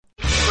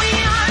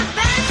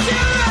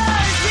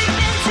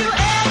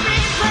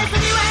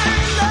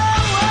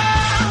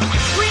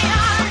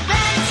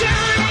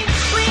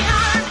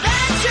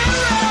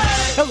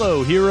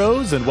Hello,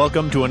 heroes, and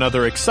welcome to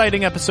another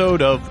exciting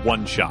episode of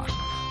One Shot.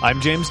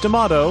 I'm James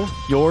D'Amato,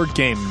 your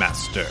Game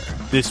Master.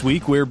 This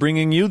week, we're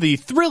bringing you the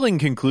thrilling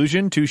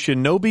conclusion to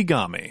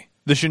Shinobigami.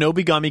 The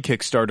Shinobigami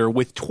Kickstarter,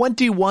 with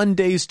 21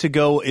 days to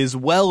go, is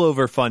well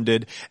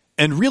overfunded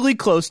and really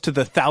close to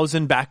the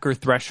 1,000 backer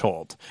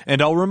threshold.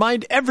 And I'll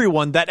remind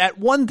everyone that at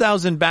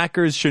 1,000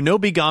 backers,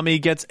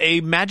 Shinobigami gets a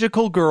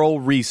magical girl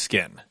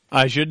reskin.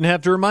 I shouldn't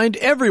have to remind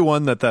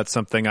everyone that that's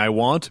something I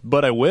want,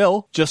 but I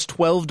will. Just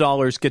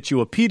 $12 gets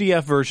you a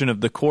PDF version of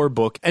the core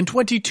book, and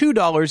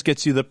 $22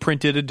 gets you the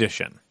printed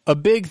edition. A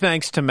big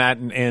thanks to Matt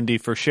and Andy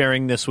for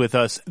sharing this with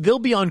us. They'll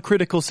be on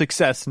Critical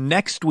Success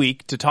next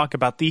week to talk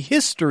about the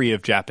history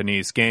of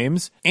Japanese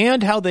games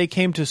and how they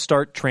came to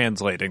start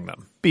translating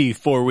them.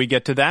 Before we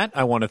get to that,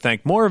 I want to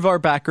thank more of our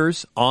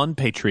backers on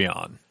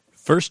Patreon.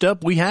 First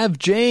up, we have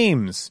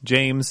James.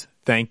 James,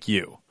 thank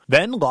you.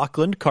 Then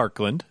Lachlan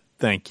Karkland.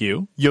 Thank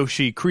you.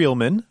 Yoshi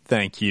Creelman,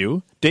 thank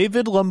you.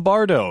 David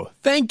Lombardo,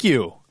 thank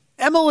you.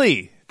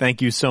 Emily,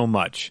 thank you so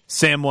much.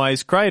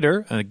 Samwise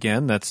Kreider,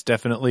 again, that's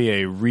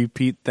definitely a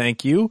repeat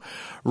thank you.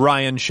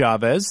 Ryan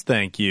Chavez,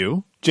 thank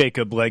you.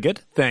 Jacob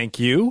Leggett, thank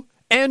you.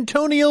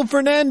 Antonio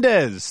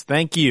Fernandez,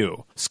 thank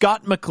you.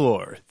 Scott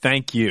McClure,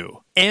 thank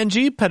you.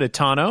 Angie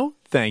Petitano,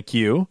 thank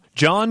you.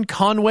 John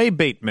Conway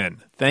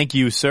Bateman, thank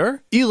you,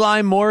 sir.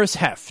 Eli Morris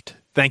Heft,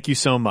 thank you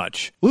so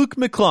much. Luke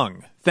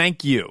McClung,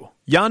 thank you.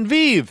 Jan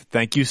Vive,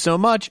 thank you so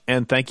much,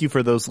 and thank you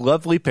for those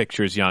lovely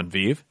pictures, Jan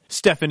Vive.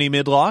 Stephanie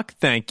Midlock,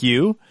 thank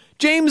you.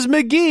 James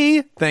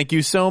McGee, thank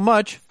you so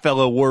much,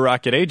 fellow War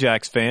Rocket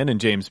Ajax fan and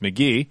James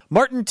McGee.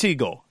 Martin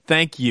Teagle,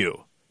 thank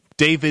you.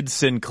 David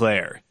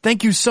Sinclair,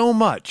 thank you so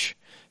much.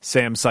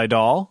 Sam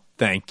Seidel,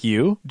 thank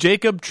you.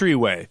 Jacob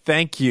Treeway,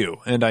 thank you,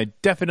 and I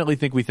definitely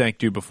think we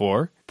thanked you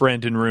before.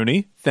 Brandon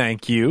Rooney,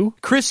 thank you.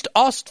 Christ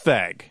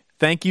Ostfag,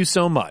 thank you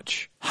so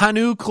much.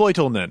 Hanu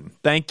Kloitelnen,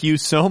 thank you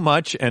so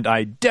much, and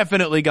I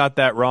definitely got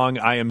that wrong.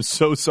 I am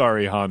so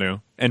sorry,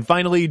 Hanu. And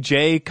finally,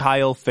 J.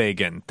 Kyle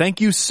Fagan,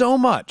 thank you so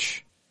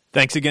much.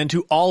 Thanks again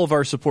to all of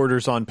our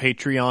supporters on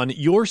Patreon.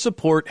 Your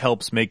support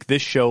helps make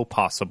this show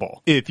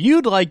possible. If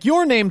you'd like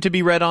your name to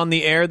be read on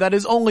the air, that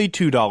is only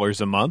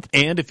 $2 a month.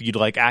 And if you'd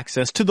like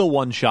access to the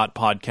One Shot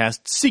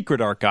Podcast Secret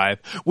Archive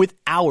with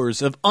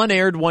hours of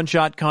unaired One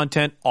Shot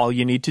content, all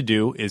you need to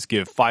do is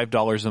give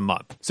 $5 a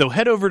month. So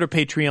head over to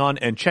Patreon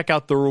and check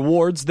out the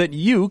rewards that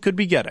you could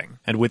be getting.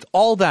 And with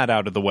all that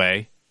out of the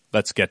way,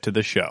 let's get to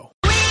the show.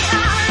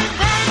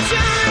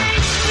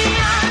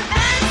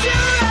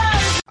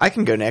 I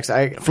can go next.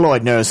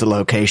 Floyd knows the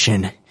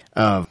location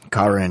of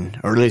Karin,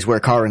 or at least where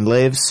Karin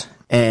lives,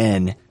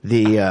 and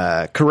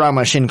the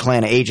Kurama Shin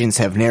Clan agents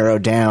have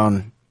narrowed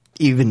down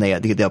even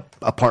the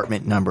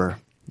apartment number,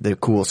 the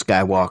cool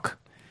Skywalk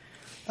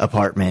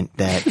apartment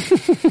that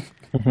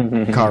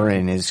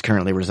Karin is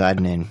currently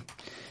residing in.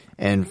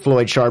 And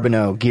Floyd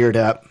Charbonneau geared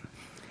up.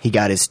 He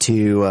got his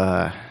two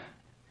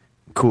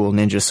cool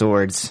ninja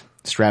swords,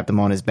 strapped them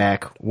on his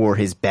back, wore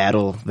his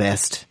battle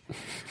vest,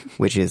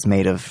 which is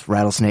made of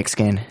rattlesnake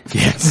skin.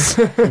 Yes.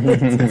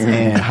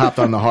 And hopped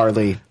on the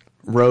Harley,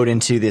 rode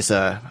into this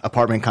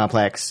apartment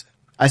complex.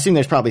 I assume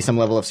there's probably some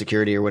level of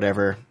security or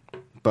whatever,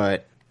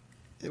 but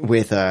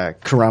with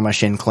Kurama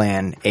Shin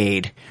Clan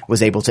aid,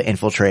 was able to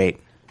infiltrate.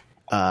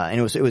 And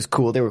it was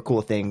cool. There were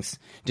cool things.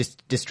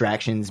 Just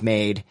distractions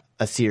made,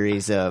 a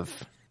series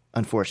of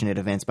unfortunate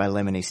events by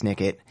Lemony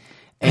Snicket.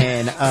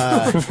 And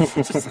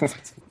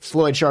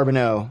Floyd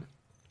Charbonneau,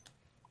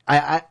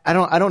 I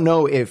don't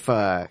know if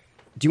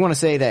do you want to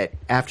say that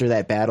after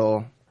that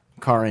battle,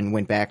 Karin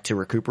went back to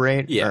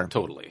recuperate? Yeah,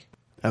 totally.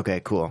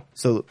 Okay, cool.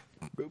 So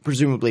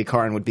presumably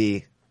Karin would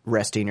be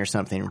resting or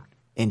something.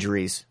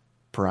 Injuries,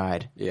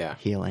 pride,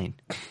 healing.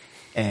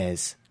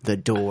 As the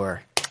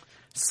door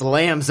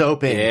slams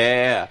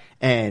open,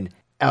 and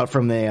out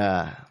from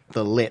the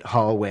lit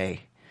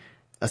hallway,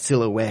 a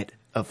silhouette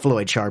of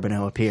Floyd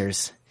Charbonneau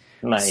appears.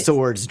 Nice.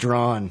 Swords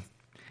drawn,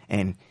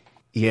 and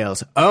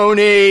yells,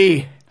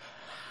 "Oni!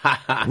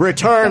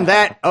 Return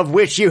that of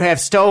which you have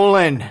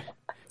stolen."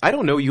 I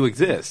don't know you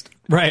exist.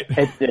 Right.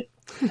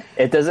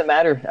 It doesn't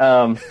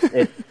matter.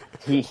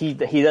 He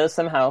does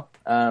somehow.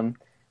 That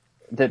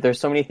there's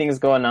so many things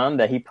going on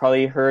that he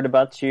probably heard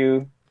about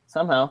you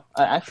somehow.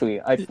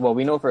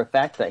 We know for a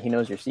fact that he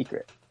knows your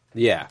secret.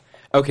 Yeah.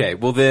 Okay.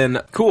 Well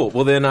then, cool.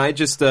 Well then, I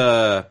just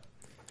I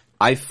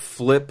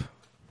flip.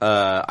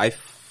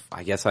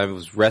 I guess I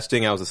was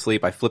resting. I was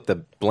asleep. I flipped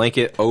the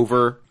blanket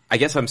over. I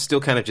guess I'm still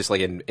kind of just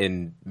like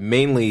in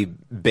mainly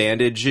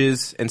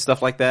bandages and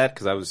stuff like that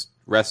because I was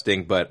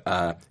resting, but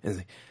it was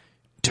like,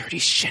 Dirty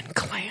Shin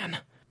Clan.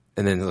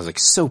 And then I was like,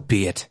 so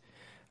be it.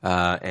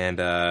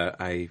 And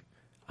I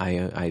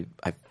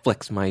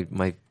flex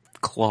my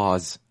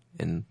claws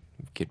and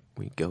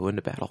we go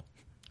into battle.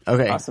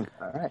 Okay. Awesome.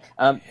 All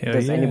right.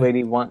 Does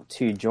anybody want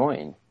to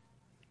join?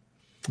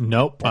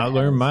 Nope. I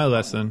learned my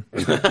lesson.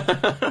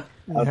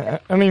 Okay. I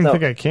don't even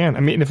think I can.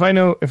 I mean, if I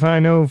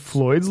know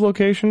Floyd's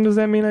location, does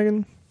that mean I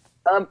can?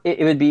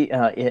 It would be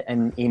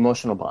an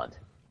emotional bond.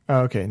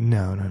 Oh, okay.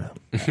 No.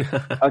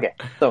 Okay.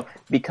 So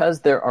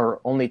because there are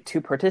only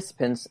two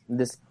participants,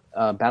 this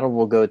battle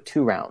will go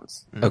 2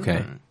 rounds.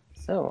 Okay.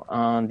 So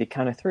on the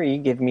count of 3,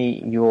 give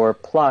me your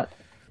plot.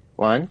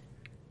 1,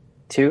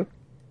 2,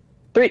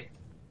 3.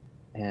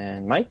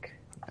 And Mike?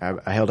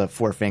 I held up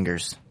 4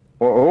 fingers.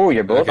 Oh,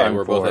 you're both Okay, on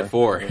we're 4. both at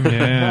 4.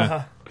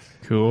 Yeah.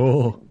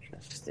 Cool.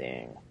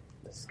 Interesting.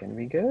 This is going to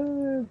be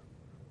good.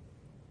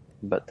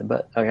 But.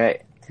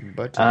 Okay.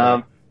 But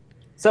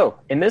So,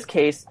 in this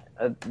case,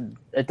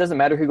 it doesn't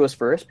matter who goes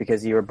first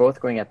because you are both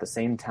going at the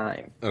same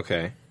time.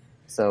 Okay.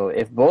 So,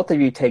 if both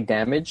of you take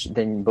damage,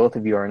 then both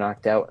of you are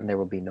knocked out and there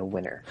will be no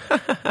winner.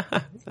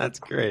 That's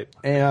great.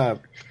 and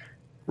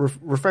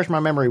refresh my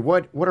memory.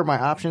 What are my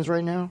options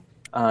right now?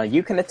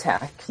 You can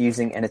attack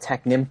using an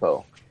attack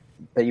Nimpo,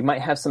 but you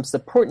might have some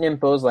support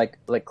Nimpos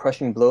like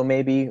Crushing Blow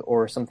maybe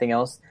or something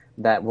else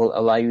that will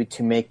allow you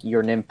to make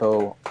your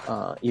Nimpo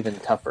even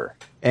tougher.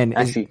 And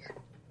Actually,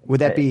 would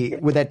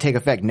that take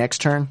effect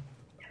next turn?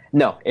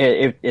 no,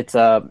 it's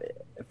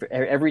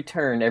every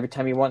turn, every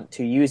time you want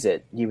to use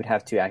it, you would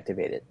have to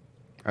activate it.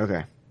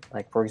 Okay.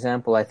 Like for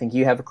example, I think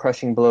you have a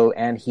Crushing Blow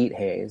and Heat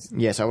Haze.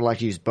 Yes, I would like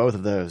to use both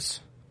of those.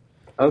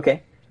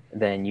 Okay,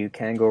 then you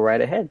can go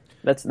right ahead.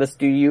 Let's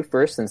do you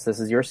first since this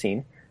is your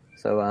scene.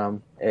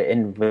 So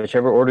in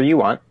whichever order you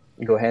want,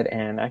 go ahead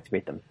and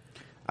activate them.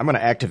 I'm going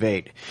to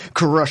activate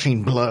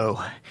Crushing Blow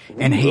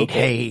and Heat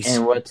Haze.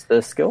 And what's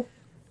the skill?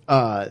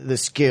 The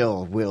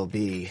skill will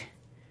be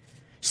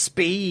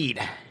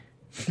Speed.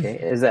 Okay,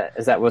 is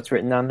that what's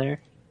written down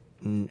there?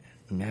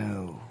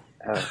 No.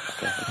 Oh,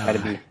 okay. It's gotta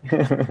be.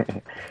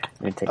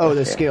 Let me take Oh, that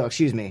the there. skill.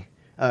 Excuse me.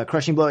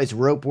 Crushing Blow is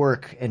Rope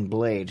Work and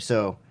Blade.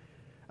 So,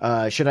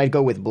 should I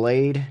go with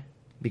Blade?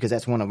 Because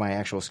that's one of my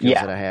actual skills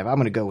Yeah. that I have. I'm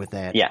going to go with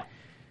that. Yeah.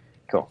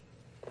 Cool.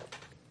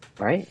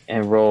 All right,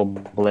 and roll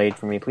Blade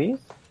for me, please.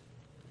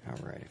 All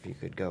right, if you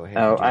could go ahead.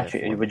 Oh, and do that actually,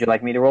 for me. would you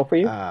like me to roll for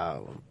you?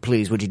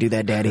 Please, would you do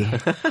that, Daddy?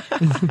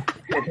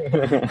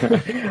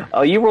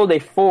 Oh, you rolled a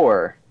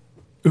 4.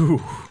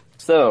 Ooh.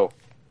 So,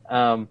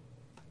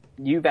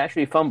 you've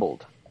actually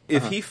fumbled.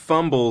 If he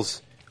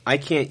fumbles, I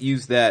can't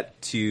use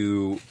that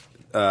to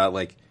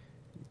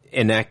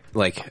enact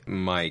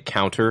my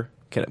counter.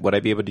 Would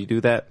I be able to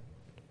do that?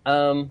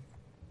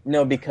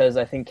 No, because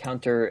I think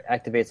counter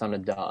activates on a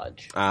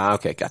dodge.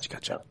 Okay,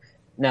 gotcha.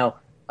 Now,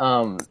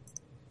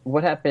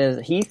 what happened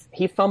is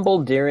he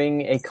fumbled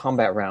during a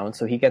combat round,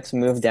 so he gets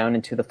moved down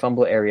into the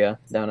fumble area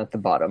down at the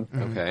bottom.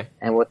 Okay.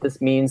 And what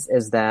this means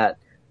is that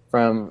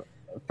from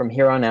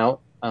here on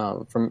out,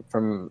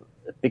 from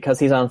because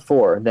he's on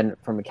 4, then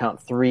from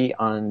count 3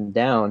 on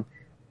down,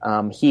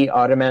 he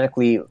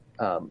automatically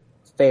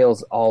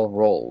fails all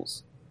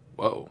rolls.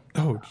 Whoa.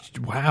 Oh,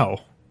 wow.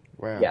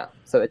 Wow. Yeah,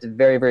 so it's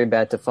very, very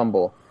bad to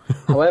fumble.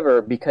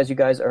 However, because you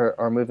guys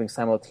are moving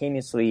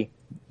simultaneously,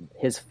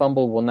 his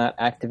fumble will not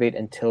activate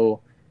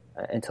until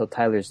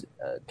Tyler's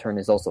turn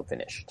is also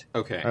finished.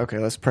 Okay. Okay,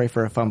 let's pray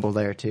for a fumble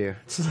there, too.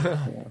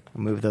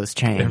 Move those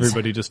chains.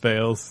 Everybody just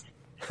fails.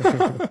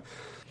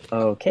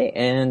 Okay,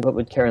 and what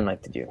would Karen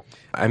like to do?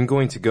 I'm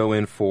going to go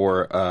in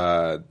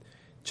for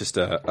just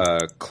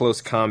a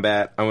close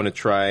combat. I want to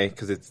try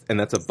and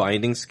that's a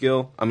binding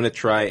skill. I'm going to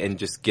try and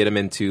just get him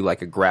into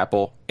like a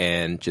grapple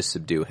and just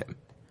subdue him.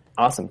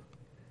 Awesome.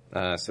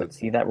 So Let's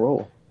see that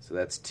roll. So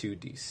that's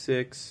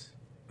 2d6.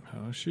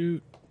 Oh,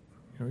 shoot.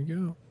 Here we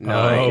go.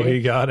 Nice. Oh,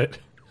 he got it.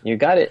 You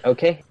got it.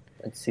 Okay.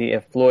 Let's see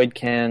if Floyd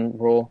can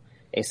roll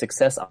a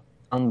success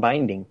on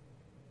binding.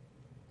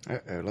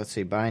 Uh-oh, let's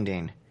see,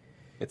 binding.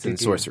 It's in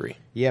sorcery.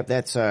 Yep,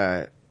 that's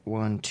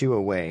 1, 2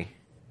 away.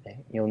 Okay,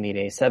 you'll need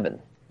a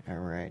 7. All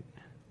right.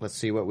 Let's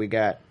see what we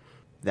got.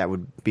 That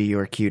would be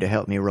your cue to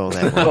help me roll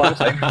that one. Oh,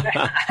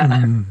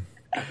 I'm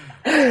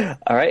sorry.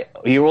 All right.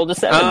 You rolled a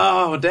 7.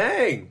 Oh,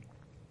 dang.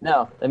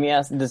 Now, let me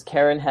ask, does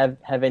Karen have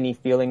any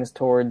feelings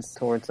towards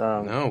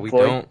No, we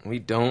Floyd? don't. We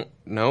don't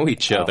know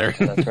each other.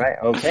 Oh, that's right.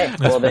 Okay.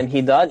 Well, then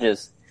he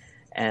dodges.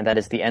 And that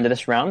is the end of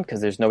this round because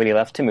there's nobody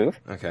left to move.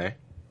 Okay.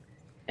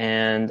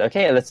 And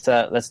okay, let's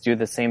do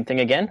the same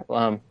thing again.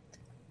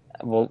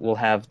 We'll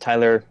have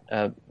Tyler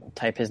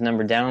type his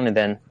number down, and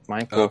then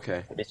Mike will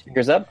put his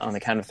fingers up on the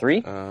count of 3.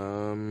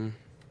 1,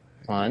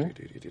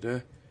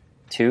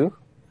 2,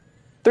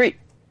 3.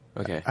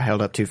 Okay. I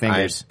held up 2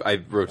 fingers.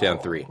 I wrote down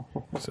 3.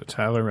 So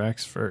Tyler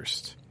acts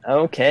first.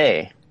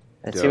 Okay.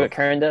 Let's see Dope. what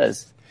Karen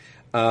does.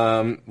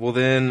 Well,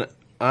 then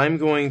I'm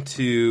going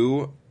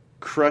to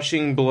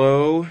Crushing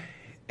Blow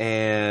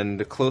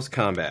and Close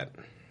Combat.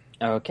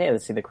 Okay,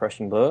 let's see the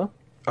Crushing Blow.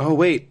 Oh,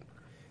 wait.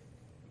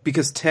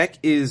 Because tech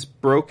is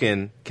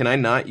broken, can I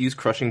not use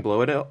Crushing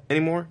Blow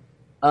anymore?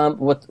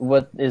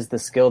 What is the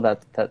skill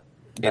that's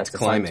It's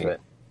assigned climbing. to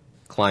it?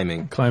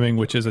 Climbing,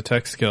 which is a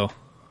tech skill.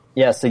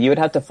 Yeah, so you would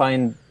have to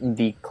find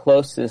the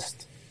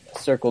closest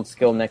circled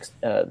skill next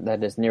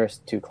that is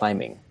nearest to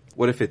climbing.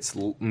 What if it's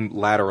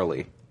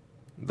laterally?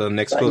 The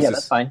next Yeah, closest.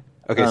 that's fine.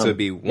 Okay, so it'd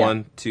be yeah.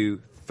 1, 2,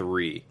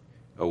 3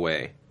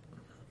 away.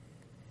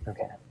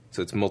 Okay.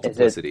 So it's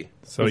multiplicity.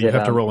 So Is you it,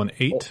 have to roll an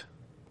 8.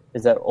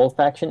 Is that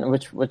olfaction?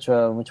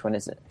 Which one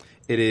is it?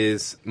 It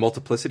is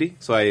multiplicity,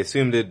 so I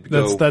assumed it'd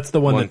go. That's the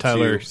one 1, that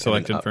Tyler 2,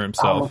 selected and then for up.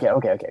 himself. Oh,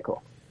 okay,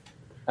 cool.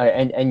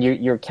 And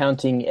you're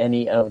counting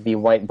any of the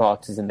white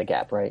boxes in the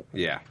gap, right?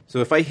 Yeah. So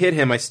if I hit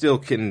him, I still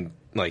can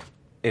like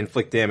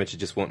inflict damage. It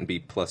just won't be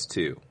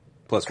 +2,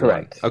 +1.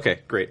 Correct. Okay,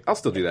 great. I'll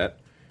still do that.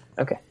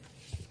 Okay.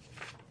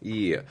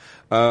 Yeah.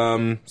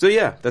 So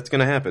yeah, that's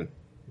gonna happen.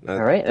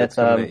 All right. That's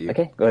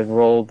okay. Go ahead and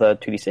roll the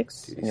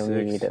 2d6. You'll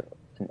need an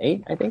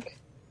 8, I think.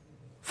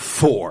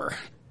 4.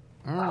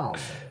 Oh.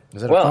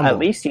 Is it a Well, fumble? at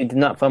least you did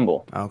not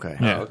fumble. Okay.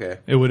 Yeah. Oh, okay.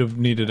 It would have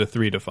needed a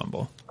 3 to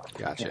fumble.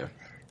 Gotcha.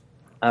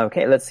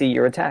 Okay. Let's see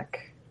your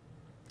attack.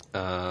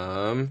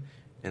 And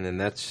then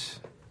is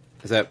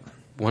that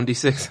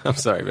 1d6? I'm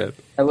sorry, man.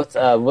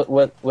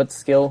 What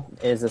skill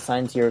is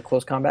assigned to your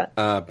close combat?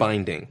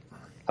 Binding.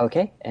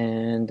 Okay,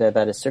 and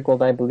that is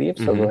circled, I believe.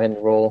 So go ahead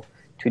and roll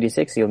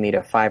 2d6. You'll need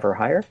a 5 or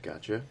higher.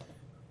 Gotcha.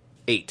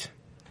 8.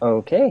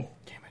 Okay.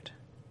 Damn it.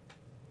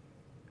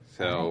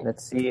 So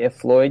Let's see if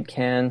Floyd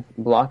can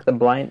block the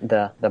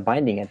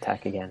binding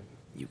attack again.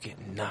 you get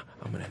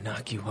I'm gonna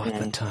knock you off the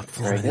And top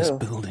floor there of you this go.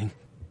 building.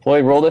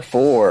 Floyd rolled a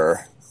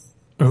 4.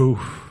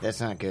 Oh,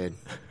 That's not good.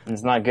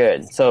 It's not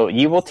good. So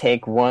you will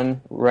take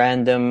 1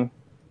 random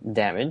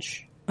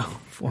damage.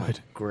 Floyd.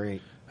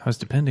 Great. I was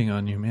depending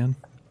on you, man.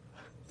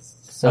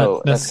 So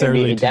Not that's going to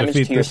necessarily be to damage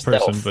defeat to your this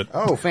person, stealth.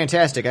 but Oh,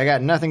 fantastic. I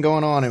got nothing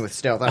going on with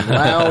stealth. I'm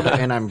loud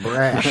and I'm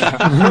brash.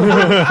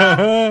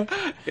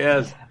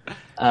 Yes.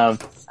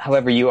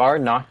 However, you are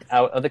knocked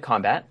out of the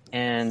combat,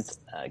 and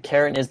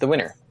Karen is the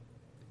winner.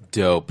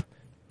 Dope.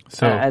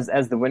 so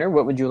As the winner,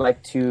 what would you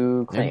like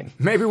to claim?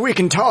 Maybe we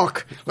can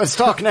talk. Let's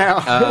talk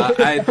now.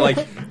 I like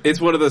it's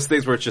one of those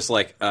things where it's just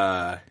like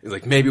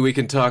maybe we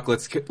can talk.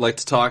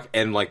 Let's talk.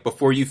 And like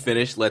before you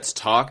finish, let's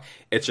talk.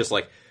 It's just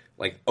like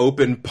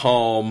open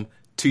palm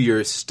to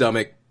your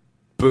stomach,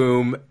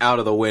 boom out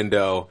of the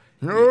window.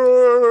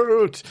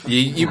 You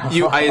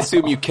I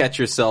assume you catch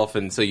yourself,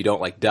 and so you don't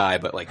like die,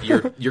 but like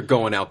you're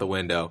going out the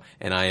window,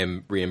 and I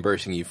am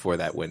reimbursing you for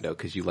that window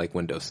because you like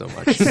windows so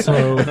much.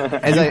 so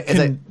As I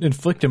can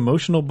inflict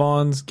emotional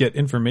bonds, get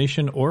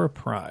information, or a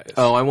prize.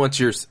 Oh, I want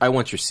your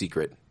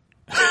secret.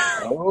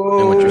 I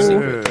want your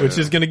secret. Which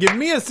is going to give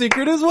me a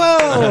secret as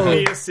well.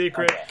 a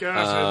secret.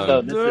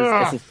 So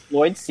this is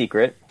Floyd's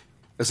secret.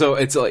 So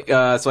it's like,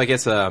 so I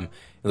guess,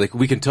 like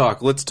we can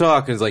talk. Let's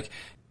talk. And it's like,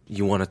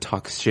 you want to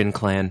talk, Shin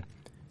Clan?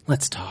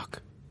 Let's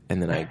talk.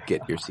 And then I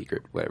get your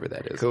secret, whatever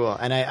that is. Cool.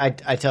 And I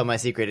tell my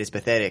secret is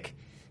pathetic.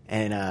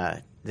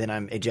 And then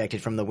I'm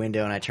ejected from the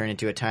window and I turn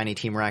into a tiny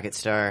Team Rocket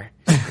star.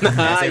 And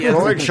I say,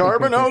 Floyd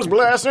Charbonneau's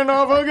blasting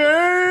off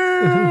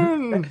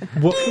again!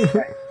 So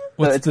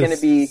it's going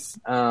to be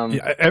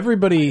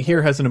Everybody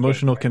here has an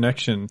emotional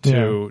connection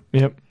to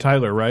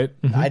Tyler, right?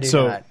 I do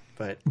so, not,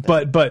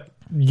 but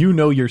you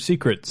know your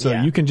secret, so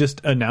Yeah. you can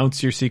just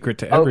announce your secret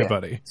to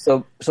everybody.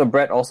 Okay. So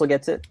Brett also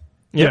gets it.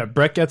 Yeah,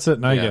 Brett gets it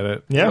and I Yeah. get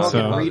it. Yeah. I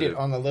so can read it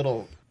on the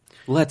little...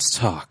 Let's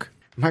talk.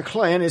 My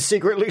clan is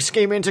secretly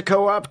scheming to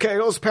co-opt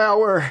Kale's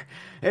power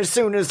as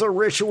soon as the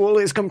ritual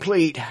is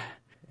complete.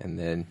 And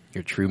then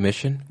your true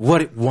mission?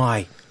 What?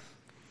 Why?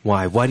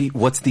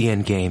 What's the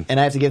end game? And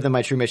I have to give them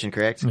my true mission,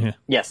 correct? yeah.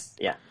 Yes.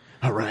 Yeah.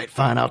 All right,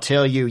 fine. I'll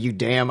tell you, you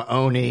damn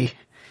Oni.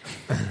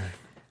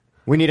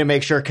 We need to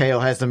make sure Kale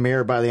has the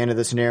mirror by the end of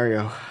the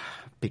scenario,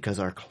 because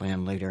our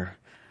clan leader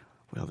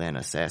will then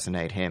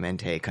assassinate him and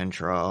take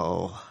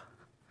control.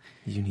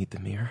 You need the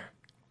mirror?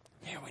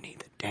 Yeah, we need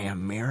the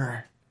damn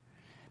mirror.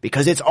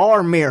 Because it's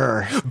our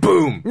mirror.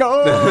 Boom!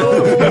 No!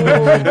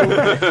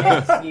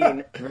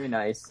 Scene. Very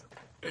nice.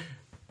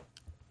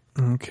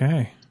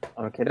 Okay.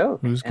 Okay, doke.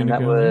 Who's And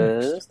gonna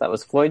go that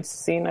was Floyd's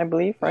scene, I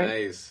believe, right?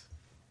 Nice.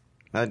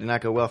 That did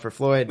not go well for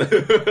Floyd.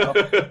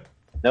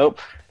 Nope.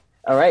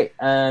 All right,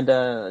 and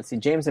let's see,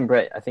 James and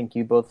Brett. I think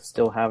you both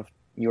still have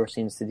your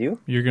scenes to do.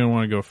 You're going to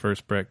want to go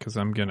first, Brett, because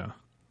I'm going to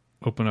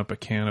open up a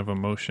can of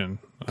emotion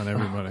on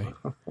everybody.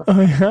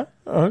 Oh, yeah?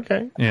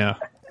 Okay. Yeah.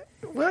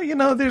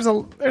 Well, there's a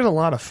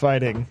lot of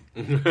fighting.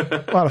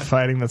 A lot of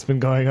fighting that's been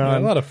going A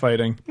on. lot of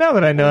fighting. Now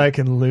that I know I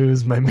can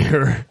lose my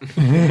mirror,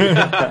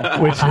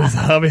 which is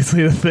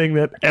obviously the thing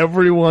that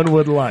everyone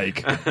would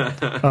like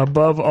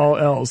above all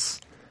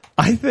else,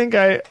 I think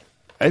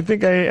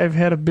I've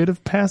had a bit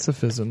of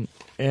pacifism,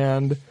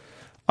 and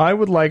I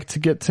would like to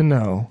get to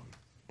know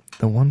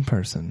the one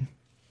person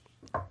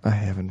I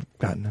haven't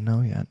gotten to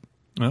know yet.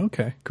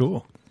 Okay,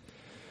 cool.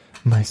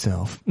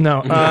 Myself.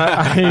 No,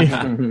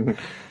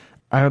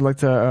 I would like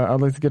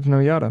to get to know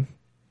Yada.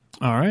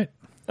 All right.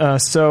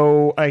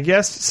 So I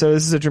guess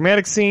this is a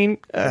dramatic scene.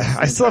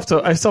 I still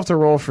have to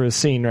roll for a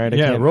scene, right?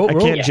 Yeah, I roll.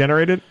 can't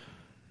generate it.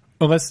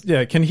 Unless,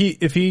 can he,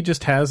 if he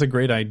just has a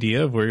great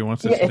idea of where he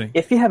wants this Yeah, thing?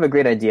 if you have a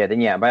great idea, then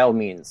yeah, by all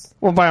means.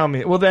 Well, by all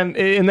means. Well, then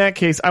in that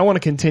case, I want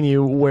to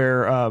continue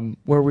where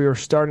we were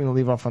starting to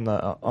leave off on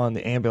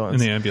the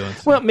ambulance. In the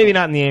ambulance. Well, maybe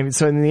not in the ambulance.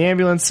 So in the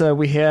ambulance,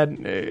 we had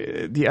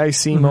the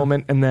IC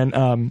moment, and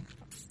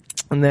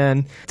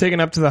then taken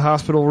up to the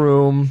hospital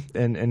room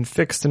and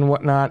fixed and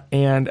whatnot.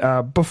 And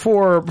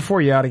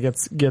before Yada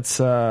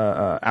gets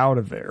out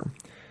of there,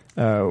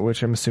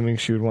 which I'm assuming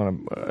she would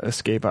want to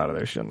escape out of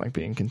there. She doesn't like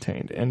being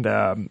contained. And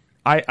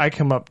I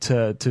come up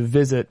to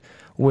visit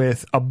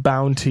with a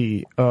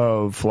bounty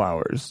of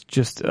flowers.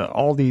 Just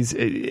all these.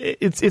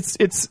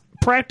 It's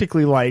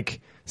practically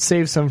like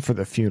save some for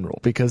the funeral,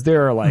 because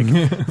there are like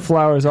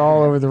flowers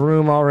all over the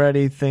room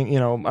already.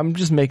 I'm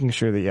just making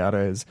sure that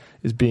Yada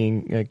is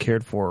being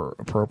cared for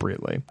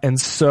appropriately. And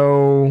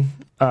so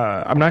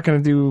I'm not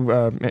going to do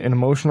an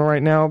emotional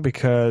right now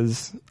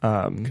because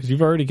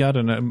you've already got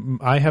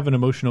I have an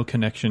emotional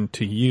connection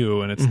to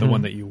you, and it's the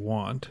one that you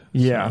want.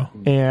 Yeah.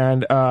 So.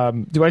 And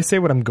do I say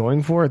what I'm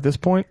going for at this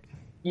point?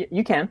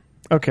 You can.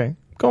 Okay.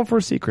 Going for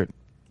a secret.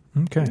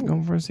 Okay.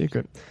 Going for a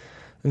secret.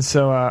 And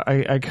so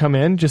I come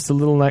in just a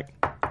little like,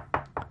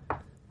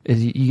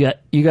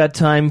 you got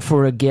time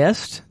for a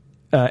guest?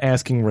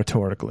 Asking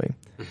rhetorically.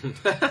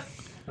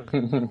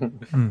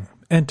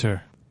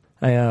 Enter.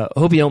 I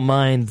hope you don't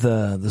mind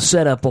the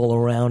setup all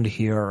around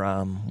here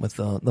with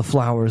the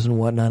flowers and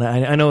whatnot.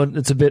 I know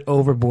it's a bit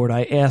overboard.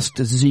 I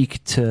asked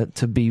Zeke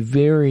to be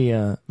very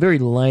very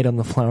light on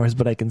the flowers,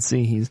 but I can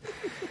see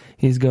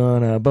he's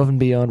gone above and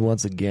beyond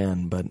once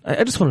again. But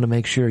I just wanted to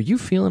make sure. You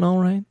feeling all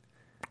right?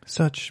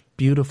 Such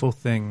beautiful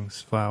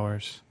things,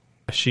 flowers.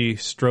 She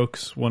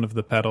strokes one of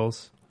the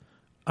petals.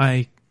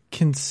 I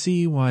can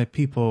see why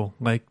people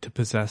like to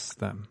possess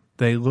them.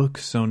 They look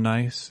so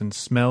nice and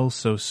smell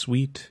so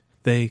sweet.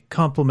 They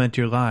complement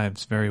your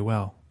lives very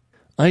well.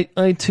 I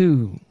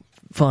too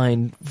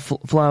find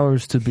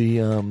flowers to be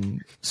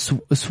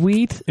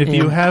sweet. If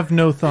you have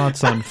no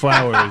thoughts on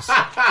flowers,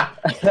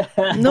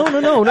 no,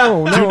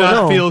 do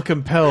not feel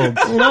compelled.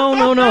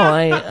 No.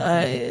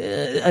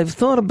 I've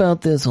thought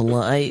about this a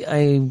lot.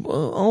 I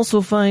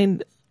also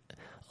find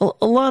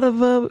a lot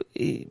of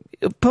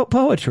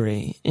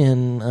poetry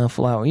in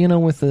flower.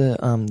 With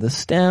the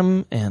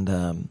stem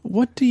and.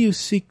 What do you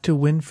seek to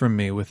win from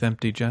me with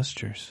empty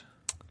gestures?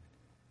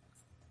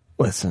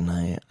 Listen,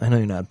 I know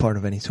you're not part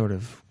of any sort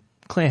of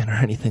clan or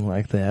anything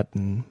like that,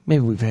 and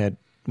maybe we've had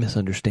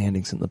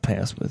misunderstandings in the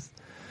past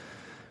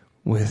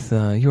with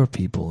your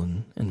people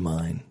and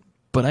mine.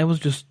 But I'm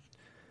just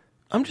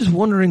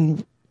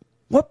wondering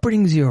what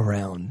brings you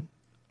around.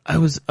 I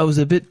was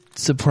a bit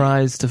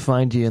surprised to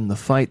find you in the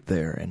fight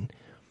there, and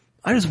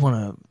I just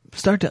want to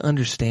start to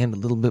understand a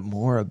little bit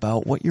more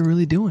about what you're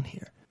really doing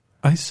here.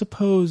 I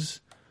suppose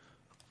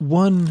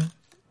one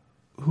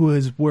who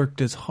has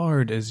worked as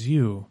hard as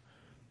you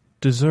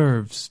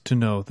deserves to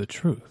know the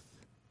truth,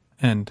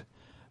 and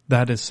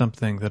that is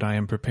something that I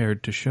am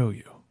prepared to show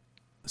you.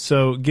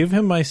 So give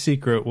him my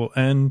secret. We'll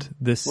end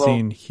this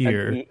scene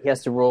here. He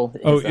has to roll.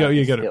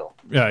 You got to.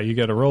 Yeah, you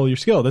got to roll your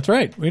skill. That's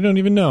right. We don't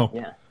even know.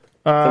 Yeah.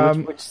 So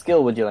which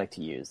skill would you like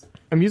to use?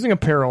 I'm using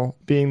apparel,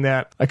 being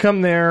that I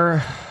come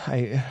there,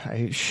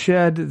 I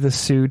shed the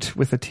suit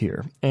with a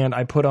tear, and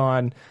I put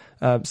on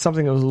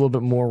something that was a little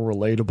bit more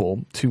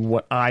relatable to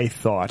what I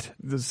thought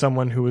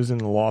someone who was in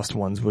the Lost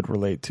Ones would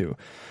relate to.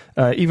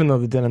 Even though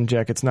the denim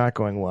jacket's not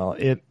going well,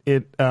 the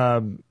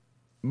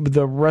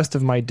rest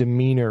of my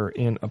demeanor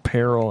in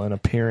apparel and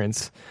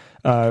appearance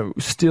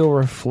still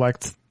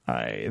reflects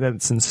that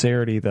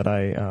sincerity that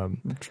I.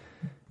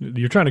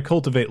 You're trying to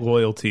cultivate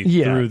loyalty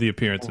through the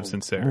appearance of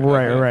sincerity.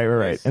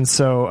 Right. And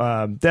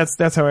so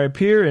that's how I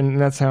appear, and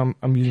that's how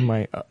I'm using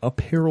my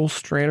apparel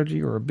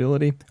strategy or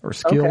ability or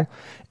skill. Okay.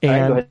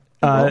 And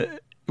right,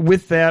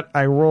 with that,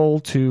 I roll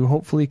to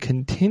hopefully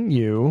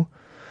continue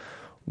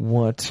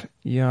what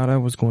Yada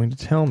was going to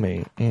tell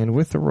me. And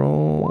with the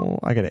roll,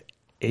 I got an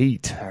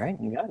 8. All right,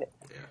 you got it.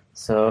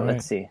 So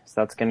let's see.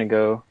 So that's going to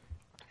go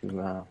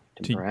to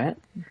Brett.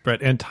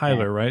 Brett and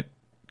Tyler, right?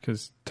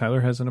 Because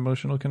Tyler has an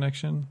emotional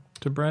connection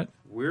to Brett.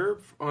 We're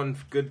on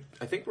good.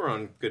 I think we're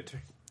on good.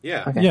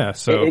 Yeah. Okay. Yeah.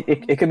 So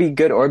it could be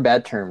good or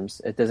bad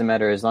terms. It doesn't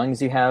matter as long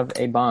as you have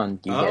a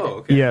bond. You get it.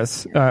 Okay.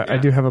 Yes, I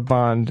do have a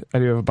bond. I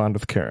do have a bond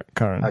with Karen.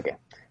 Okay.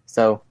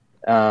 So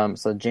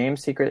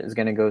James' secret is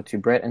going to go to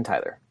Brett and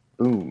Tyler.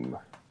 Boom.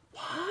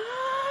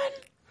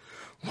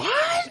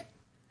 What?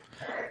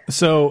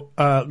 So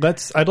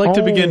I'd like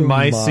to begin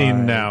my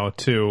scene now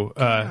to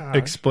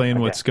explain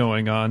what's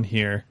going on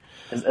here.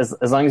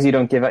 As long as you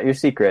don't give out your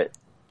secret.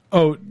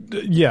 Oh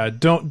yeah,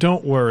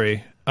 don't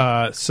worry.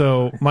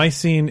 So my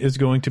scene is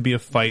going to be a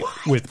fight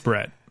with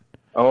Brett.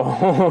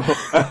 Oh.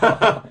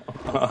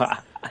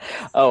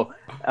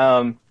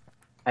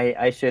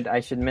 I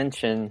should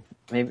mention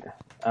maybe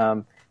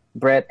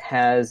Brett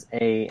has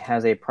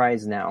a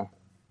prize now.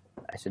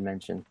 I should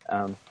mention.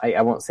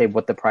 I won't say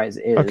what the prize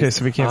is. Okay,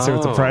 so we can't say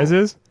what the prize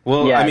is?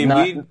 Well, Yeah, I mean,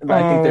 I think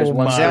there's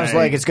one. Sounds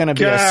like it's going to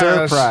be a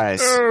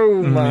surprise.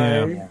 Oh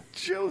my Yeah.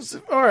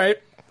 Joseph! All right.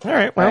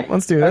 Well,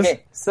 let's do this.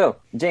 Okay, so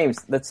James,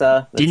 let's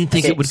Didn't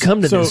think it would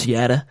come to this,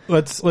 Yada.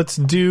 Let's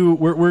do.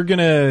 We're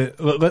gonna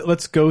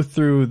let's go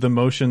through the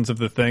motions of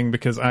the thing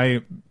because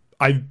I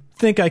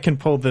think I can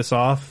pull this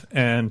off,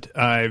 and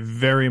I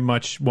very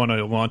much want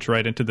to launch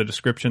right into the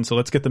description. So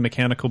let's get the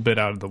mechanical bit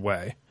out of the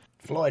way.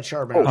 Floyd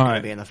Charbonneau's going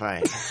to be in the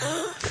fight.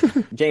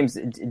 James,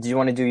 do you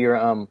want to do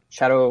your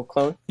shadow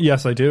clone?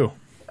 Yes, I do.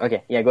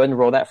 Okay, yeah, go ahead and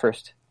roll that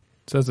first.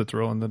 It says it's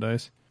rolling the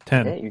dice.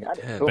 10. Okay, you got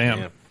it. Cool.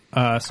 Bam.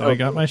 So I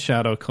got my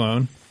shadow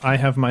clone. I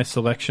have my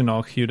selection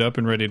all queued up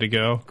and ready to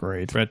go.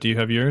 Great. Brett, do you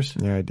have yours?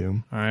 Yeah, I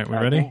do. All right, we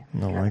ready? I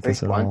don't like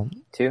this at all. 1,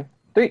 2,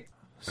 3.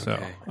 So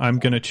I'm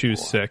going to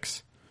choose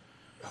 6.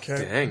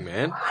 Dang,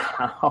 man.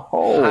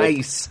 Oh,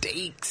 High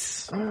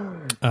stakes.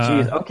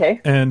 jeez.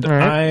 Okay. And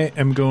right. I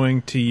am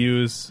going to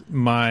use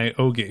my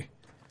Ogi.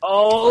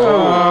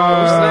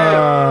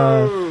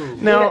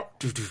 Now,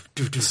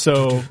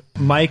 So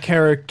my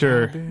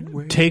character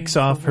takes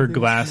off her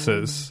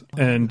glasses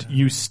and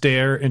you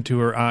stare into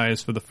her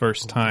eyes for the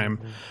first time.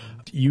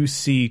 You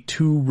see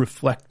 2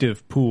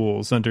 reflective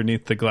pools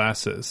underneath the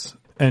glasses.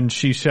 And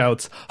she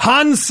shouts,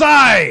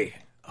 Hansai!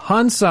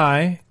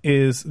 Hansai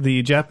is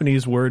the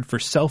Japanese word for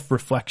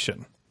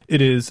self-reflection.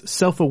 It is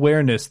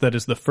self-awareness that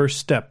is the first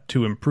step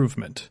to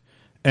improvement.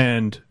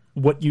 And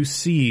what you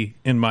see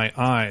in my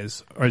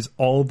eyes is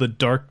all the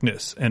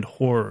darkness and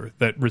horror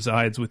that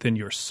resides within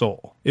your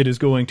soul. It is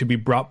going to be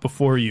brought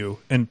before you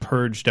and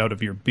purged out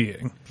of your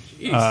being.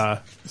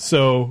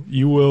 So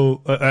you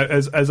will,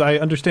 as I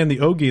understand the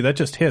Ogi, that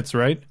just hits,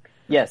 right?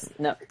 Yes.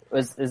 No.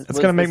 it's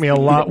going to make me a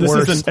lot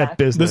worse at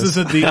business.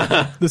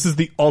 This is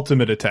the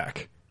ultimate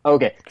attack.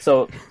 Okay.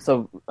 So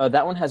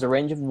that one has a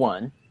range of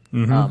 1.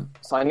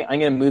 So I'm going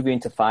to move you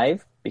into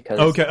 5 because.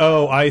 Okay.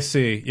 Oh, I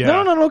see.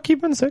 Yeah. No.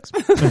 Keep it in 6.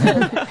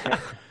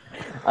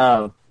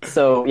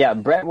 So yeah,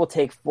 Brett will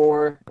take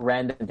 4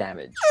 random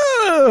damage.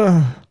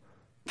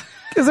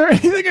 Is there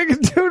anything I can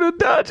do to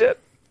dodge it?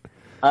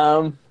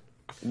 No,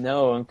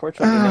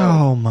 unfortunately, no.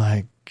 Oh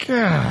my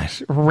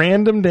gosh.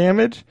 Random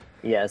damage?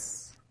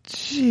 Yes.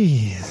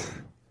 Jeez.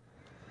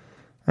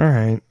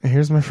 Alright,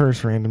 here's my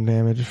first random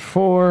damage.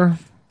 4.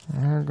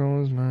 There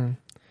goes my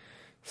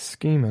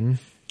scheming.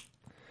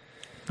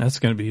 That's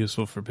going to be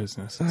useful for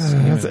business.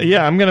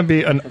 Yeah, I'm going to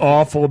be an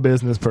awful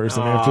business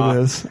person after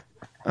this.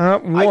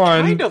 1. I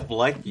kind of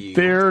like you.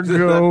 There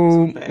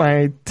go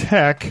my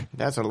tech.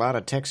 That's a lot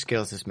of tech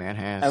skills this man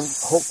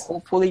has.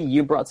 Hopefully,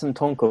 you brought some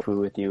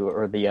tonkofu with you,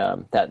 or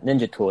the that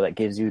ninja tool that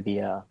gives you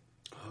the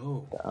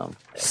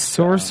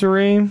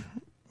Sorcery.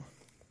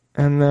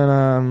 And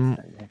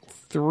then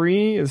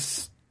 3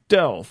 is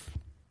stealth.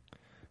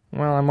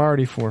 Well, I'm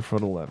already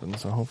 4'11",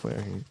 so hopefully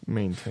I can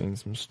maintain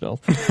some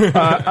stealth.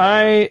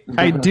 I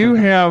do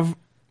have.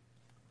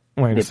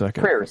 Wait a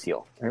second. prayer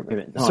seal.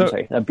 I'm So-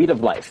 sorry, a bead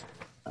of life.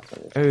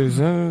 Is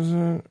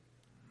that-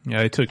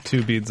 Yeah, I took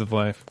 2 beads of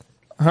life.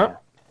 Huh?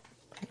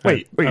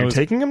 Wait, you're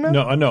taking them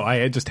now? No,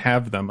 I just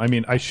have them. I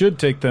mean, I should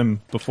take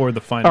them before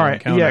the final All right,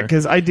 encounter. yeah,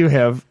 because I do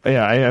have, I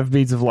have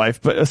beads of life.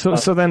 But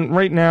so then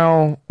right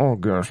now, oh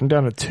gosh, I'm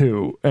down to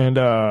 2,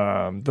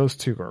 and those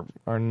 2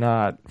 are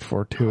not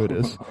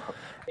fortuitous.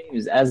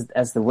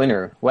 As the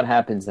winner, what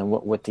happens and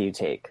what do you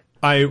take?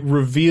 I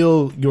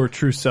reveal your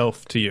true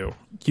self to you.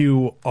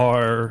 You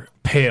are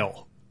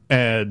pale,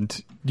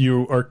 and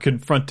you are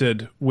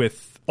confronted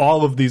with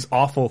all of these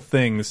awful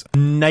things.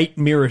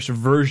 Nightmarish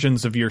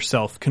versions of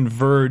yourself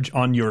converge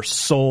on your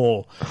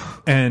soul,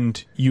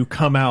 and you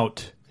come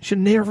out. Should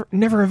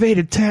never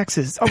evaded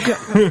taxes. Oh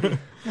god,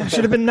 I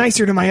should have been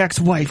nicer to my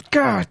ex-wife.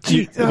 God,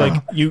 geez.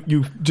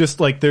 You just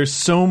like there's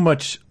so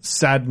much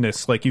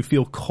sadness, like you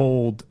feel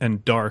cold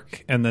and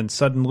dark, and then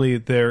suddenly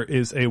there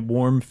is a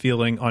warm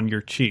feeling on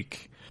your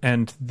cheek,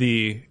 and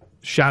the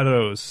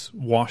shadows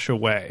wash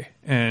away,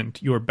 and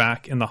you're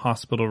back in the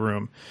hospital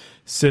room,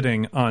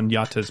 sitting on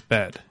Yata's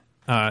bed.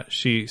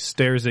 She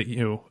stares at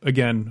you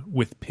again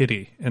with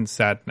pity and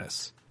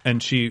sadness,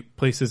 and she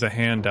places a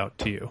hand out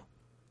to you.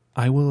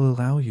 I will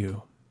allow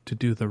you to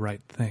do the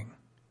right thing.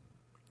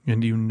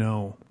 And you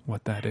know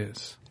what that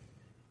is.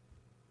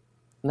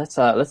 Let's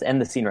end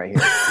the scene right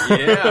here.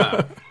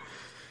 Yeah.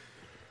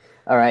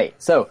 All right.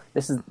 So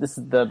this is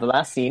the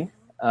last scene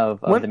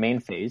of the main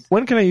phase.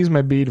 When can I use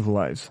my bead of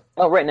lives?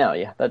 Oh, right now,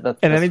 yeah.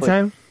 At any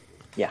time?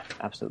 Yeah,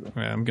 absolutely.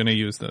 Yeah, I'm going to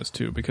use those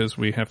too because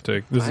we have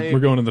to. We're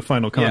going to the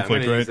final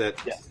conflict, I'm right? gonna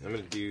use that. I'm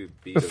going to do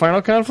The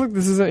final conflict?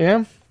 This is it,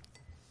 yeah?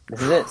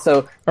 This is it.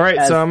 So All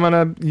right, so I'm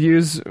going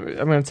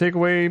to take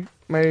away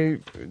my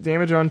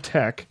damage on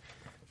tech,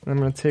 and I'm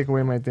going to take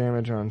away my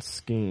damage on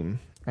scheme.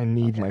 I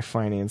need my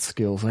finance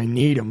skills. I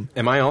need them.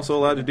 Am I also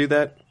allowed to do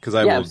that? Because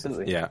I Yeah, will.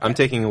 absolutely. Yeah, I'm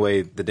taking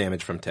away the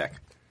damage from tech.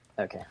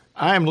 Okay.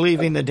 I'm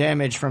leaving the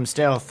damage from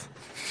stealth,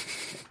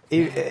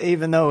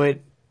 even though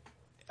it.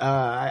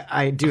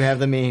 I do have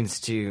the means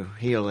to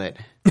heal it.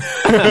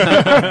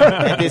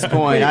 At this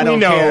point, I don't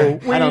care.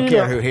 I don't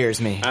care who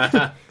hears me.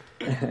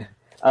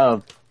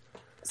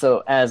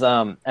 So as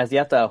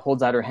Yata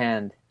holds out her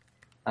hand,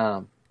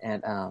 and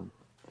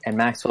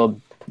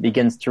Maxwell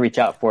begins to reach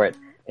out for it,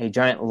 a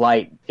giant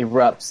light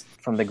erupts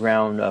from the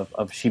ground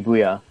of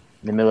Shibuya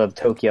in the middle of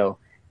Tokyo,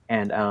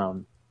 and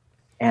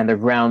the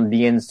ground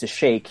begins to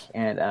shake,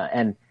 and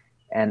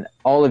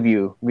all of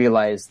you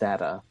realize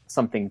that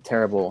something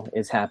terrible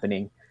is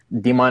happening.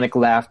 Demonic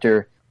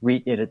laughter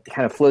it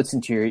kind of floats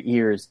into your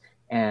ears,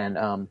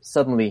 and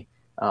suddenly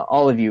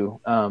all of you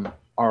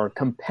are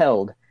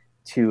compelled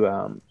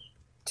to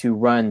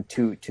run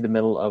to the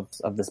middle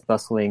of this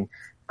bustling,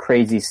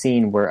 crazy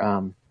scene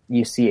where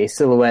you see a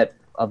silhouette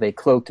a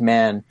cloaked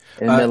man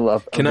in the middle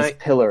of can this I-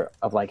 pillar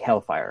of like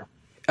hellfire.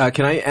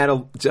 Can I add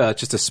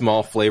just a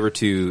small flavor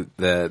to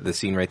the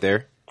scene right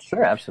there?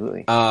 Sure,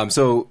 absolutely.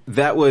 So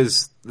that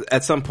was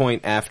at some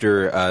point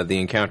after the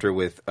encounter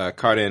with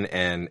Cardin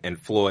and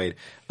Floyd.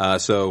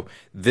 So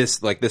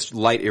this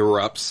light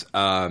erupts,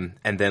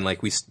 and then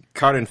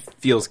Cardin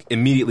feels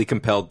immediately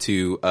compelled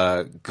to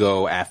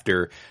go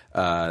after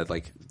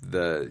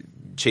the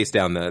chase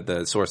down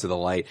the source of the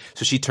light.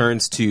 So she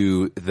turns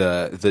to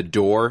the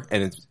door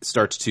and it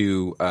starts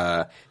to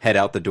head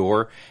out the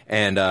door.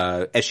 And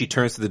as she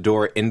turns to the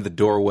door, in the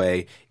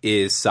doorway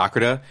is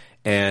Sakura.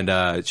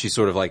 And she's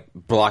sort of like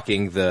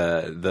blocking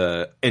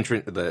the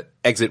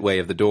exit way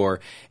of the door,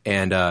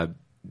 and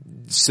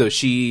so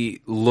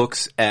she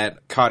looks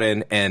at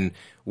Karin, and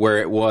where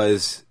it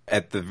was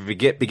at the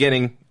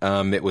beginning,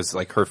 it was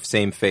like her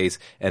same face,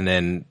 and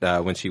then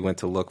when she went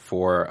to look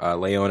for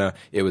Leona,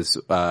 it was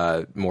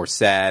more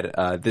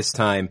sad. This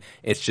time,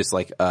 it's just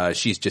like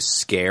she's just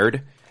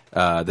scared.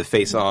 The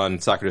face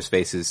on Sakura's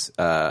face is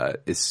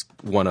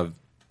one of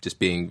just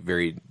being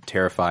very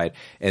terrified,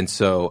 and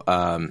so.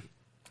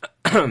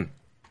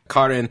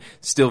 Karin,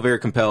 still very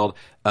compelled,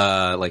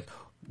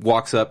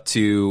 walks up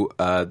to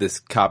this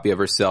copy of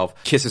herself,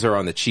 kisses her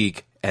on the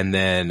cheek, and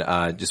then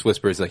just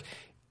whispers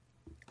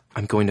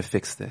I'm going to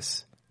fix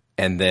this.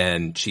 And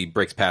then she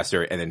breaks past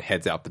her and then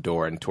heads out the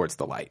door and towards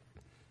the light.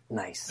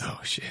 Nice. Oh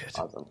shit!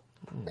 Awesome.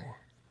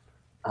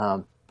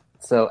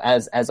 So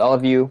as all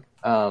of you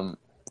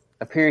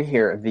appear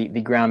here,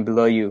 the ground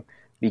below you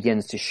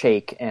begins to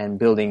shake, and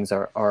buildings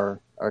are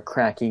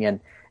cracking,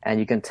 and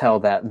you can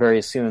tell that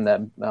very soon that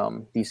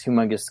these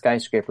humongous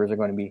skyscrapers are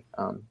going to be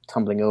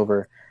tumbling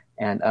over,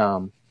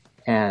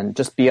 and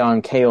just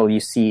beyond Kale, you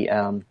see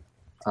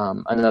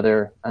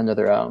another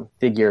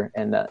figure,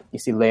 and you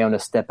see Leona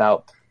step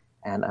out,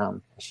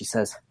 and she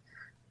says,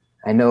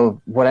 "I know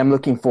what I'm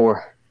looking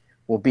for.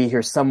 Will be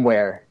here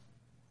somewhere,"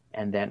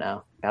 and then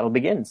battle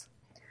begins.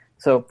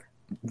 So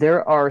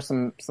there are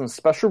some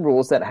special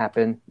rules that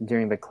happen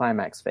during the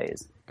climax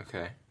phase.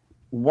 Okay.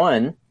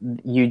 One,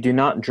 you do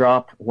not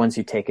drop once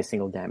you take a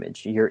single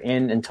damage. You're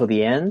in until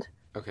the end,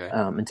 Okay.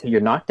 until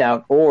you're knocked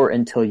out, or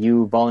until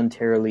you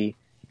voluntarily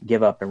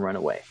give up and run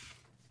away.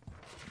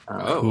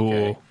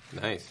 Okay.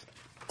 Nice.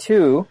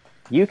 Two,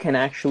 you can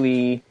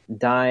actually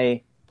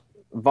die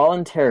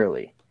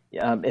voluntarily.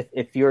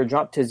 If you're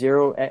dropped to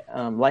 0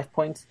 life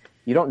points,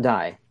 you don't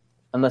die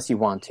unless you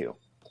want to.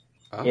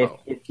 Oh.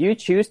 If you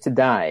choose to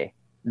die,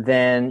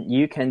 then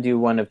you can do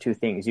one of two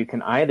things. You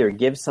can either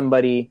give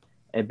somebody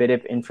a bit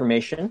of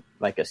information,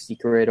 like a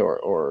secret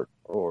or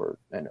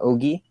an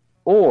ogi,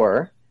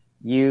 or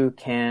you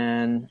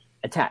can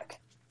attack.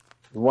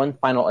 One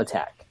final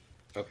attack.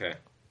 Okay.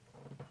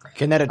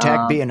 Can that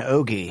attack be an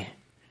ogi?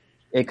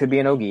 It could be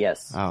an ogi,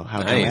 yes. Oh, how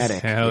Nice.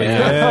 dramatic. Hell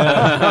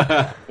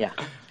yeah! Yeah.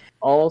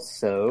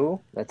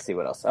 Also, let's see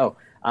what else.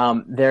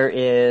 There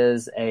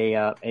is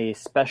a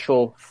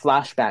special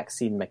flashback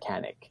scene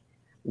mechanic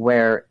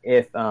where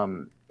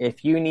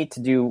if you need to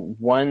do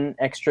one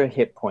extra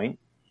hit point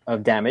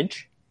of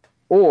damage,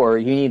 or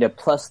you need a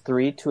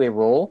 +3 to a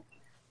roll,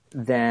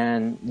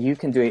 then you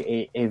can do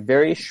a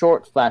very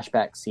short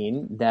flashback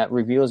scene that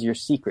reveals your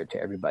secret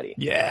to everybody,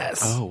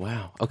 Yes. Oh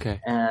wow.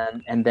 Okay.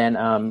 and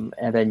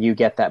then you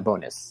get that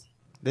bonus.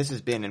 This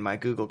has been in my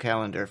Google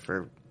Calendar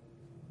for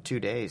 2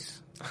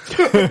 days.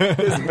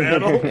 This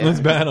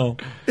battle.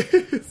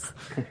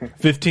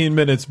 15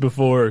 minutes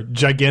before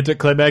gigantic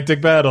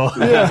climactic battle.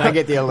 I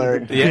get the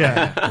alert.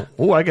 Yeah.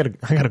 Oh, I gotta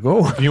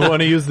go. If you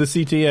want to use the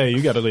CTA,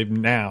 you got to leave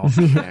now.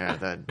 Yeah,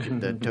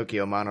 the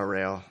Tokyo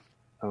monorail.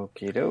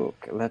 Okie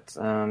doke. Let's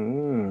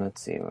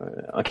see.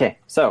 Okay,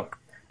 so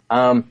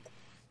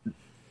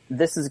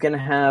this is going to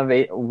have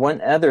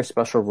one other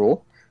special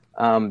rule.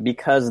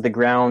 Because the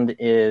ground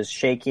is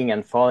shaking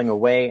and falling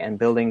away and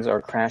buildings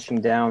are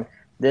crashing down,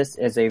 this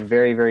is a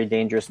very, very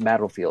dangerous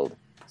battlefield.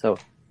 So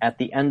at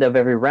the end of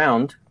every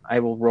round, I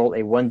will roll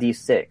a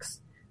 1d6.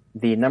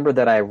 The number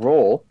that I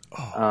roll,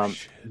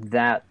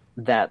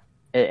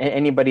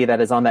 anybody that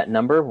is on that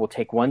number will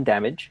take 1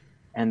 damage,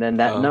 and then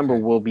that number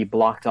will be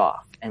blocked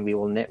off, and we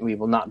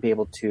will not be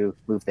able to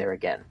move there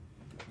again.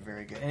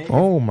 Very good.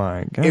 Oh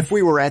my god! If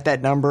we were at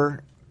that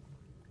number,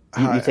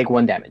 You take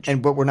 1 damage.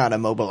 but we're not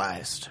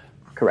immobilized.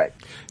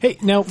 Correct. Hey,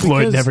 now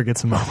Floyd never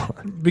gets a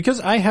moment. because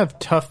I have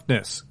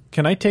toughness,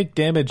 can I take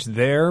damage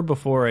there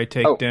before I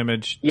take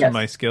damage to yes.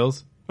 my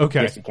skills?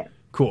 Okay. Yes, you can.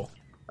 Cool.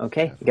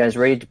 Okay, you guys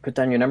ready to put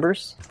down your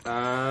numbers?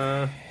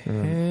 Heck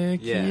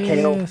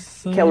Kale,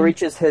 Kale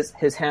reaches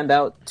his hand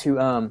out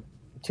to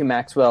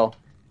Maxwell,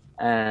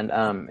 and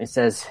it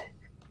says,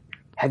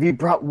 "Have you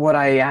brought what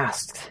I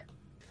asked?"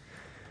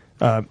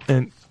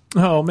 And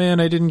Oh man,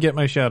 I didn't get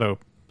my shadow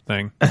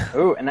thing.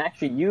 Oh, and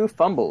actually, you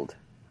fumbled.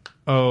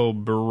 Oh,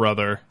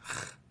 brother.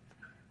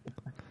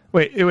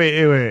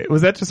 wait.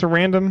 Was that just a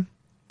random?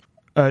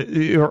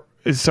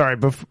 Sorry.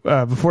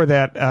 Before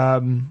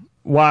that,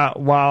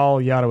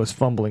 while Yada was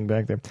fumbling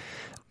back there,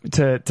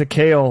 to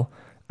Kale,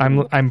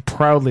 I'm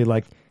proudly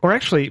like, or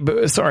actually,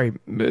 sorry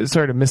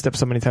to misstep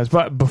so many times,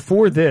 but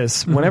before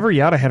this, whenever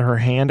Yada had her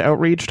hand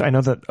outreached, I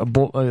know that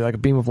like a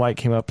beam of light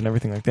came up and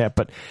everything like that,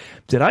 but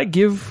did I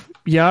give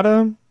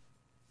Yada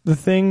the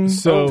thing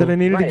that I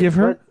needed to give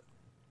her?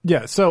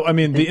 Yeah, so, I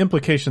mean, the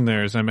implication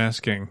there is I'm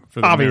asking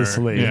for the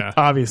Obviously. mirror. Yeah.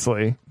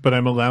 Obviously. But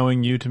I'm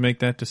allowing you to make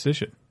that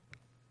decision.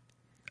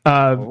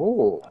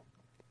 Oh.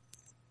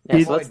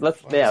 Yeah, so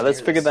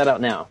let's figure that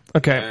out now.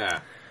 Okay.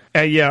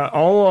 I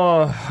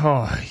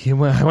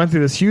went through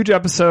this huge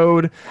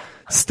episode,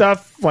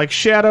 stuff like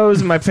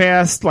shadows in my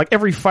past, like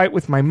every fight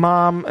with my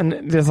mom,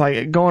 and there's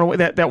like going away.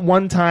 That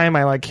one time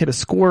I like hit a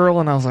squirrel,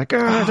 and I was like, do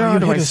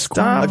I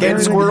stop? Again,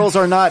 squirrels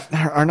are not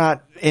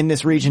in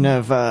this region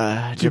of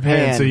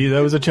Japan. So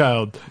that was a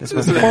child.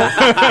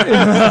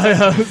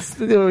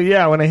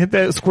 Yeah, when I hit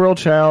that squirrel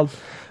child,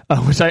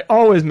 which I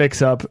always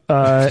mix up,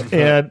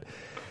 and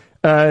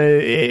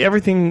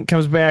everything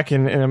comes back,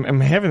 and I'm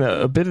having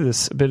a bit of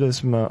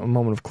this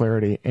moment of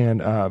clarity,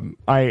 and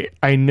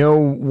I know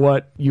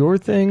what your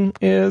thing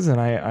is, and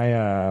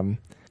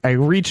I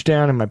reach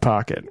down in my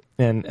pocket,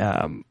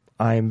 and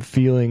I'm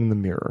feeling the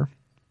mirror,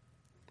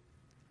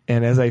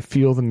 and as I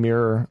feel the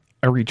mirror,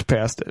 I reach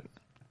past it,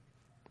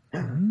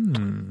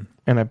 and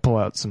I pull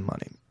out some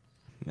money.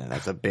 No,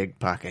 that's a big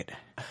pocket.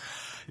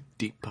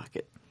 Deep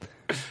pocket.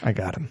 I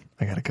got him.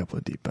 I got a couple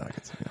of deep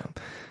pockets.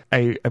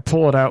 I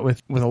pull it out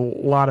with a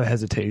lot of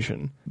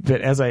hesitation.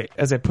 But as I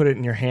put it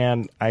in your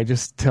hand, I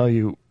just tell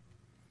you,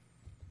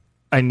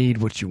 I need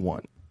what you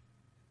want.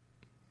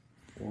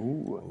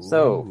 Ooh.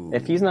 So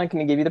if he's not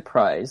going to give you the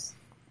prize,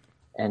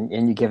 and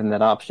you give him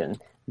that option,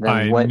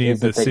 then what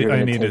is it that you're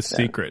going to take? I need a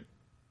secret.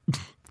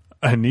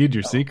 I need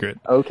your secret.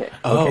 Okay.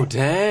 Oh,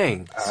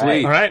 dang.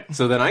 Sweet. All right.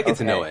 So then I get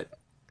to know it.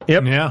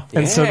 Yep. Yeah.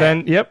 And so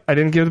then, I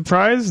didn't give the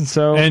prize, and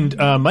so... And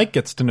Mike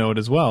gets to know it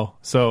as well.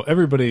 So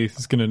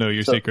everybody's going to know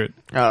your secret.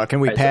 Can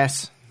we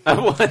pass?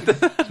 No,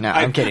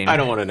 I'm kidding. I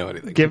don't want to know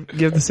anything.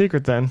 Give the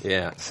secret then.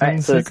 Yeah. All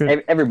right, so it's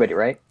everybody,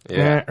 right?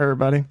 Yeah,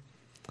 everybody.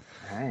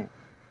 All right.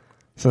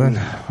 So then,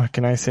 what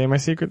can I say my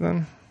secret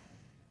then?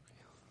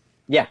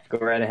 Yeah, go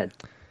right ahead.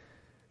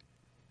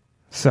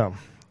 So,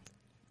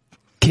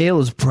 Kale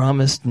has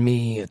promised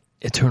me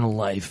eternal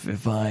life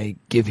if I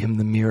give him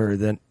the mirror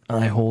that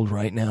I hold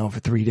right now for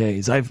 3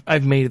 days.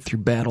 I've made it through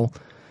battle.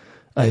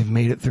 I've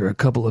made it through a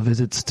couple of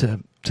visits to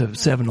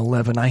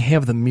 7-Eleven. I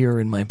have the mirror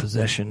in my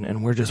possession,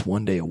 and we're just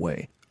 1 day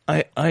away.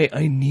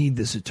 I need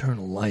this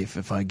eternal life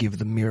if I give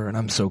the mirror, and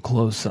I'm so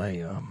close.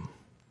 I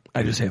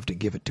just have to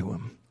give it to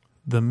him.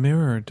 The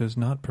mirror does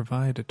not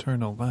provide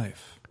eternal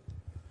life.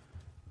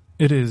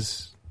 It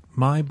is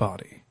my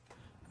body,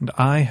 and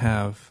I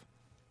have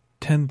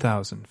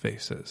 10,000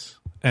 faces,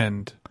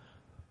 and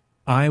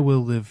I will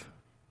live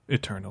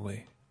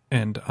eternally,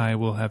 and I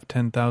will have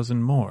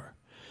 10,000 more.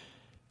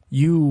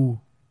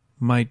 You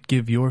might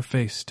give your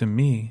face to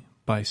me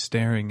by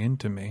staring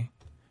into me,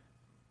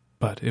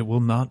 but it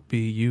will not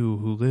be you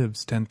who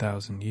lives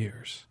 10,000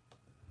 years.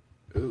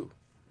 Ooh.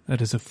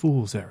 That is a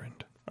fool's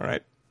errand. All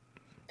right.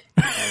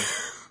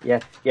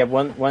 Yeah, you have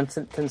one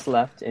sentence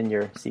left in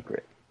your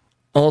secret.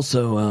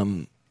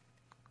 Also,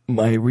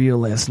 my real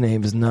last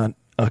name is not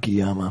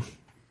Akiyama.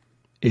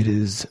 It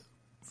is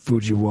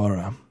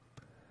Fujiwara.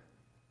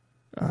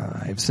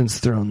 I've since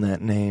thrown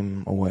that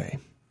name away.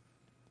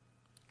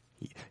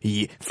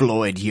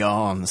 Floyd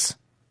yawns.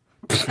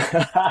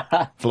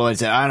 Floyd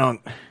said,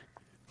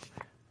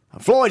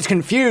 Floyd's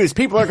confused.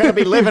 People are going to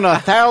be living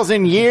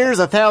 1,000 years,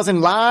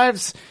 1,000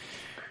 lives.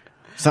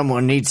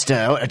 Someone needs to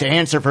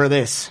answer for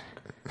this.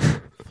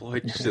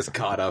 Floyd's just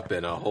caught up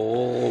in a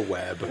whole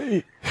web.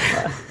 Real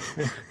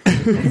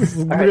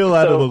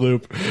out of the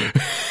loop.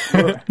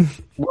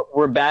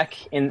 We're back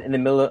in the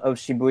middle of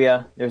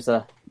Shibuya. There's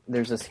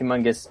this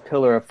humongous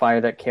pillar of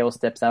fire that Kale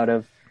steps out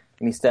of,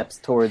 and he steps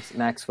towards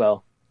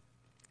Maxwell.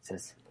 He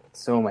says,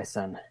 "So, my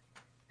son,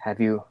 have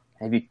you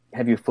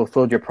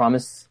fulfilled your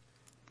promise?"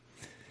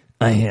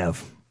 I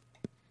have,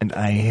 and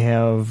I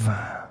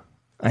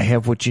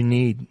have what you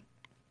need.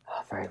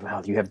 Oh, very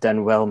well. You have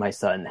done well, my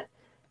son.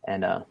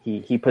 And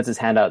he puts his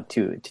hand out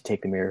to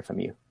take the mirror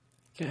from you.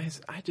 Guys,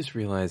 I just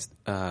realized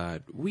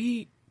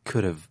we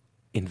could have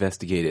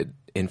investigated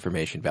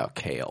information about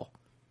Kale.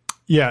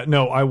 Yeah,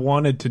 no, I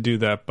wanted to do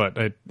that, but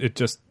it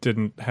just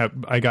didn't have...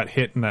 I got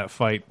hit in that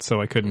fight,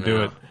 so I couldn't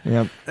do it.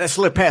 Yep. I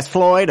slipped past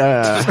Floyd.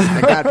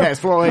 I got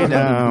past Floyd.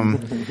 I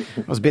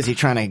was busy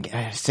trying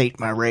to sate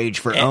my rage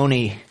for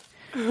Oni.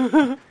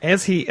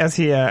 As he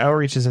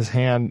outreaches his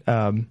hand,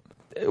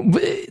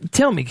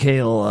 Tell me,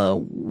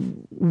 Kale,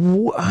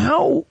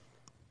 how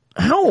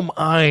am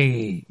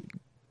I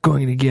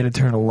going to get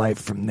eternal life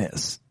from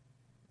this?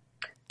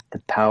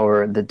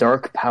 The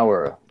dark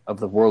power of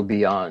the world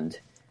beyond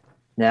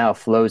now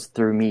flows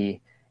through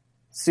me.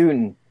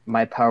 Soon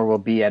my power will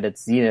be at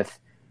its zenith,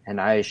 and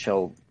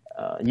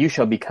you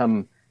shall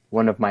become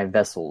one of my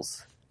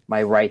vessels,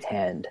 my right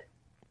hand.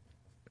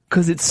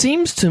 Because it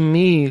seems to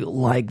me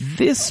like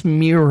this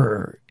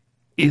mirror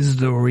is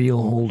the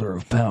real holder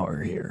of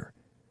power here.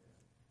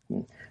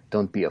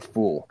 Don't be a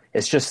fool.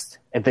 It's just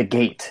at the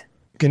gate.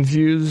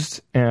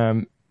 confused,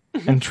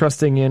 and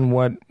trusting in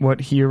what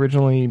he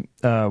originally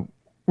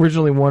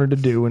wanted to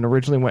do, and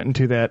originally went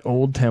into that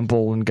old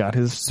temple and got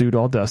his suit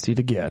all dusty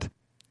to get.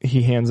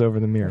 He hands over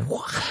the mirror.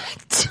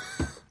 What?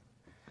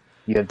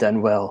 You have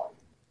done well.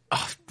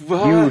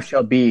 What? You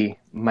shall be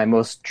my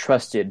most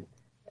trusted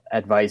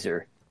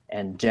advisor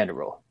and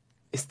general.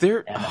 Is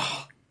there?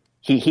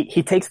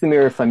 He takes the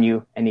mirror from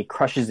you and he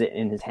crushes it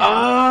in his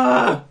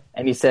hand.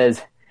 And he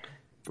says,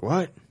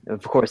 What?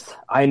 "Of course,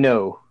 I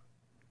know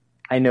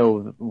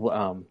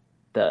the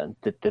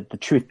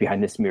truth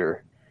behind this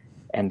mirror,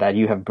 and that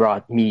you have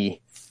brought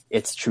me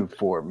its true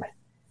form."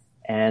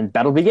 And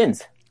battle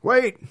begins.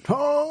 Wait.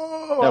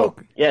 Oh. Oh,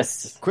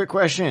 yes, Quick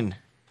question.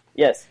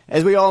 yes.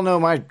 As we all know,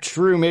 my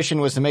true mission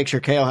was to make sure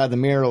Kale had the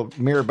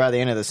mirror by the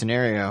end of the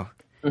scenario.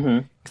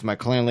 Because my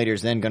clan leader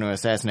is then going to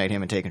assassinate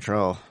him and take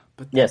control.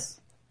 Yes.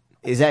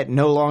 Is that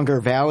no longer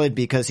valid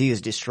because he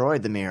has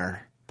destroyed the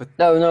mirror?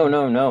 No. You're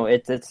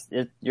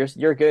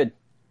good.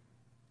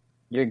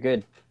 You're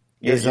good.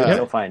 You're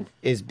so fine.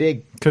 Is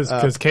big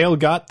Because Kale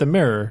got the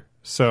mirror,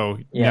 so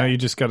Yeah. now you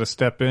just got to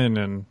step in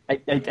and. I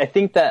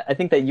think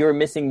that you're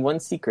missing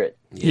one secret.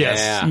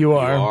 Yes, you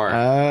are.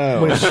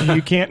 Oh. Which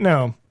you can't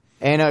know.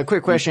 And a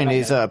quick question,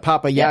 is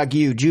Papa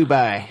Yagyu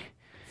Jubai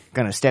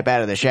going to step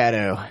out of the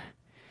shadow?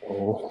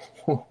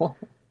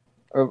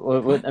 Or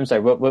what, I'm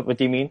sorry. What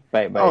do you mean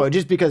by? Oh,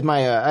 just because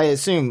I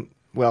assume,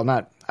 well,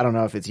 not, I don't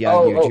know if it's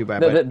Yagyu Jubai,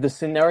 but... The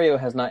scenario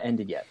has not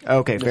ended yet.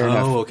 Okay, fair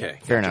enough. Oh, okay.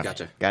 Fair Gotcha, enough.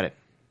 gotcha. Got it.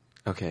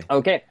 Okay.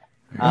 Okay.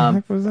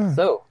 What was that?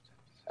 So,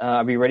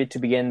 are we ready to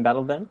begin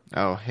battle then?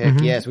 Oh, heck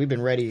yes, we've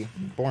been ready,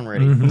 born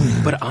ready.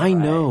 But I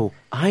know.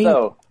 I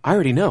So-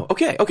 already know.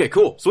 Okay,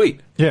 cool. Sweet.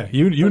 Yeah,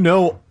 you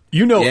know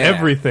Yeah.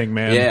 everything,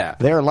 man. Yeah.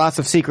 There are lots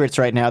of secrets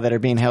right now that are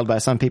being held by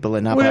some people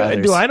and not by Well,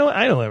 others. do I know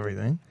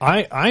everything?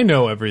 I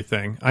know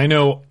everything. I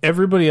know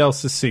everybody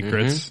else's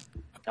secrets,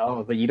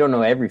 Oh, but you don't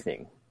know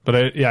everything. but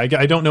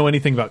I don't know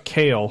anything about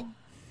Kale,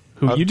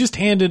 who you just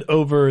handed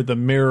over the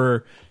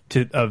mirror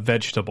to a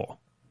vegetable.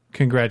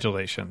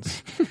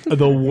 Congratulations.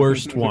 The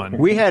worst one.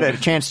 We had a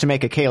chance to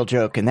make a Kale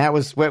joke, and that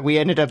was what we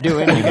ended up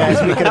doing, you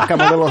guys. We could have come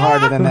a little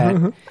harder than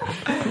that.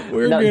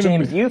 Now,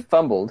 James, you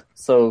fumbled,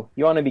 so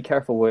you want to be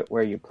careful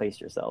where you place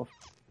yourself.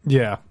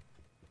 Yeah.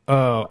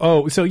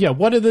 So yeah,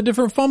 what do the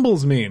different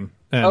fumbles mean?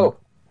 then? Oh,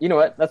 you know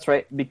what? That's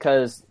right,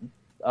 because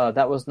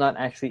that was not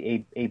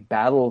actually a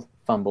battle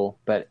fumble,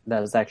 but that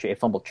was actually a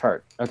fumble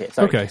chart. Okay,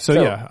 sorry. Okay, so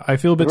yeah, I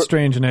feel a bit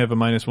strange and I have a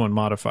 -1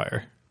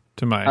 modifier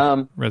to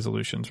my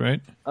resolutions,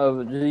 right?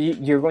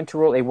 You're going to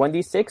roll a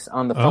 1d6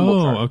 on the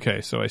fumble chart.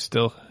 Okay, so I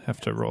still have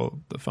to roll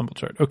the fumble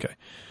chart. Okay.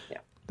 Yeah.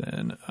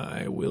 Then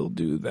I will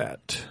do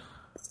that.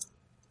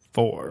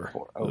 4.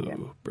 Okay.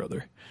 Ooh,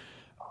 brother.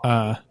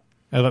 I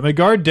let my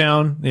guard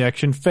down, the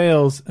action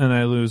fails, and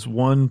I lose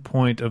 1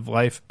 point of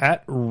life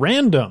at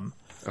random.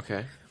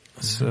 Okay.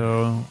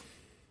 So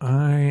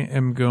I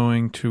am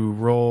going to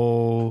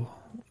roll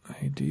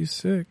a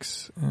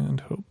d6 and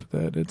hope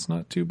that it's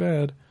not too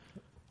bad.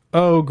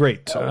 Oh,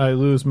 great. I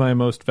lose my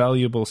most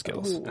valuable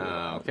skills.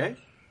 Okay.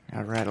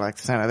 All right, I like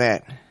the sound of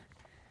that.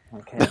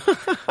 Okay.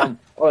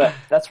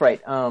 That's right.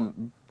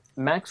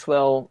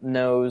 Maxwell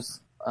knows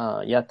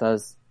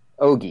Yata's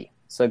Ogi.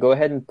 So go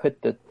ahead and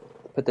put the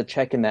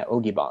check in that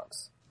Ogi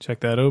box. Check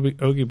that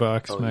Ogi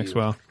box,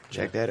 Maxwell.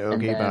 Check that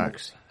Ogie then-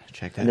 box.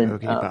 Check that Then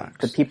Ogie box.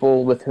 the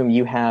people with whom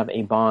you have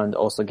a bond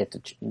also get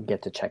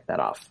to check that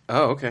off.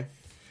 Oh, okay.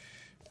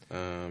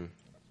 All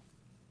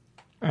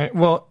right,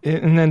 well,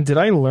 and then did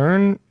I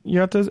learn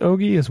Yata's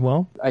Ogi as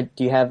well?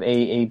 Do you have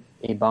a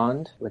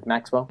bond with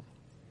Maxwell?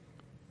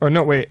 Or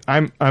no, wait,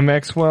 I'm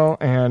Maxwell,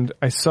 and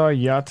I saw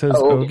Yata's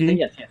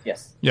Ogi.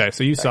 Yes. Yeah,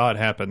 so you saw it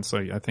happen, so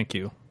I think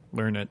you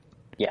learn it.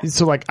 Yeah.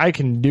 So, like, I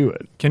can do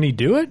it. Can he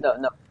do it?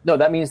 No.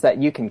 That means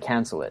that you can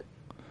cancel it.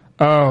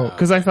 Oh,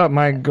 because I thought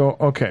my goal...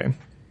 Okay.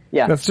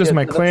 Yeah. That's just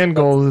my clan that's-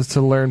 goal is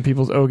to learn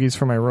people's Ogis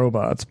for my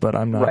robots, but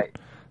I'm not... Right.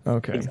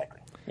 Okay. Exactly.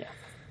 Yeah.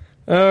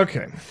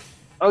 Okay.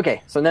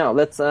 Okay. So now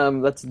let's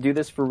do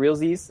this for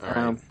realsies.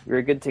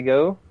 We're good to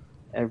go.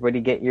 Everybody,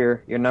 get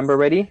your number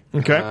ready.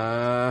 Okay.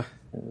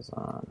 It was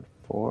on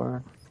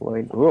 4.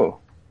 Floyd. Ooh.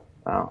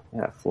 Wow.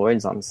 Yeah.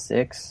 Floyd's on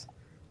 6.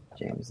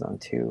 James is on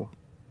 2.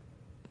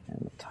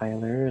 And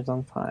Tyler is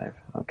on 5.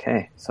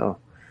 Okay. So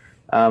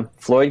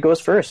Floyd goes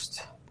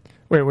first.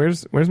 Wait,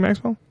 where's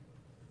Maxwell?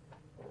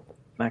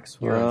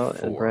 Maxwell. You're on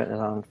 4. Brett is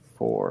on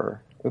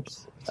 4.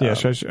 Oops. Yeah, I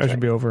should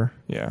be over.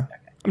 Yeah.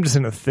 I'm just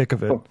in the thick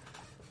of it. Oh.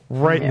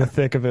 Right in Yeah. the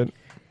thick of it.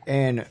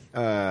 And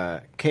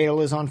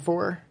Kale is on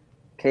 4?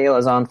 Kale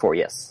is on 4,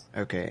 yes.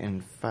 Okay,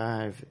 and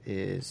 5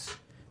 is...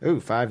 Ooh,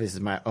 5 is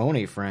my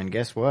Oni friend.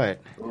 Guess what?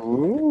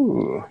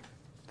 Ooh.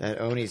 That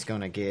Oni's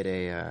gonna get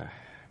a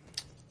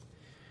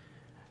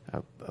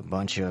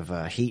bunch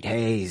of heat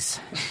haze.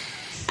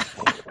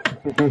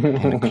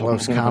 In a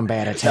close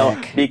combat Now,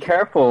 attack. be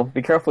careful.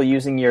 Be careful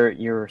using your a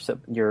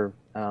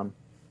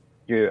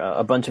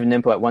bunch of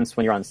Nimpo at once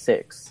when you're on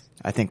 6.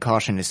 I think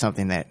caution is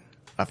something that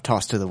I've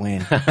tossed to the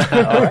wind. All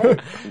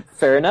right.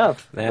 Fair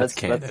enough.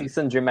 That's Let's see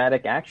some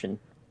dramatic action.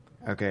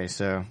 Okay,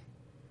 so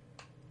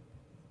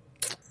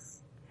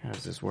how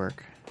does this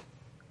work?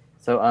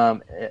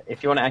 So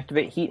if you want to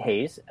activate Heat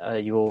Haze,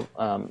 you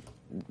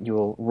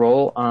will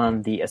roll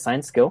on the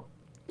assigned skill.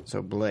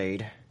 So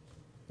blade,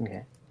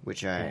 Okay.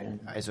 which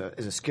is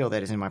a skill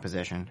that is in my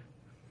possession.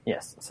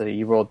 Yes. So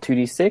you roll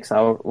 2d6.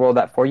 I'll roll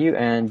that for you,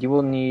 and you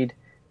will need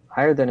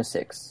higher than a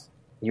 6.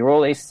 You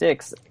roll a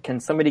 6. Can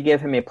somebody give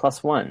him a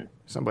 +1?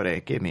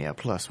 Somebody give me a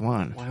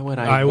 +1. Why would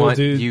I will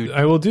do.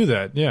 I will do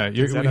that. Yeah,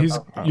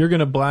 that you're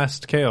gonna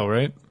blast Kale,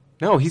 right?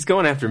 No, he's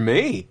going after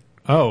me.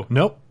 Oh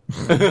nope.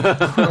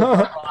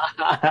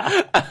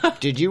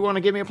 Did you want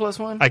to give me a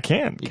 +1? I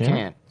can. You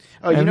can't.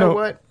 Oh, you know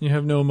what? You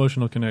have no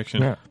emotional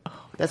connection. Yeah.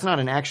 That's not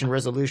an action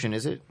resolution,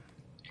 is it?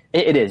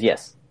 It is,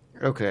 yes.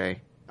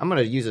 Okay. I'm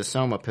going to use a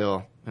Soma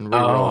pill and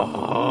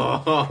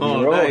reroll.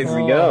 Oh, Roll. nice.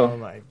 Here we go. Oh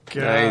my gosh.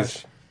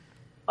 Nice.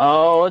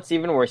 Oh, it's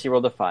even worse. You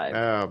rolled a 5.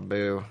 Oh,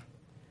 boo.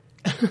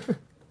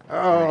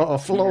 Oh,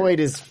 Floyd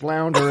is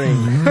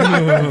floundering.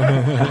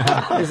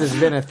 This has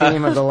been a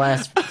theme of the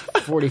last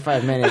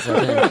 45 minutes,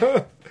 I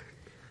think.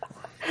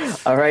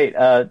 All right,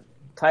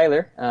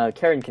 Tyler,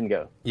 Karen can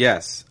go.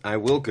 Yes, I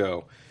will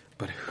go.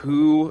 But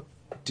who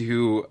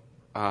do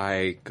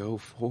I go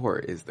for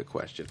is the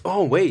question.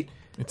 Oh, wait.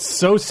 It's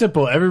so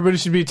simple. Everybody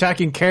should be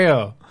attacking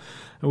Kale.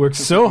 I worked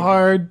so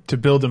hard to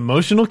build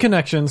emotional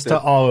connections to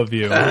all of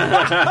you.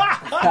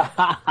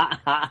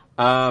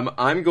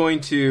 I'm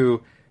going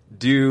to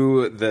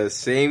do the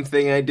same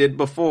thing I did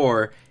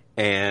before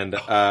and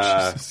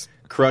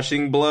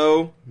crushing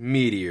blow,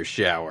 meteor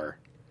shower.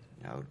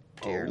 Oh,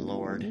 dear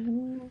Lord.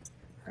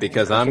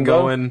 Because I'm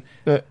going...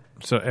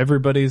 So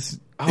everybody's...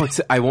 Oh,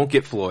 I won't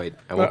get Floyd.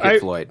 I won't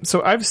get Floyd.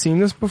 So I've seen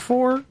this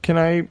before. Can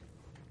I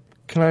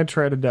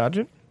try to dodge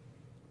it?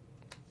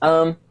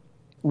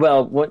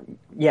 Well, what?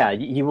 Yeah,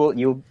 you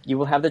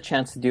will have the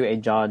chance to do a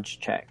dodge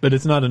check. But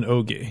it's not an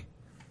Ogi.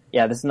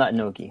 Yeah, this is not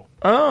Nogi.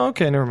 Oh,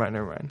 okay. Never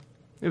mind.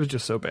 It was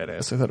just so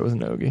badass. I thought it was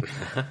an Ogi.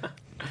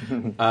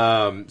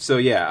 So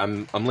yeah,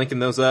 I'm linking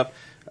those up.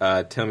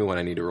 Tell me what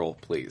I need to roll,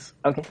 please.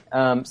 Okay.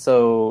 And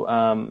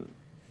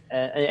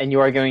you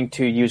are going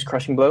to use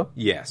crushing blow.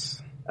 Yes.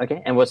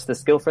 Okay. And what's the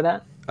skill for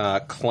that?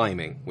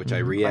 Climbing, which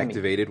I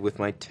reactivated with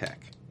my tech.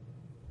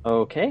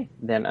 Okay.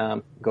 Then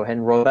go ahead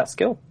and roll that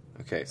skill.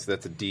 Okay, so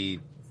that's a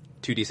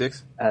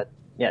 2d6?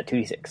 Yeah,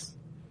 2d6.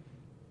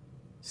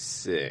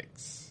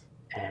 6.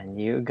 And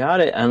you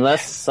got it.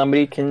 Unless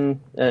somebody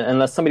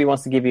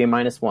wants to give you a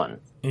 -1.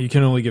 You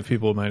can only give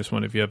people a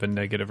 -1 if you have a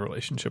negative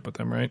relationship with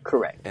them, right?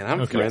 Correct. And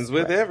I'm friends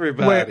with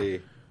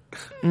everybody.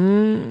 You're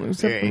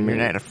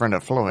not a friend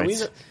of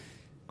Floyd's.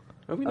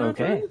 Are we not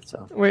Okay. friends?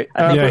 So Wait.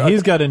 Yeah,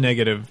 he's got a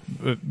negative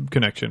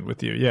connection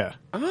with you. Yeah,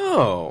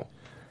 Oh.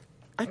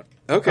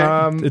 Okay.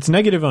 it's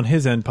negative on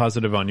his end,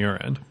 positive on your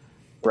end.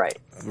 right.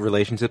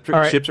 Relationships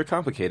right. are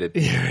complicated.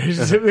 And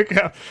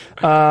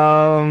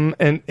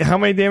how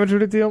many damage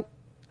would it deal?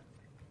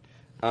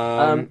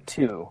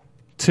 2.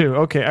 2.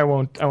 Okay, I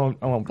won't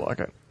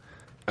block it.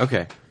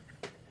 Okay.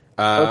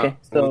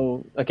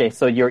 So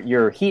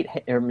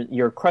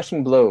your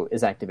crushing blow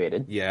is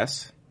activated.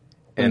 Yes.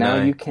 And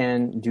now you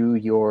can do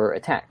your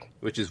attack.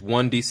 Which is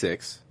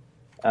 1d6.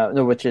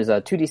 No, which is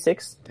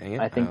 2d6. Dang it.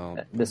 I think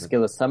the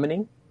skill is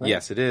summoning. Right?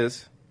 Yes, it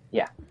is.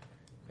 Yeah.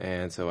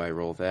 And so I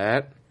roll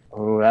that.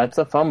 Oh, that's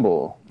a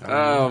fumble.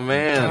 Oh,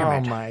 man.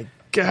 Oh my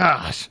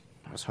gosh.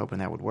 I was hoping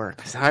that would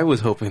work. I was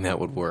hoping that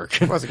would work.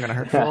 It wasn't going to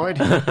hurt Floyd.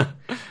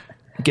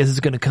 Guess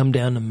it's going to come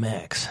down to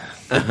Max.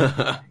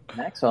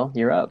 Maxwell,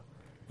 you're up.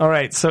 All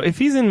right, so if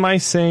he's in my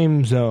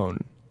same zone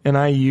and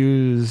I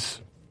use,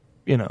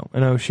 an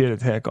oh shit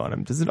attack on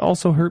him, does it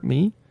also hurt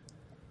me?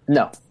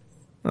 No.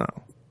 Oh.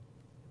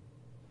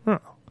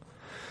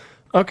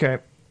 Okay.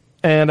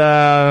 And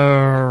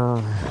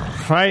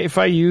if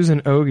I use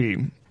an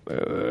Ogi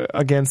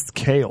against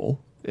Kale,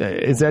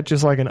 is that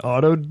just like an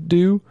auto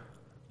do?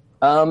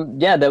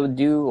 Yeah, that would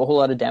do a whole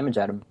lot of damage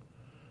at him.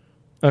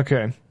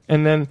 Okay.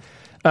 And then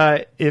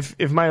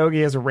if my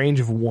Ogi has a range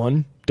of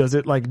 1, does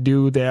it like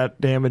do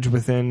that damage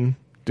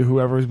to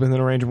whoever's within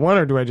a range of 1,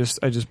 or do I just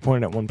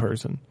point it at one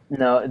person?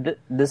 No,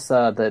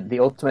 the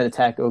ultimate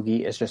attack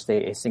Ogi is just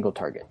a single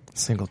target.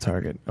 Single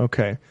target.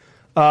 Okay.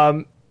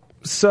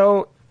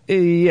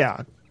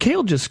 Yeah,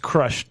 Kale just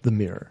crushed the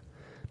mirror.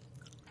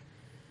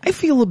 I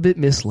feel a bit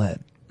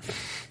misled.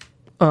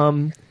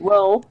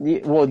 Well,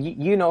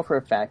 you know for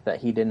a fact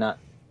that he did not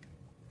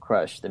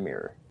crush the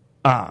mirror.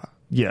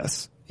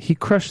 Yes. He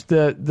crushed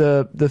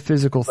the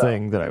physical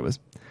thing that I was.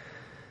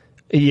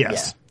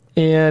 Yes.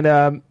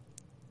 Yeah.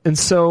 And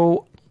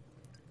so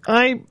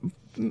I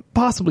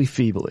possibly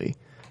feebly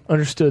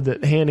understood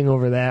that handing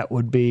over that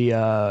would be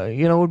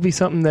would be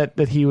something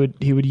that he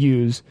would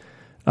use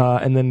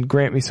and then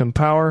grant me some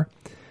power.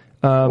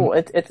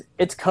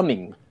 It's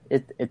coming.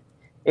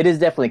 It is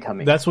definitely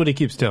coming. That's what he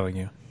keeps telling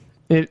you.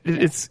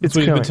 It's what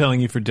he's been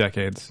telling you for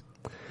decades.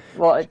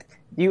 Well,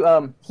 he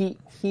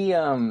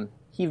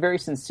very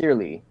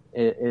sincerely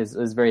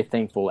is very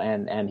thankful,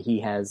 and he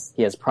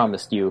has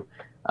promised you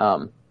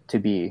to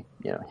be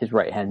his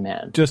right hand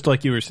man. Just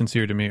like you were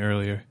sincere to me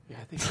earlier. Yeah,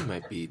 I think he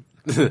might be.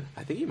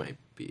 I think he might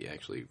be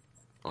actually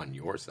on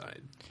your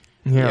side.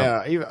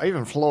 Yeah,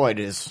 even Floyd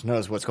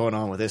knows what's going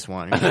on with this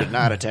one. He should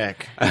not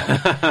attack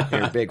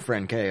your big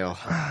friend Kale.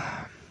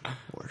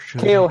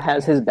 Kale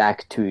has his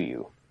back to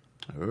you,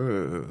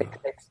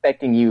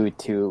 expecting you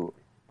to.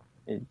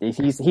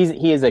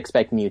 He is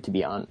expecting you to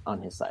be on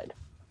his side.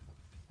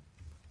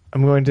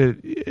 I'm going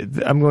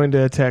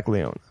to attack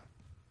Leona.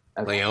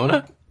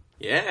 Leona?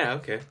 Yeah,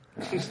 okay.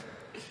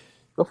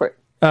 Go for it.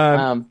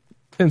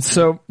 And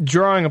so,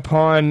 drawing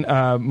upon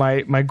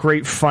my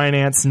great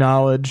finance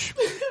knowledge,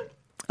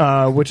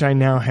 which I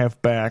now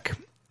have back,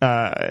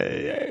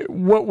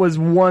 what was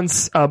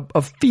once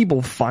a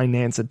feeble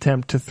finance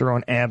attempt to throw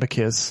an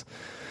abacus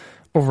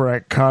over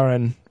at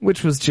Karen,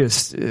 which was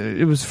just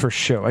it was for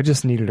show. I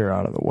just needed her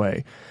out of the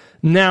way.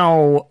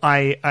 Now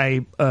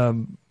I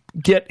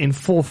get in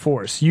full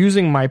force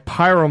using my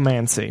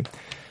pyromancy.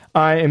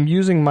 I am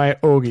using my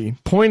ogi,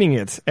 pointing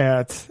it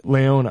at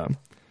Leona.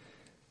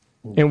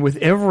 And with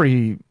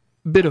every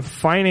bit of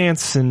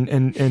finance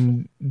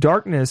and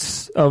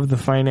darkness of the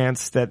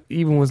finance that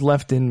even was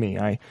left in me,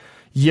 I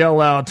yell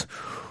out,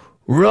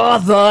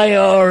 Roth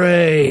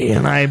IRA!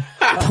 And I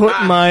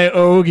put my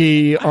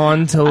ogi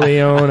onto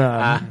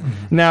Leona.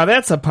 Now,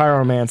 that's a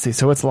pyromancy,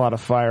 so it's a lot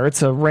of fire.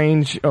 It's a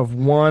range of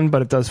 1,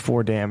 but it does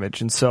 4 damage.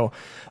 And so,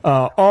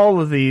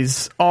 all of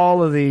these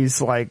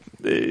like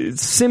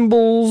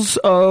symbols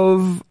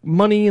of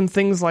money and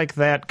things like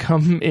that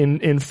come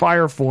in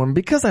fire form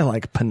because I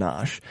like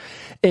panache.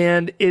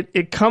 And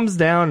it comes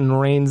down and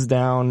rains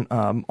down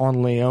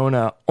on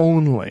Leona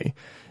only.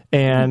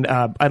 And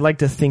I'd like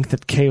to think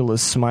that Kale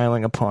is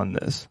smiling upon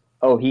this.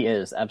 Oh, he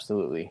is,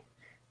 absolutely.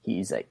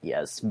 He's like,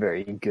 yes,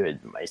 very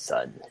good, my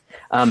son.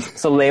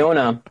 So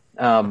Leona,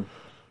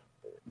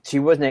 she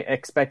wasn't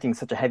expecting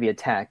such a heavy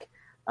attack.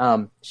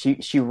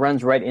 She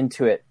runs right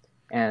into it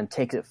and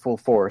takes it full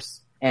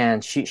force.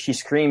 And she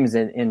screams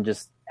in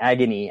just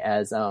agony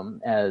as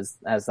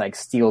like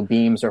steel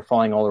beams are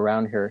falling all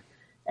around her.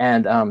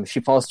 And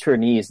she falls to her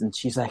knees and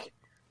she's like,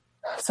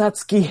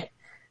 Satsuki,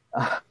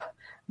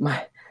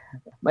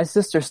 my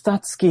sister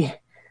Satsuki,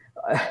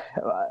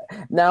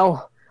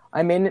 now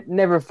I may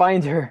never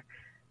find her.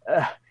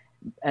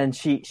 And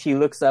she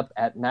looks up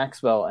at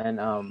Maxwell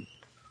and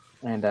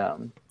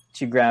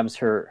she grabs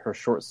her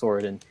short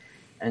sword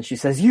and she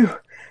says,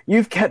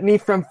 You've kept me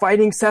from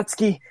fighting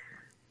Satsuki.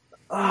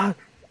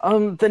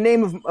 The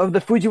name of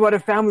the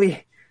Fujiwara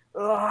family.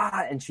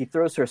 And she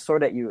throws her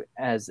sword at you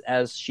as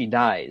she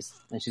dies,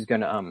 and she's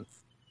going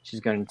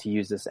to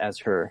use this as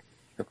her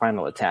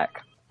final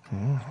attack.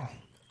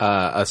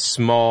 The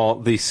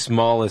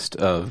smallest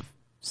of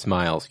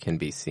smiles can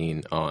be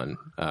seen on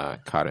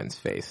Karen's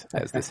face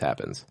as this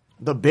happens.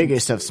 The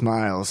biggest of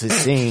smiles is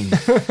seen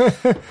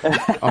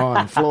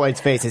on Floyd's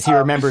face as he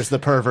remembers the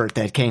pervert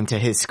that came to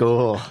his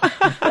school.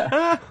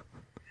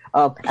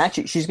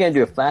 Actually, she's going to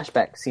do a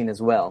flashback scene as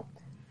well.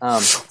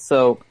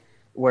 So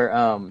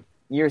where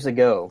years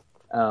ago,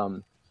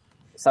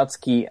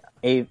 Satsuki,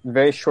 a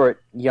very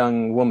short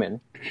young woman,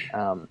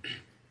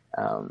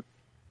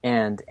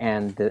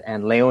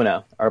 and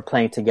Leona are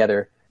playing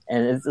together,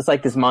 and it's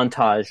like this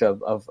montage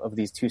of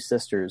these two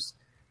sisters,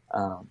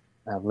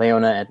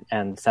 Leona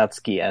and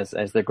Satsuki,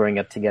 as they're growing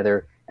up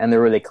together, and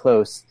they're really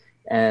close.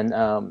 And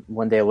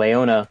one day,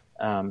 Leona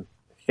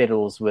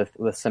fiddles with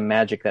some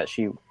magic that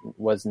she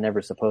was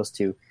never supposed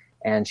to,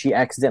 and she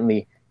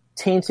accidentally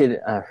tainted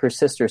her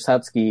sister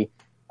Satsuki,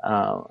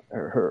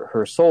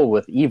 her soul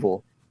with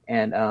evil,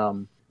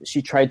 and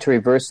she tried to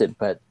reverse it,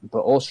 but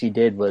all she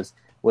did was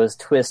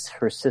twist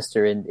her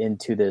sister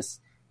into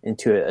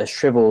a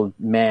shriveled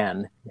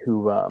man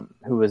who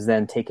was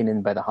then taken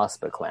in by the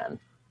Hospital clan.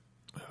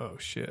 Oh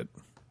shit!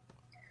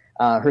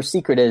 Her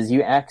secret is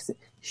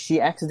she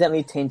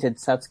accidentally tainted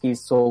Satsuki's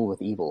soul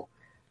with evil,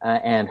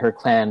 and her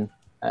clan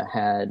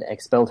had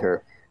expelled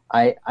her.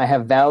 I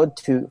have vowed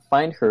to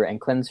find her and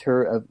cleanse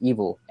her of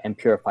evil and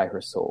purify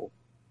her soul.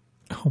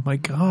 Oh my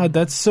god,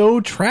 that's so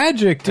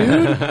tragic,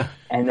 dude.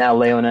 And now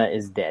Leona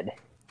is dead.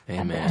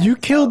 Amen. You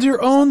killed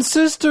your own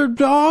sister,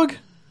 dog.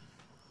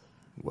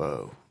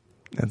 Whoa.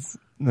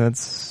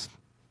 That's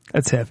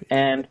heavy.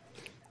 And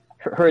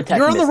her attack.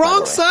 You're on the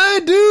wrong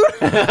side, dude.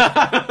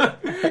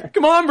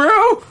 Come on,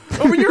 bro.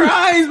 Open your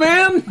eyes,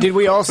 man. Did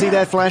we all see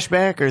that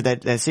flashback or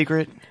that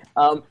secret?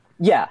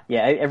 Yeah,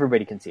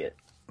 everybody can see it.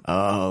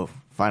 Oh,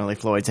 finally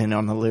Floyd's in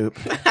on the loop.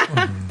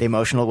 The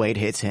emotional weight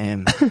hits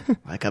him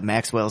like a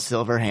Maxwell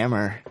silver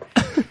hammer.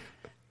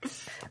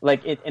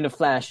 Like in a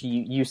flash,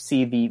 you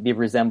see the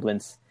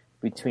resemblance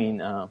between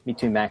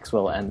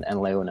Maxwell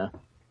and Leona.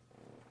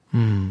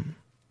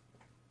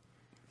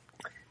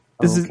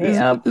 This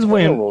is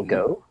where we'll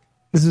go.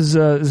 This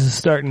is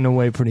starting to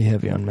weigh pretty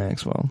heavy on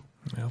Maxwell.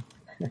 Yeah.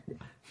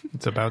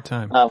 It's about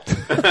time.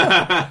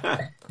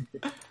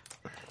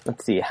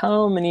 Let's see,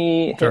 how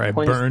many After I hit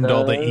points burned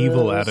all the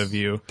evil out of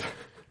you.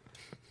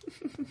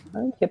 How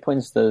many hit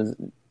points do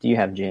you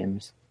have,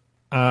 James?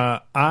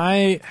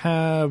 I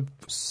have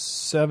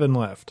 7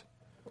 left.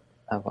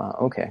 Oh, wow.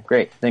 Okay,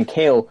 great. Then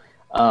Kale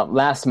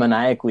laughs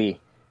maniacally,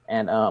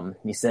 and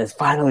he says,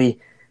 "Finally,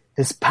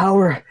 this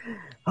power!"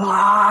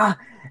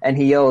 And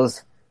he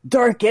yells,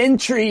 dark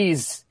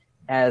entries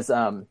as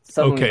suddenly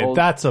Okay,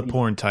 that's a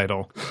porn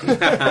title.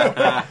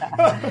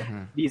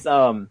 these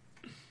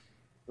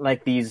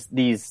like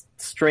these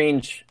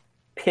strange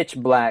pitch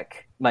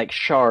black like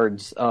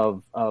shards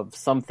of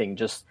something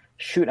just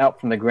shoot out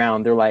from the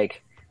ground. They're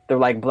like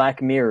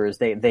black mirrors.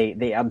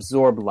 They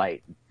absorb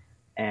light,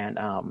 and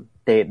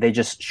they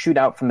just shoot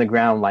out from the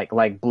ground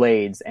like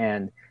blades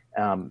and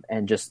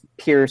just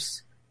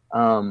pierce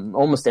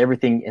almost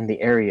everything in the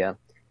area.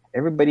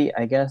 Everybody,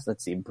 I guess.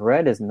 Let's see.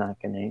 Brett is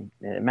not going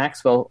to.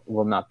 Maxwell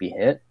will not be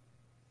hit.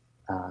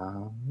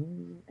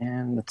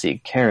 And let's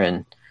see.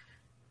 Karen,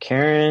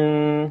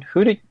 who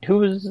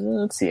was?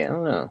 Let's see. I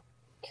don't know.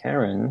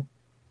 Karen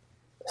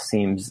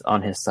seems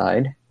on his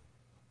side.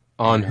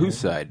 On whose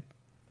side?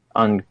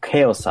 On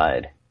Kale's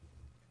side.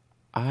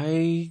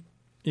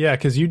 Yeah,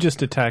 because you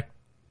just attacked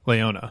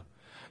Leona.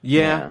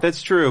 Yeah,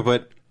 that's true,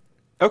 but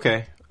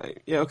okay.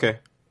 Okay.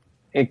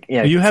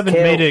 You haven't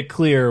made it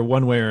clear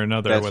one way or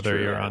another That's whether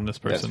true, you're yeah. on this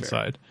That's person's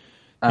fair. side.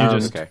 You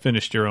just Okay.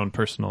 finished your own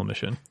personal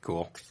mission.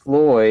 Cool.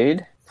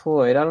 Floyd,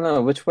 I don't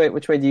know which way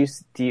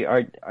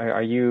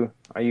are you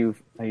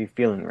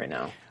feeling right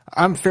now?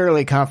 I'm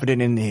fairly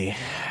confident in the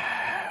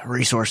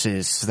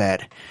resources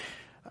that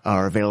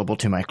are available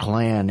to my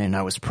clan, and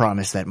I was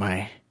promised that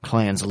my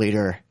clan's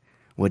leader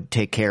would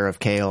take care of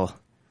Kale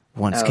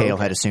once Kale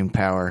had assumed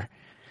power.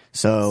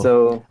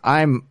 So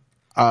I'm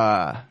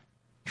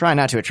trying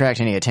not to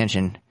attract any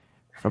attention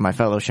from my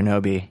fellow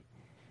shinobi,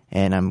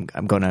 and I'm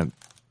going to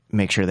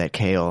make sure that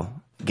Kale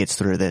gets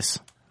through this.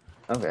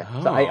 Okay.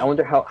 So I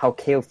wonder how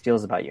Kale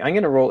feels about you. I'm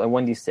going to roll a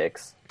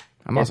 1d6.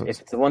 If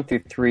it's a 1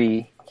 through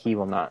 3, he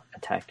will not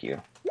attack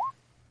you.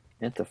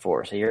 It's a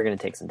 4, so you're going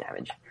to take some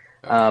damage.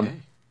 Okay.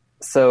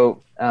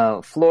 So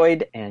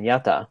Floyd and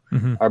Yata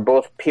are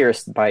both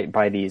pierced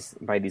by these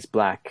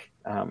black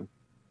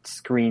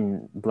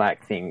screen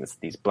black things,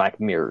 these black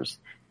mirrors,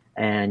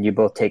 and you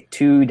both take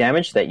 2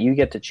 damage that you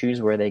get to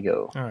choose where they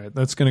go. All right,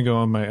 that's going to go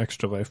on my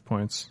extra life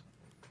points.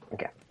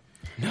 Okay.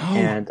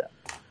 No.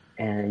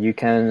 And you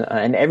can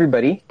and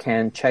everybody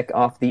can check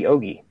off the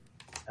Ogi.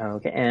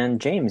 Okay. And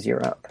James,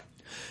 you're up.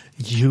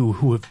 You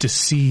who have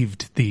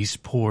deceived these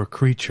poor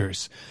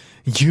creatures.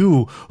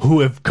 You who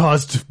have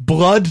caused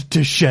blood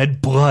to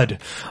shed blood.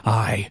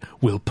 I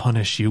will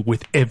punish you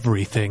with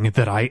everything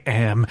that I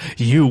am.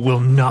 You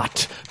will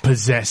not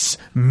possess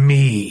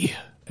me.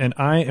 And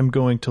I am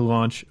going to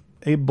launch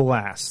a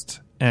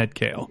blast at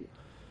Kale.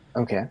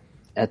 Okay.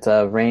 At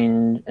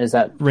range, is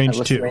that Range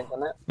what's 2. the range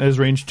on that? That is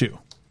range 2.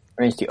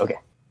 Range 2, okay.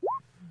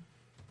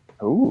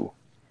 Ooh.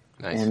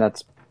 Nice. And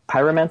that's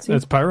pyromancy?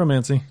 That's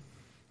pyromancy.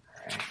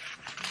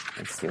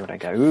 Let's see what I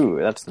got. Ooh,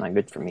 that's not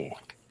good for me.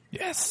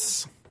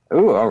 Yes.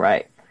 Ooh, all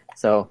right.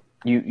 So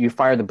you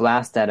fire the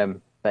blast at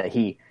him, but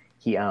he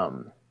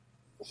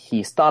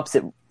stops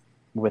it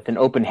with an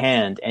open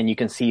hand, and you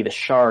can see the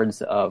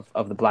shards of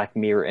the black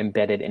mirror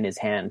embedded in his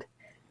hand.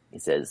 He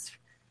says,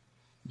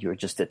 "You're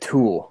just a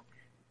tool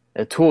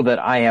that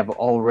I have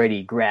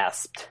already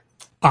grasped."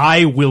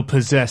 I will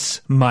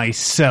possess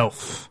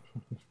myself.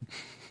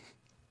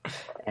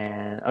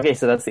 And okay,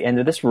 so that's the end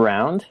of this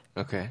round.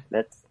 Okay.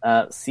 Let's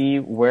see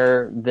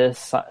where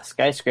this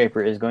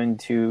skyscraper is going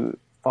to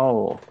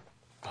fall.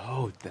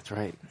 Oh, that's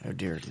right. Oh,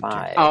 dear.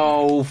 5.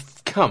 Oh,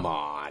 come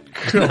on.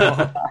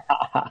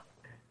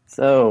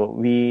 So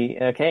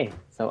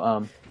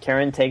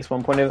Karen takes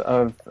 1 point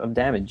of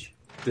damage.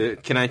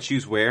 Can I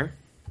choose where?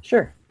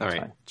 Sure. All that's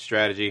right. fine.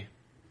 Strategy.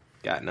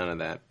 Got none of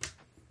that.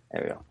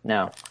 There we go.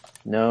 Now,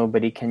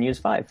 nobody can use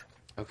 5.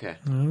 Okay.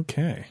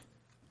 Okay.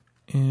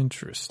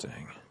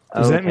 Interesting.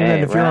 Does that mean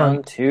that if you're round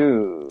on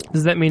 2?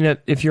 Does that mean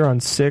that if you're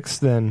on 6,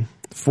 then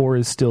 4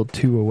 is still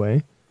 2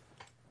 away?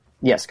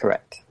 Yes,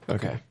 correct.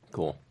 Okay.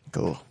 Cool.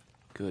 Cool.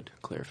 Good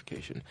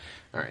clarification.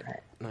 All right.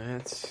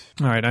 Let's.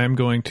 All right, I am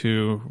going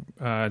to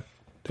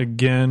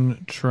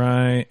again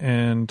try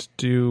and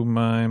do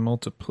my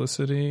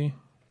multiplicity.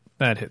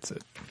 That hits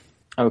it.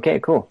 Okay,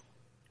 cool.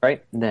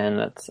 Right, then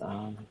let's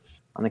on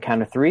the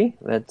count of 3.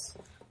 Let's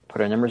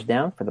put our numbers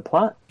down for the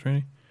plot.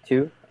 3.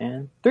 2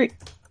 and 3.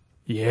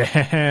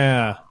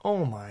 Yeah.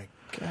 Oh my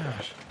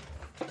gosh.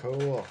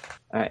 Cool.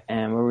 All right,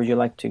 and where would you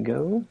like to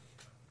go?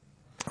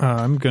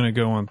 I'm going to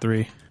go on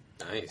 3.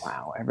 Nice.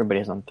 Wow,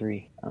 everybody's on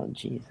 3. Oh,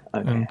 jeez.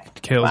 Okay. And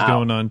Kale's Wow.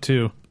 going on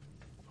 2.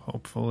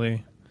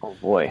 Hopefully. Oh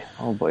boy.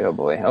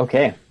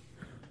 Okay.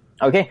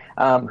 Okay.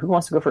 Who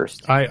wants to go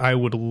first? I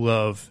would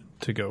love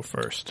to go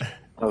first.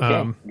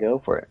 Okay, go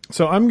for it.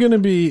 So I'm going to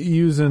be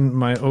using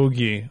my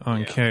Ogi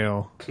on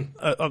Kale.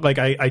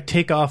 I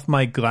take off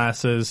my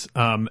glasses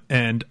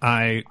and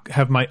I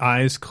have my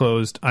eyes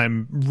closed.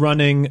 I'm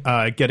running,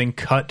 getting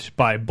cut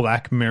by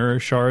black mirror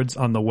shards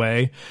on the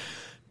way.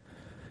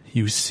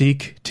 You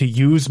seek to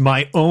use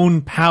my own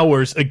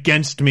powers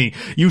against me.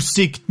 You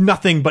seek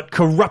nothing but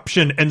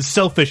corruption and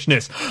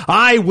selfishness.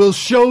 I will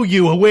show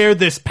you where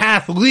this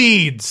path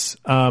leads.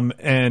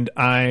 And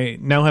I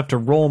now have to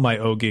roll my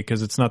Ogi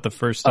because it's not the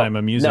first time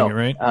I'm using it,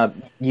 right?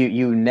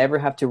 You never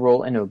have to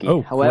roll an Ogi.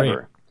 Oh,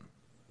 however,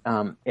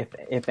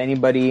 if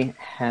anybody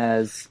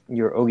has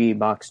your Ogi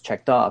box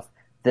checked off,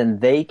 then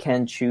they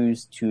can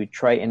choose to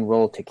try and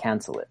roll to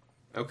cancel it.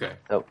 Okay.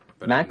 So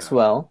But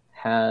Maxwell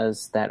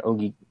has that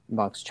Ogie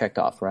box checked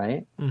off,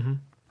 right? Mm-hmm.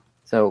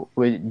 So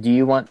do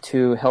you want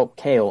to help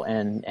Kale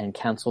and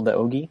cancel the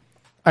Ogie?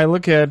 I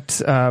look at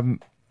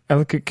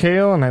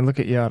Kale and I look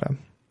at Yada,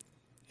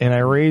 and I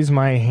raise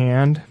my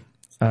hand,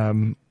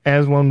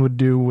 as one would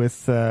do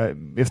with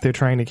if they're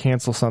trying to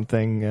cancel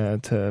something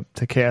to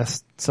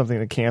cast something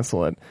to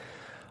cancel it,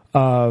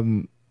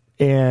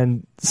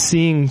 and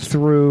seeing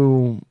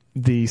through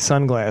the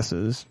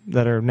sunglasses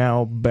that are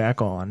now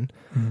back on,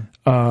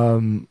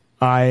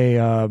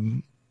 I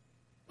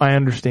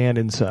understand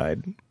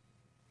inside,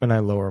 and I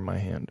lower my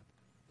hand.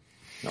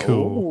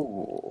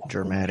 Cool.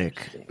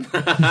 Dramatic.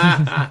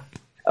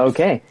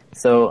 Okay,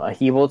 so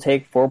he will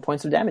take 4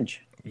 points of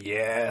damage.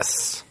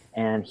 Yes.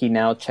 And he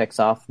now checks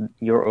off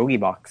your Ogie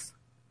box.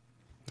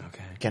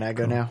 Okay. Can I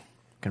go now?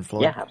 Can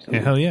Floyd? Yeah, absolutely.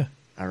 Yeah, hell yeah.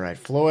 All right,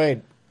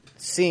 Floyd,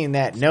 seeing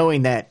that,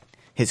 knowing that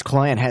his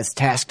clan has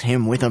tasked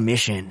him with a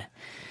mission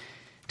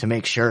to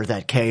make sure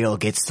that Kale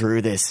gets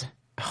through this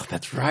Oh,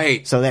 that's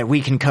right. so that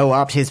we can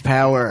co-opt his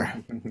power,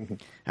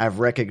 I've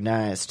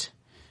recognized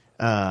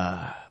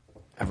Yatta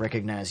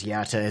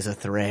as a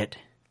threat.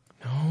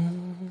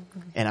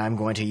 And I'm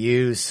going to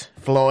use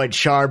Floyd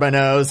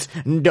Charbonneau's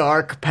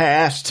dark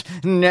past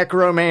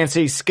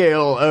necromancy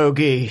skill,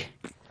 Ogie.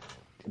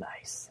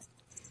 Nice.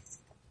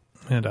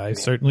 And I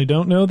certainly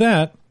don't know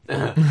that.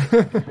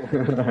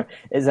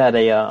 Is that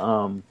the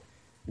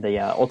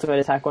ultimate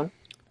attack one?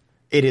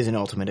 It is an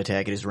ultimate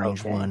attack. It is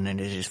range Okay. 1,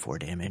 and it is 4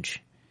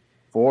 damage.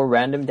 4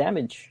 random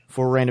damage.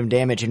 4 random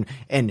damage,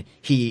 and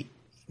he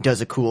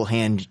does a cool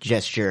hand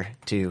gesture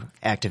to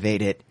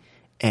activate it,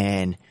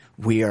 and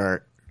we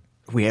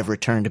have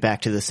returned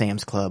back to the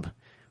Sam's Club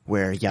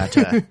where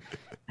Yatta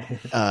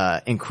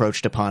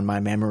encroached upon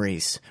my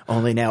memories.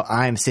 Only now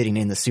I'm sitting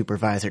in the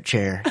supervisor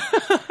chair,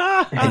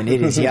 and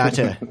it is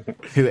Yatta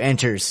who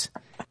enters.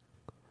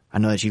 I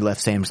know that you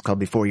left Sam's Club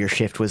before your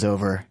shift was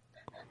over,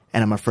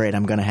 and I'm afraid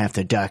I'm going to have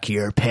to duck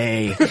your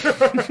pay.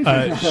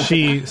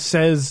 She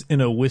says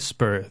in a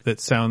whisper that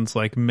sounds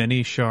like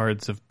many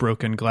shards of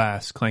broken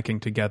glass clanking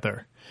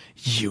together,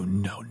 "You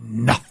know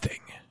nothing."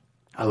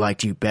 I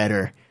liked you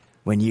better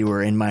when you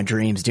were in my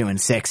dreams doing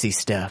sexy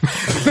stuff.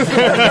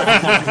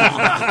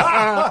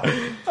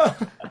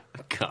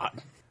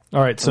 God.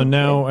 All right, so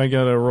now I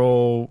got to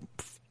roll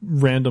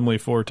randomly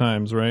 4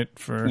 times, right?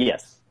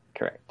 Yes,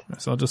 correct.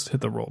 So I'll just hit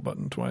the roll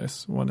button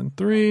twice. 1 and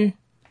 3.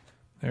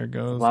 There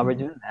goes. While we're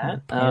doing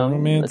that,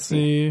 let's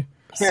see.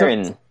 Pyromancy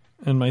Karen,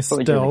 and my what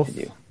would you like stealth.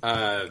 to do?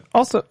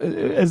 Also,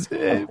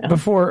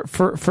 before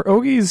for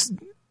Ogies,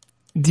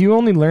 do you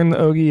only learn the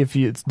Ogie if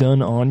it's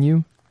done on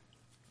you?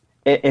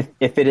 If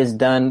it is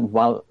done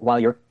while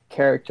your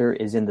character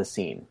is in the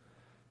scene.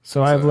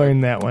 So I've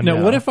learned that one.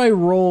 Now, what if I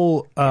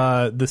roll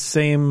the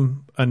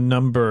same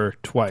number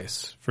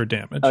twice for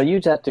damage? Oh, you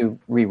just have to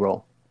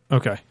re-roll.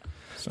 Okay.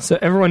 So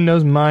everyone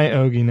knows my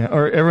Ogie now,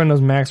 or everyone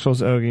knows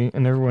Maxwell's Ogie,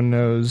 and everyone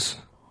knows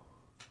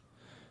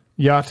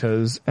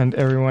Yatta's, and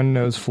everyone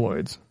knows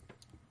Floyd's.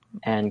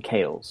 And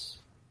Kale's.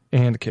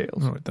 And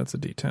Kale's. Oh, wait, that's a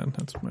D10.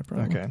 That's my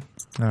problem. Okay.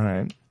 All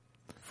right.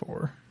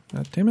 4.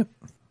 Damn it.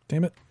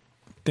 Damn it.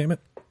 Damn it.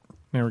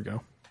 There we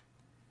go.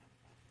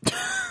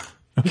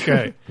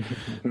 Okay.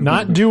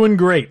 Not doing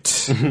great.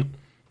 So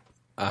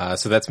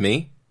that's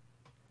me?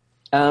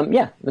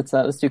 Yeah,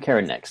 let's do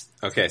Karen next.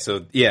 Okay,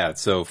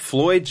 so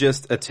Floyd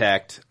just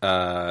attacked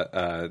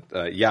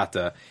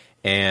Yatta,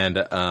 and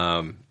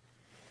I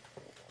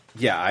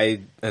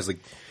was like,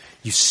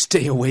 "You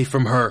stay away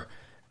from her,"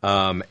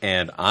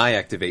 and I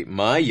activate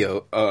my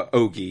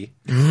Ogie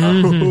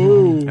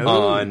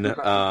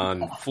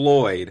on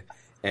Floyd,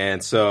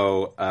 and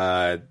so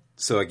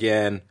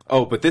again,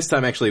 but this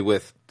time actually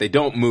they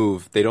don't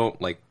move, they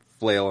don't like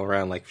flail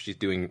around like she's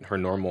doing her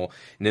normal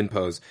nin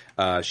pose.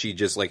 She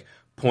just like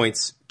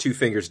points 2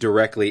 fingers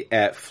directly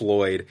at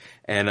Floyd,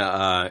 and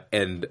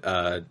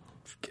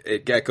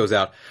it goes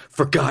out,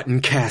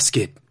 "Forgotten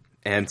casket."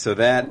 And so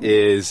that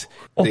is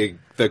the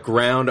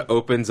ground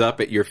opens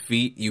up at your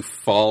feet, you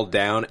fall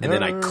down, and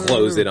then I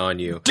close it on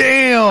you.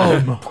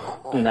 Damn!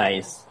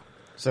 Nice.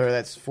 So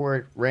that's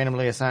 4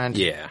 randomly assigned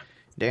Yeah.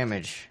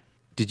 damage.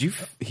 Did you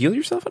heal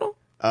yourself at all?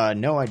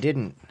 No, I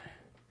didn't.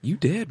 You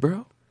did,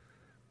 bro.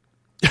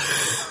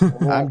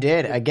 I'm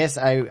dead. I guess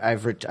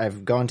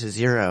I've gone to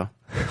 0.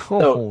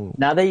 So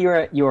now that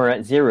you're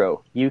at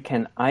 0, you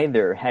can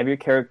either have your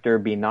character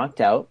be knocked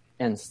out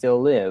and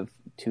still live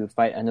to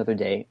fight another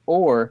day,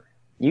 or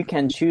you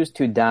can choose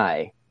to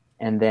die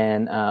and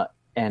then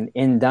and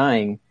in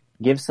dying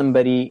give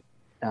somebody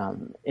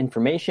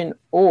information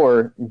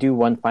or do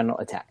one final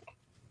attack.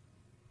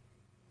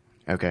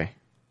 Okay.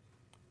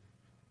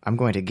 I'm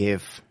going to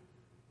give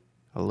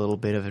a little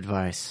bit of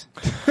advice.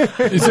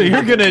 So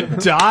you're going to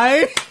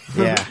die?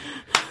 Yeah.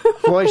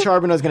 Floyd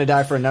Charbonneau's going to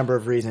die for a number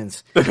of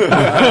reasons.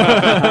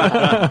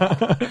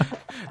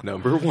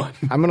 Number 1.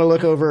 I'm going to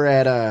look over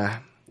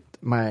at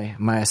my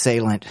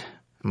assailant.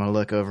 I'm going to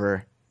look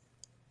over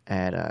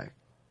at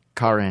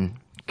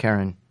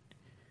Karen.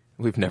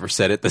 We've never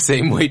said it the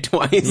same way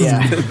twice.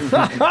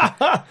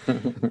 Yeah.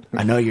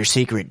 I know your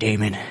secret,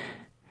 Damon.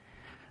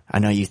 I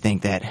know you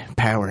think that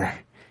power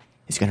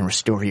is going to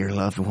restore your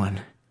loved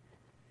one.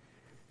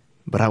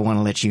 But I want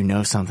to let you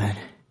know something.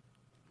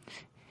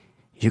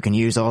 You can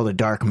use all the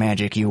dark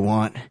magic you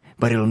want,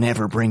 but it'll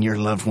never bring your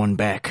loved one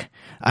back.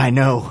 I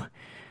know.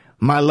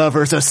 My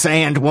lover's a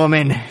sand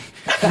woman.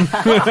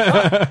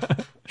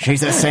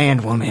 She's a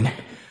sand woman.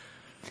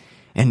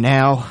 And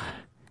now,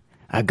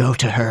 I go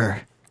to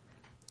her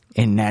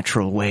in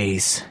natural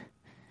ways.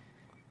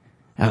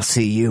 I'll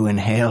see you in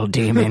hell,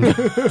 demon. And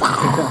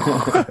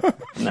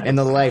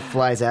the light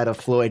flies out of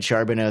Floyd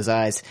Charbonneau's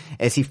eyes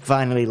as he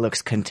finally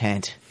looks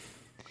content.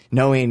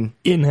 Knowing...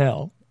 In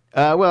hell.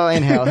 Well,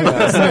 in hell. Who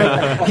knows?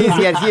 He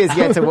is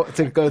yet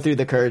to go through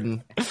the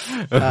curtain.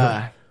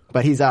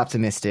 But he's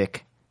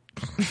optimistic.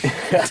 He's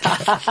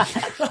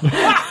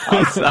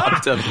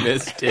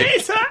optimistic.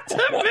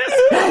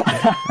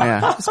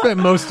 Yeah. I spent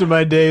most of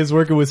my days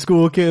working with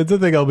school kids. I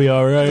think I'll be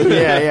all right.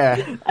 Yeah.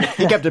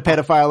 He kept a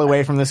pedophile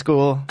away from the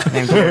school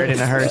named Garrett in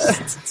a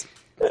hearse.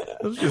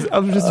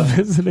 I'm just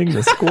visiting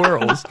the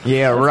squirrels.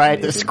 Yeah,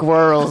 right. The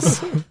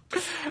squirrels.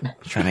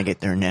 Trying to get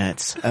their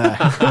nuts.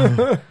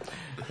 There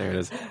it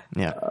is.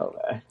 Yeah.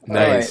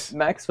 Nice. All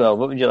right, Maxwell,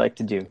 what would you like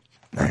to do?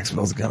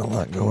 Maxwell's got a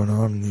lot going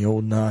on in the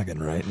old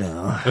noggin right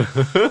now.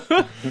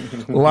 A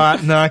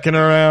lot knocking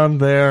around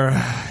there.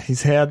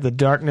 He's had the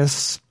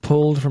darkness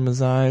pulled from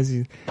his eyes.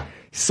 He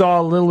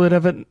saw a little bit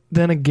of it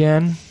then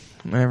again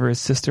whenever his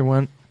sister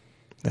went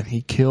that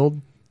he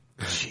killed.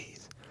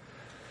 Jeez.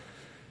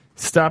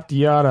 Stopped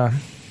Yada.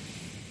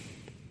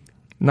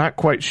 Not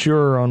quite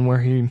sure on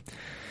where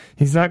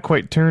he's not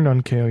quite turned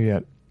on Kale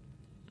yet.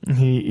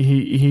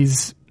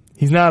 He's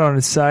not on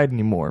his side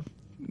anymore.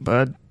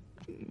 But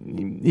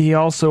he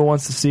also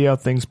wants to see how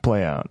things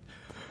play out.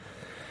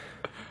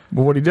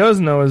 But what he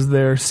does know is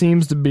there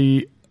seems to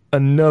be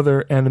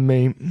another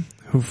enemy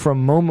who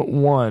from moment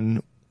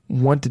one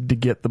wanted to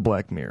get the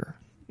Black Mirror.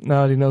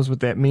 Now that he knows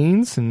what that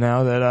means, and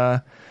now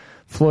that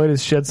Floyd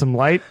has shed some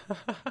light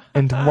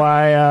into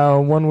why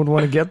one would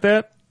want to get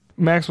that,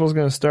 Maxwell's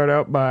going to start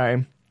out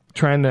by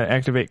trying to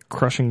activate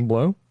Crushing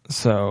Blow.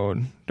 So,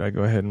 do I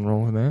go ahead and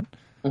roll with that?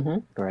 Mm-hmm.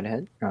 Go right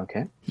ahead.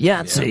 Okay.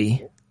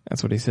 Yahtzee.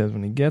 That's what he says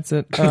when he gets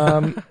it.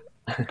 And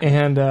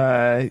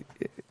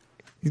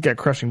he's got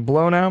Crushing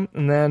Blow now,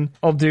 and then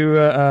I'll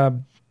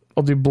do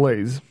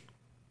Blaze.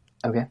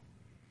 Okay.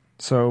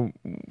 So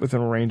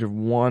within a range of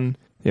 1,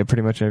 yeah,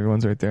 pretty much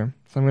everyone's right there.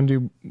 So I'm going to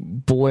do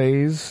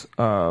Blaze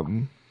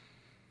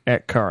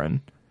at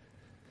Karin.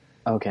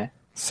 Okay.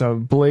 So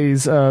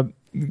Blaze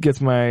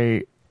gets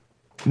my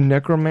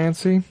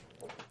Necromancy,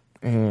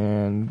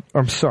 and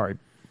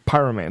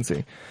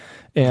Pyromancy,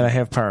 and I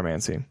have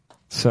Pyromancy.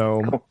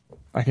 So. Cool.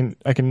 I can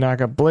knock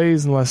up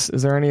Blaze unless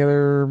is there any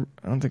other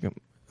I don't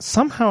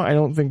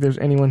think there's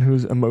anyone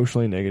who's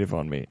emotionally negative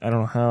on me. I don't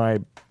know how I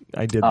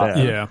did that.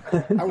 Yeah.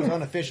 I was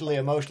unofficially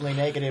emotionally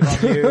negative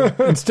on you.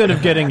 Instead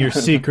of getting your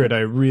secret, I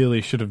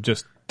really should have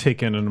just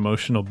taken an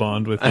emotional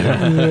bond with you.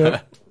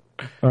 Yep.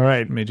 All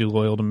right. Made you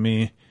loyal to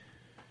me.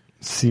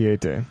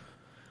 Siete.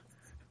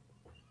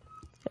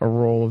 A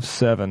roll of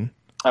 7.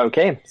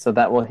 Okay, so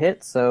that will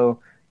hit.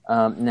 So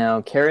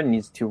now Karen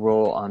needs to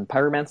roll on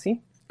Pyromancy.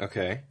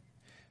 Okay.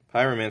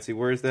 Pyromancy,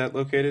 where is that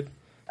located?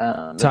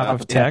 Top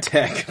of tech.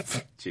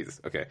 Tech. Jesus.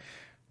 Okay.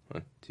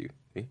 1, 2,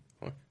 3,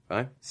 4,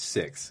 5,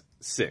 6.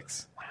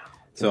 6. Wow.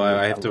 So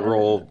I have to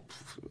roll.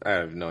 I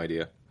have no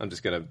idea. I'm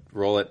just gonna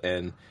roll it,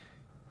 and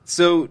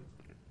so,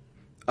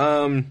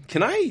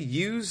 can I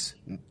use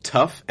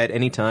tough at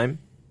any time?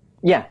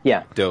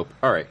 Yeah. Dope.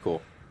 All right.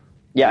 Cool.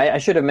 Yeah, I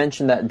should have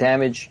mentioned that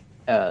damage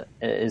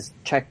is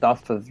checked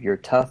off of your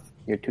tough.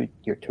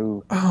 Your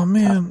two. Oh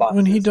man!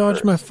 When he dodged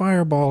first. my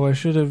fireball, I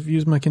should have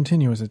used my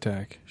continuous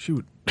attack.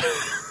 Shoot!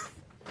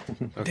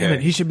 Okay. Damn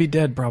it! He should be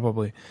dead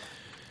probably.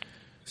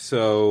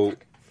 So,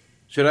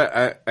 should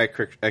I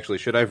actually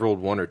should I have rolled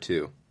 1 or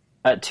 2?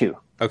 2.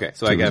 Okay,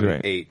 so I got right.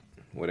 an 8,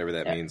 whatever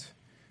that means.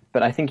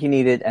 But I think you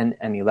needed an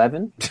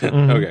 11.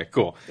 Okay,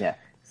 cool. Yeah.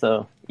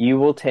 So you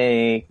will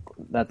take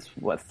that's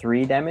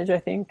 3 damage, I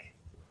think.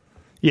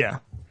 Yeah.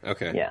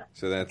 Okay. Yeah.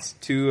 So that's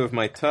 2 of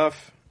my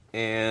tough,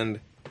 and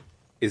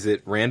is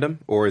it random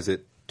or is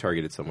it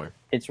targeted somewhere?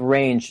 It's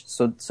ranged,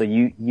 so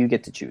you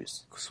get to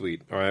choose.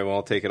 Sweet. All right. Well,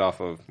 I'll take it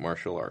off of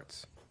martial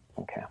arts.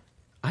 Okay.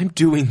 I'm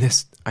doing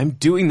this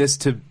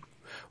to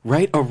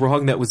right a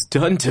wrong that was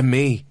done to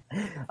me.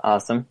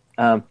 Awesome.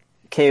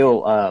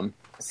 Kale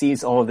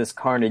sees all of this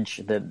carnage,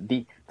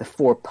 the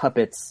 4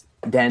 puppets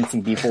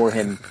dancing before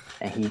him,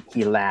 and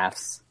he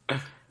laughs.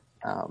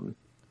 And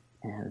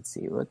let's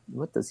see,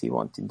 what does he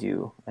want to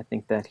do? I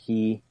think that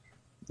he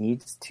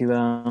needs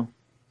to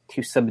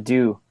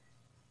subdue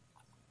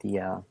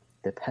the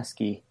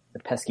pesky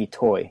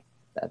toy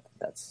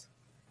that's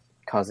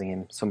causing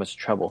him so much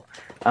trouble.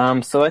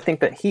 So I think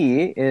that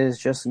he is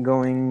just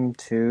going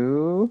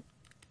to,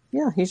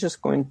 he's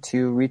just going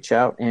to reach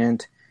out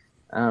and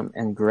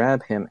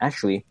grab him.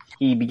 Actually,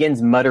 he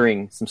begins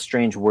muttering some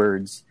strange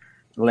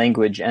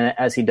language, and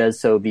as he does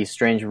so, these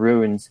strange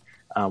runes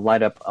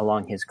light up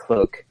along his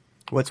cloak.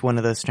 What's one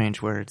of those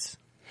strange words?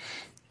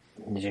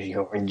 Those are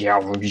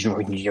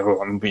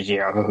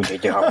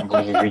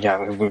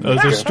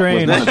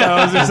strange. Those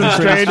are some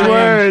strange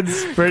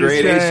words. Pretty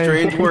Grade A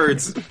strange. strange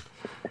words.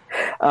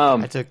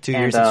 I took 2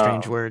 years of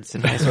strange words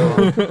in high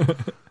school.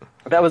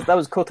 That was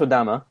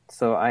Kotodama.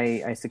 So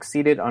I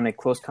succeeded on a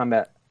close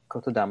combat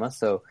Kotodama.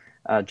 So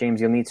James,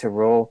 you'll need to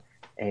roll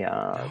a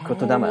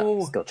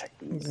Kotodama skill check,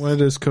 please. Where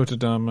does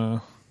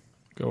Kotodama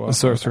go off?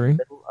 Sorcery.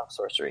 Middle of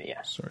sorcery,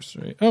 yeah.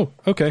 Sorcery. Oh,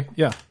 okay,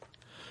 yeah.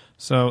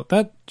 So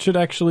that should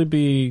actually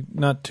be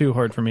not too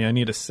hard for me. I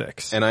need a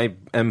 6. And I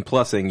am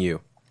plussing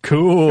you.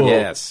 Cool.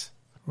 Yes.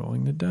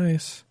 Rolling the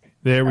dice.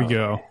 There we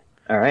go.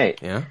 All right.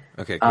 Yeah?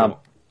 Okay,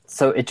 cool.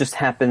 So it just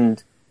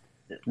happened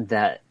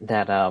that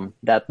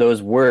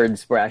those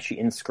words were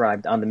actually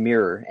inscribed on the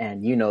mirror,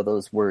 and you know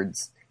those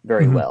words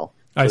very well.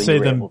 I So say you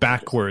were them able to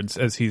backwards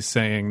as he's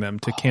saying them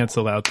to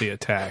cancel out the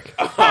attack.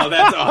 Oh,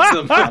 that's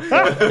awesome.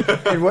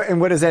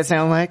 And what does that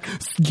sound like?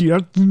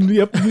 Yep.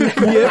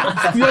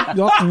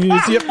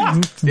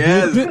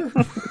 Yes.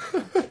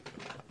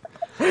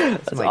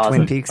 It's like awesome.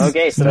 Twin Peaks.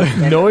 Okay, so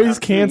that's Noise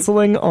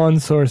canceling on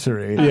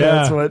sorcery.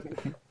 Yeah. That's what.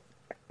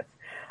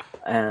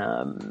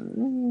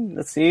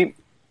 Let's see.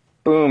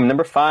 Boom,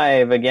 number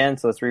 5 again.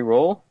 So let's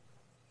re-roll.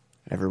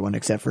 Everyone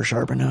except for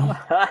Charbonneau.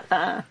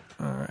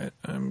 All right,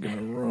 I'm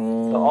gonna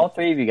roll. So all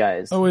 3 of you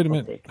guys. Oh, wait a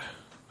will minute.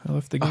 I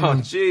left the game. Oh,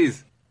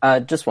 jeez.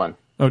 Just one.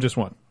 Oh, just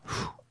one.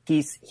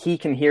 He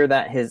can hear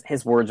that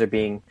his words are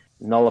being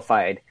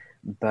nullified,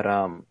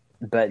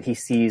 but he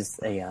sees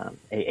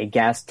a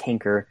gas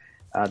tanker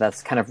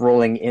that's kind of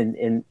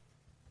rolling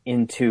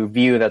into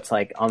view that's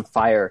like on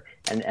fire,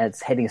 and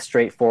it's heading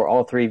straight for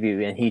all 3 of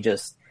you, and he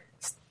just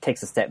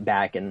takes a step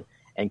back and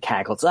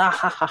cackles ah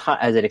ha ha ha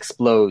as it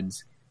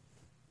explodes.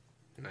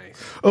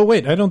 Nice. Oh,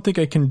 wait, I don't think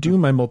I can do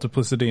my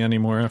multiplicity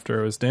anymore after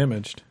I was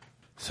damaged.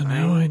 So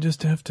now I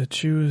just have to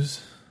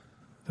choose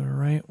the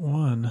right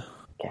one.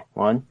 Okay,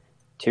 1,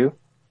 2,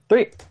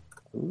 3.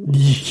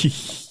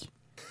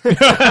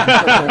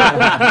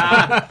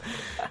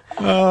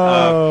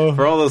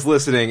 For all those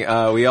listening,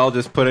 we all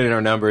just put in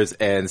our numbers,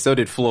 and so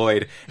did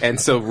Floyd. And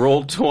so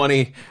rolled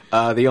 20.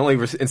 The only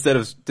instead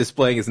of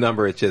displaying his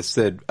number, it just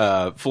said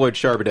Floyd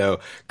Charbonneau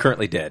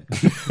currently dead.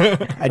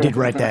 I did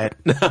write that.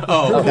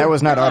 That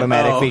was not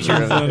automatic feature.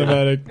 Of it.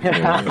 Automatic.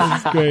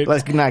 That's great.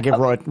 Let's not give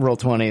roll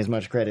 20 as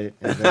much credit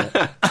as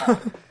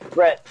that.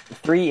 Brett,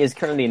 3 is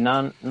currently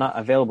not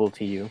available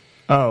to you.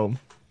 Oh,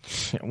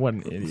 what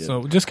an idiot.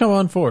 So just come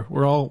on 4.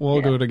 We'll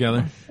all do it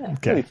together.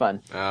 It'll be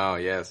fun. Oh,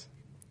 yes.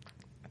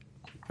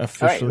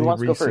 Officially who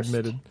wants to go first?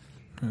 resubmitted.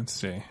 Let's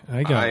see.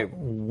 I got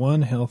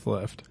 1 health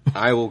left.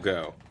 I will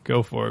go.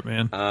 Go for it,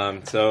 man.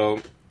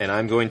 And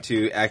I'm going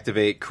to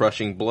activate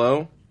Crushing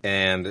Blow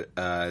and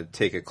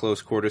take a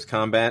close quarters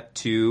combat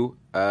to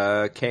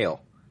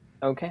Kale.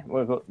 Okay,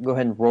 well, go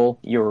ahead and roll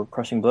your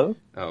crushing blow.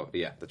 Oh,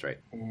 yeah, that's right.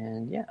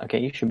 And yeah, okay,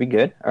 you should be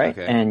good. All right,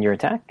 Okay. and your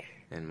attack.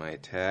 And my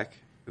attack,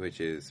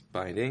 which is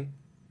Binding,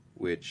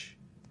 which...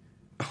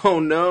 Oh,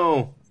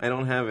 no! I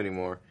don't have any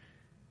more.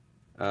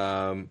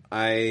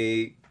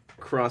 I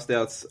crossed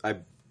out... I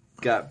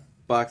got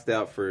boxed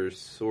out for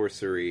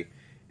Sorcery.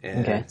 And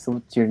Okay, so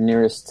what's your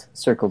nearest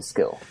circled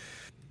skill?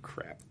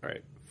 Crap. All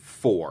right.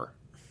 4.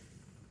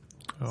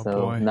 Oh,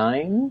 So boy.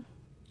 9.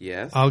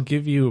 Yes? I'll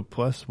give you a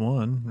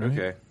 +1, right?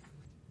 Okay.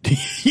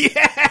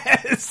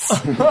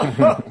 Yes!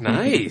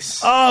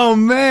 Nice! Oh,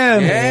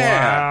 man!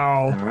 Yeah.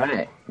 Wow. All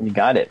right, you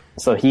got it.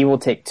 So he will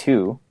take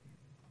 2.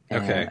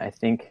 And Okay. I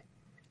think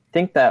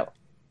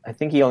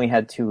he only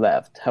had 2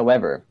 left.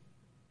 However,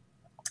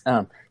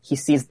 he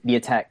sees the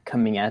attack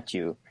coming at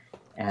you,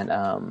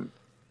 and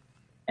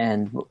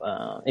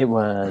it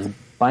was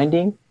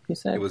binding. You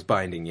said It was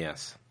Binding,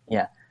 yes.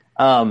 yeah.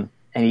 And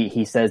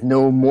he says,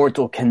 "No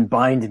mortal can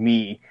bind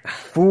me,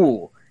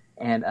 fool!"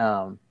 And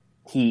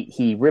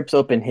he rips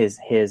open his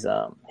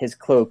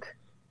cloak,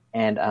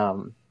 and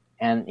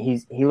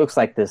he looks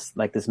like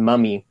this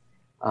mummy,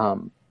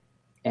 and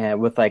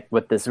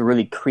with this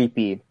really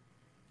creepy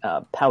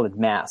pallid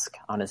mask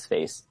on his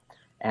face,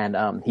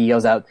 and he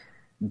yells out,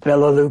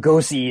 "Bela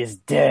Lugosi is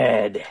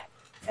dead!"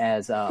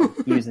 as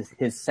he uses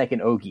his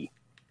second ogi.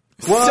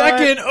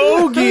 Second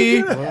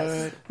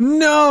Ogie?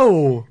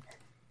 No!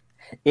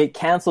 It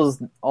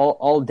cancels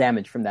all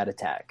damage from that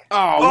attack.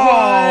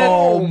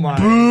 Oh my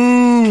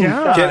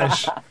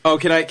gosh.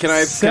 Can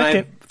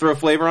I throw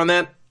flavor on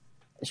that?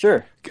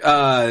 Sure.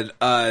 Can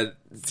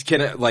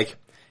I, like,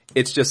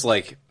 it's just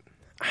like,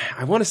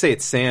 I want to say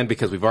it's sand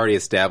because we've already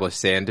established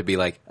sand to be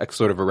like a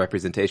sort of a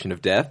representation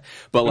of death.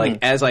 But like,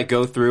 as I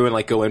go through and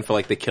like go in for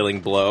like the killing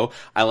blow,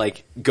 I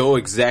like go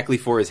exactly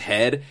for his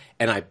head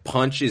and I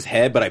punch his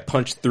head, but I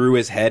punch through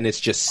his head and it's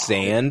just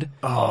sand.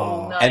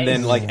 Oh, nice. And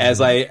then like, as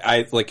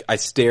I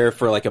stare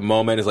for like a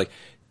moment, it's like,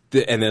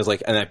 and there's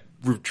like, and I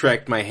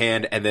retract my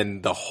hand and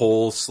then the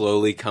hole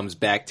slowly comes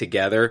back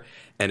together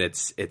and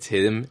it's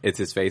him, it's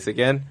his face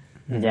again.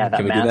 Yeah, that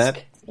Can we mask. do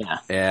that? Yeah.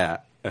 Yeah.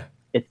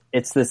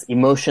 It's this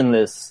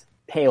emotionless,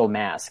 pale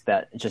mask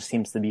that just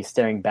seems to be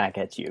staring back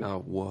at you.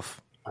 Oh, woof.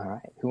 All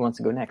right. Who wants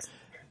to go next?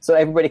 So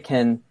everybody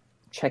can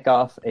check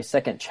off a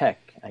second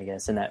check, I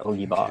guess, in that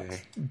Ogie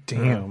box.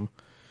 Damn.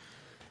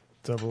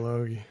 Double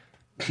Ogie.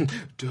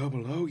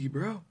 Double Ogie,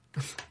 bro.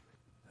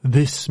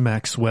 This,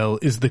 Maxwell,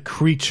 is the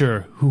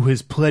creature who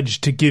has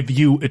pledged to give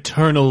you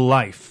eternal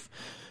life.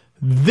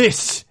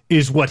 This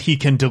is what he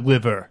can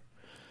deliver.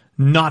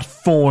 Not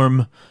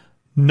form,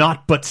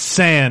 not but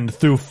sand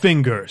through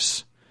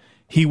fingers.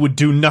 He would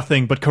do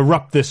nothing but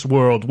corrupt this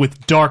world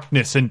with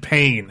darkness and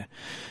pain.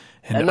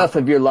 And Enough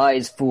of your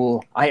lies,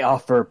 fool. I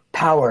offer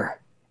power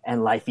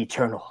and life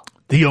eternal.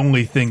 the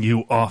only thing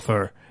you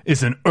offer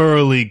is an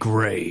early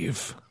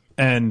grave.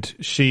 And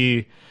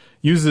she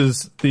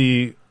uses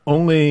the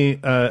only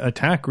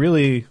attack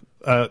really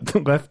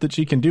left that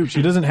she can do.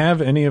 She doesn't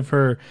have any of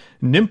her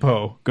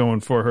Nimpo going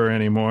for her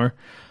anymore.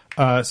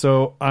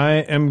 So I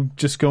am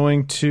just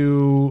going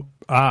to...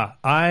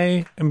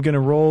 I am going to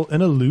roll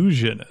an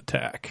illusion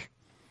attack.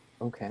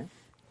 Okay.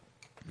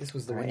 This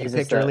was the one you Is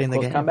picked this early in the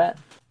close game. combat?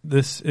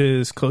 This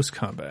is close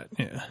combat,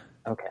 yeah.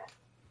 Okay.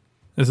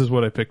 This is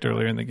what I picked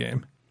earlier in the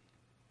game.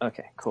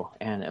 Okay, cool.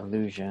 And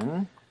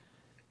illusion.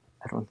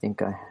 I don't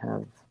think I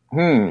have...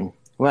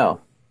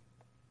 Well,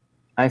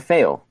 I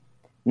fail.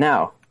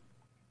 Now,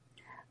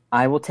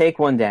 I will take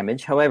 1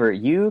 damage. However,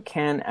 you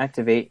can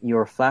activate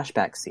your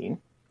flashback scene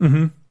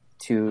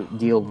to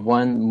deal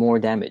 1 more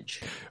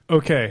damage.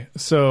 Okay,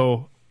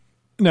 so...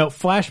 Now,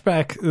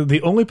 flashback,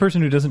 the only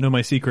person who doesn't know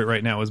my secret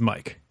right now is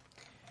Mike.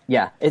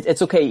 Yeah,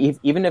 it's okay.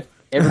 Even if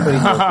everybody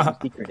knows what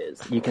the secret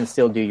is, you can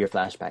still do your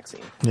flashback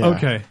scene. Yeah.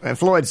 Okay. And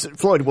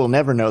Floyd will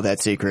never know that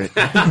secret.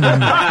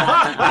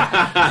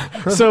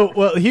 So,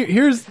 well,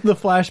 here's the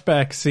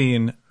flashback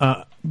scene.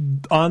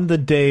 On the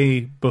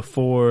day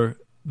before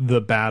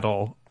the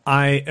battle,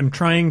 I am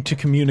trying to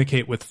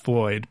communicate with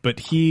Floyd, but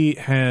he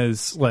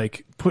has,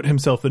 put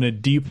himself in a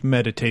deep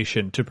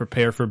meditation to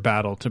prepare for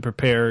battle, to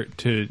prepare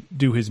to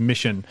do his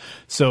mission.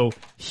 So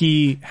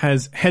he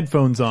has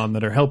headphones on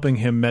that are helping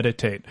him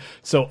meditate.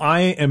 So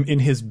I am in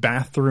his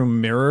bathroom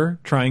mirror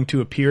trying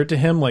to appear to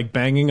him,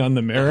 banging on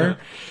the mirror.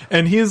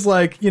 And he's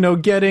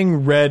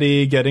getting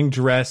ready, getting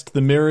dressed.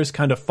 The mirror is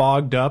kind of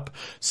fogged up.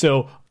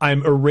 So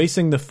I'm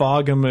erasing the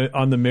fog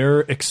on the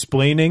mirror,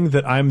 explaining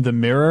that I'm the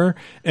mirror.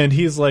 And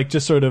he's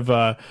just sort of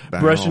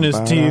brushing his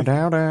teeth.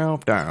 I'm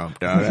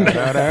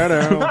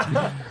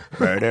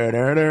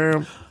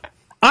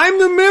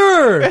the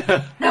mirror!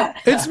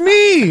 It's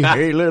me!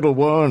 Hey, little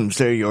one,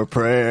 say your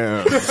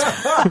prayers.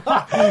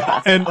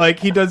 And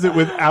he does it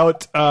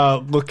without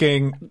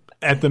looking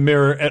at the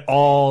mirror at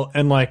all.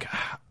 And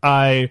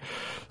I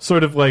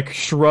sort of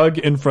shrug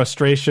in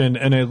frustration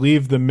and I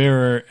leave the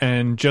mirror.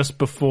 And just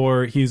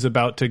before he's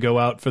about to go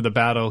out for the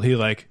battle, he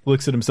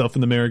looks at himself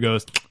in the mirror and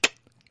goes,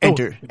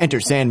 Enter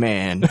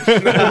Sandman.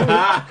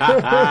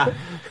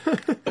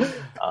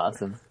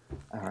 Awesome.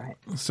 All right.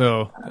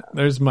 So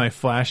there's my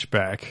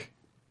flashback.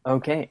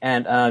 Okay,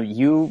 and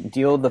you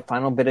deal the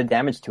final bit of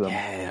damage to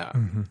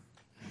him.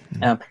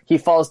 Yeah. He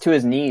falls to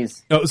his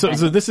knees. Oh,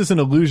 so this is an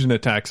illusion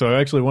attack. So I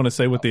actually want to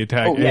say what the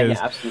attack is. Yeah,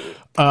 absolutely.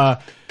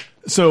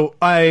 So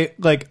I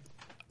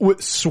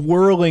with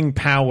swirling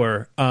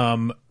power,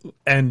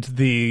 and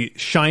the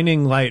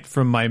shining light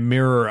from my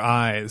mirror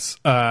eyes,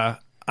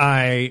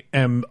 I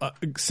am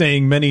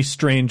saying many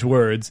strange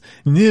words.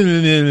 And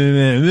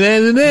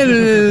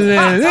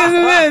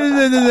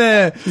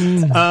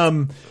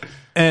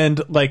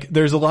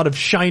there's a lot of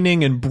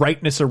shining and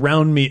brightness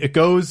around me. It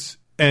goes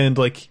and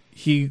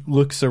he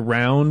looks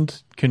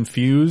around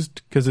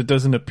confused because it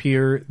doesn't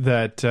appear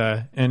that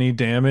any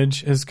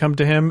damage has come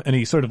to him. And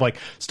he sort of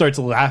starts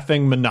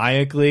laughing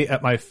maniacally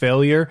at my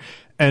failure.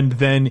 And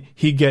then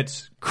he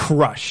gets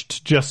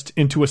crushed just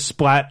into a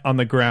splat on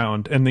the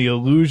ground. And the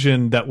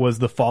illusion that was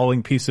the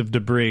falling piece of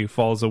debris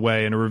falls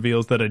away. And it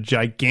reveals that a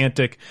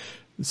gigantic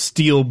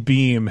steel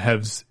beam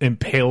has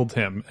impaled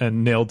him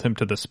and nailed him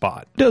to the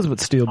spot. Does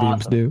what steel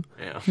beams do.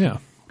 Yeah.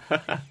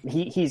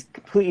 He's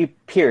completely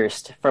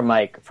pierced from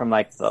the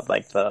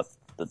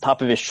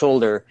top of his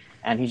shoulder,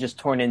 and he's just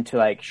torn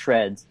into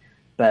shreds.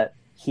 But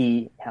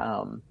he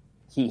can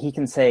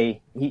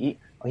say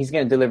he's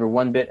going to deliver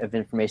 1 bit of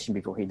information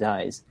before he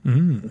dies.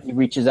 He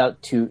reaches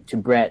out to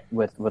Brett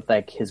with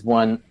his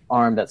one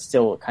arm that's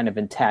still kind of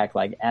intact,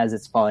 as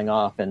it's falling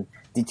off and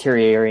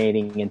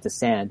deteriorating into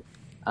sand.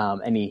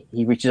 And he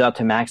reaches out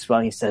to Maxwell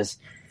and he says,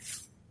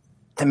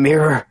 "The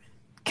mirror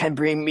can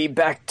bring me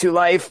back to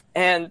life,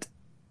 and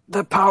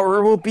the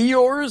power will be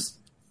yours."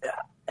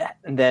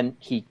 And then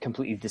he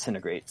completely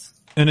disintegrates.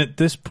 And at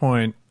this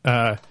point,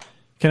 can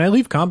I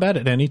leave combat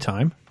at any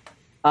time?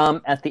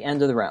 At the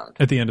end of the round.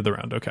 At the end of the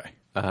round, okay.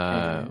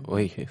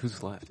 Wait,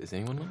 who's left? Is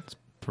anyone left?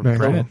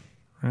 Right.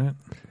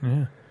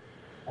 Yeah.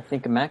 I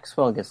think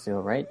Maxwell gets to go,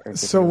 right? Or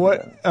gets So to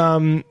what?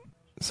 go?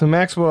 So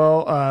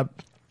Maxwell,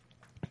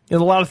 he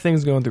has a lot of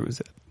things going through his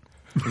head.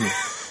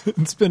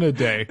 It's been a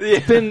day.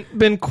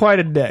 Been quite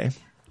a day.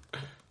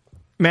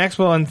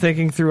 Maxwell, in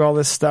thinking through all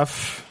this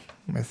stuff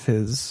with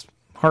his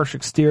harsh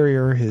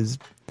exterior, his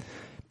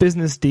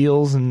business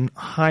deals and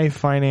high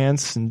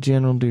finance and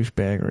general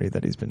douchebaggery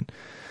that he's been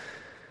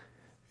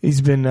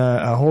he's been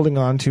holding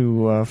on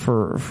to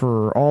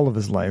for all of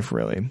his life,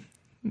 really.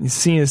 He's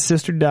seen his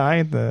sister die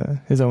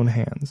at his own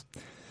hands.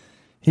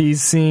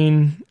 He's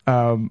seen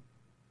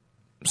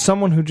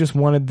someone who just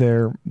wanted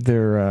their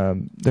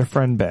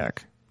friend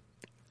back,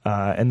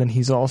 and then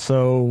he's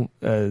also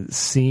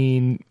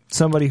seen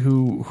somebody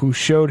who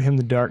showed him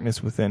the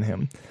darkness within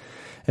him.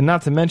 And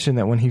not to mention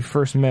that when he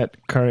first met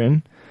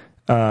Karin,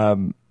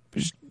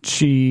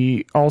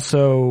 she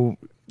also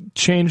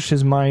changed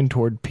his mind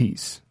toward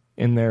peace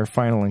in their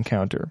final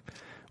encounter,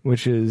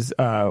 which is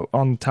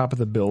on the top of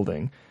the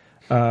building.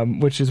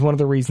 Which is one of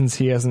the reasons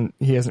he hasn't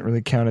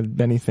really counted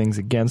many things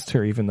against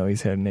her, even though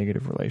he's had a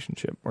negative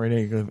relationship or a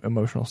negative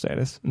emotional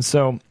status. And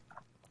so,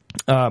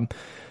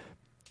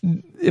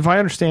 if I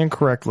understand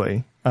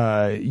correctly,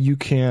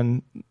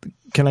 can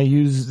I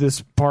use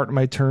this part of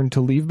my turn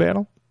to leave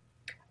battle?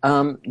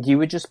 You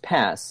would just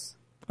pass.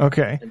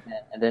 Okay.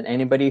 And then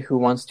anybody who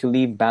wants to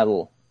leave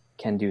battle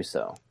can do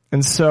so.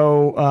 And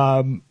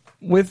so,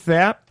 with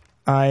that,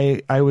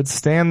 I would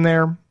stand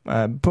there,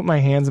 put my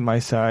hands at my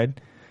side,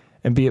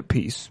 and be at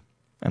peace,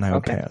 and I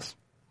would pass.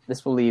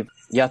 This will leave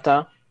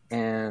Yatta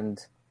and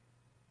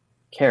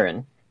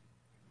Karen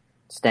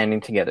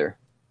standing together.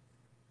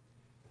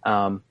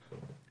 Now,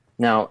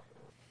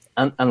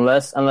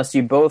 unless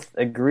you both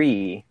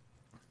agree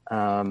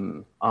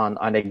on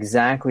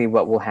exactly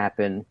what will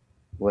happen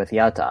with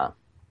Yatta,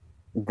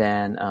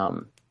 then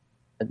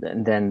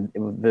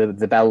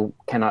the battle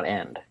cannot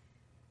end.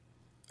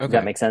 Okay. Does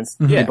that make sense?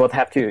 Yeah. You both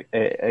have to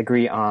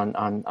agree on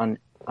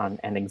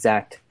an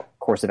exact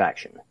course of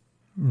action.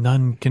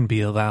 None can be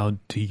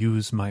allowed to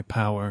use my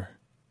power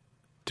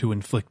to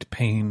inflict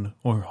pain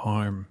or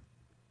harm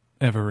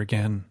ever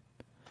again.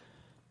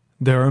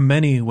 There are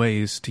many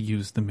ways to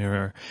use the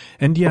mirror,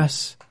 and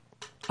yes,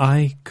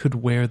 I could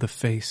wear the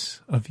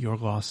face of your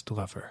lost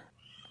lover,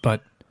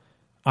 but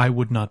I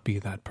would not be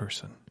that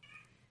person.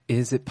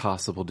 Is it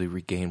possible to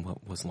regain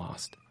what was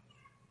lost?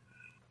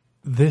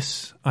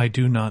 This I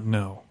do not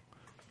know,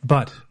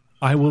 but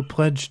I will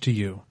pledge to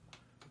you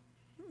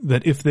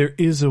that if there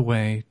is a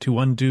way to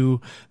undo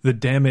the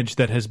damage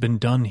that has been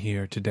done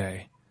here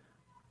today,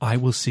 I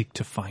will seek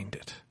to find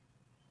it.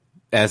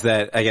 As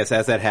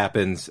that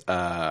happens,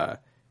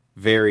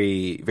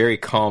 very, very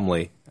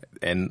calmly,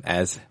 and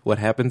as what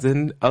happens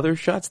in other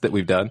shots that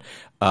we've done,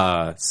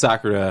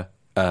 Sakura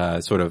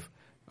sort of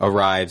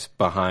arrives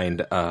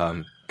behind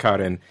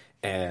Karin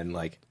and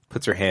like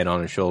puts her hand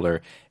on his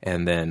shoulder,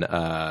 and then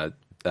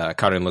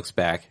Karin looks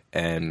back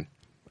and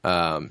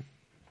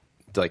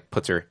like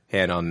puts her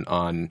hand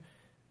on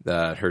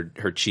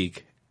her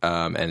cheek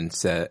and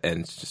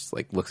just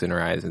like looks in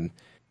her eyes, and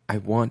I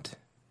want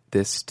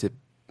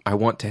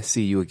to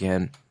see you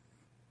again,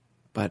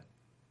 but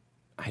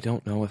I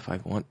don't know if I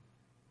want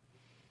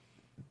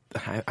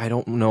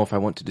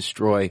to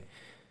destroy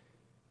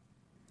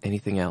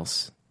anything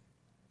else.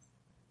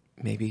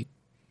 Maybe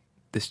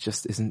this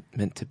just isn't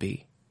meant to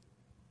be.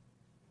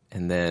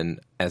 And then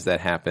as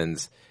that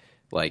happens,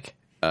 like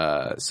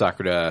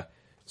Sakura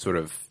sort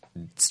of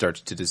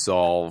starts to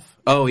dissolve.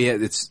 Oh yeah,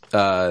 it's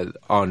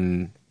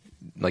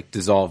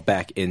dissolve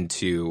back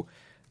into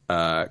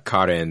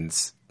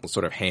Karen's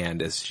sort of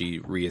hand as she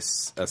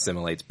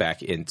reassimilates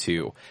back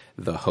into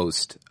the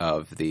host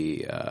of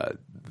the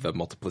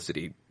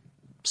multiplicity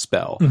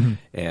spell,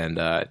 and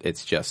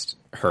it's just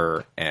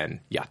her and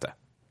Yatta.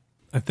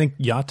 I think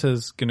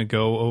Yatta's going to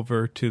go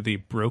over to the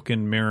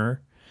broken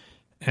mirror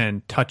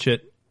and touch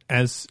it.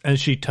 As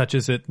she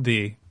touches it,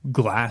 the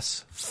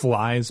glass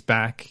flies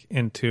back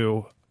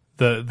into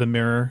the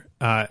mirror,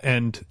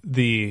 and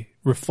the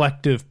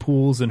reflective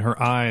pools in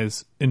her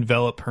eyes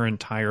envelop her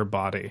entire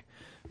body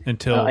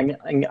until I'm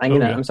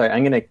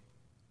gonna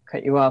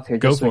cut you off here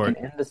just so we can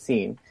end the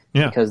scene.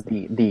 Yeah. Because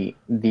the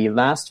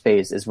last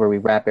phase is where we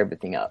wrap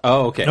everything up.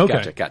 Oh, okay.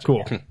 Gotcha.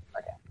 Cool.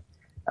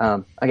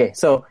 Okay,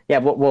 so yeah,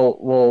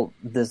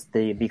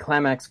 the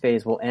climax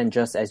phase will end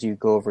just as you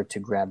go over to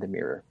grab the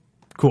mirror.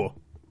 Cool.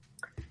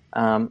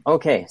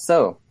 Okay,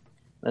 so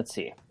let's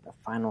see the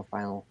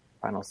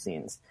final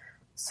scenes.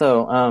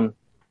 So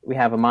we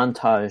have a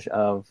montage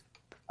of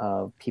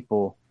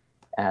people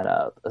at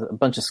a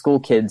bunch of school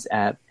kids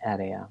at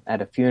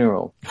a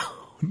funeral.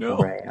 No.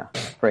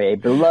 For a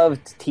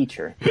beloved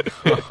teacher,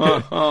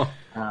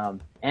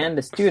 and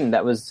a student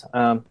that was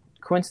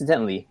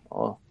coincidentally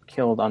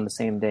killed on the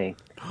same day.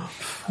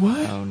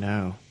 What? Oh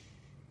no!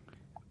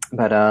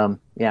 But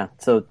yeah,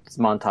 so it's a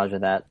montage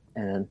of that,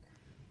 and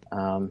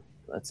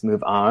let's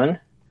move on.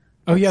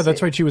 Oh yeah,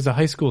 that's right. She was a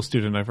high school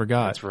student. I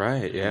forgot. That's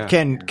right. Yeah.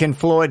 Can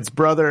Floyd's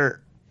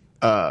brother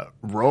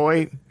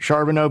Roy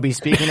Charbonneau be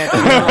speaking at the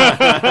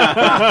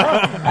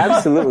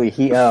Absolutely,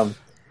 he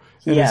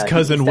his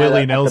cousin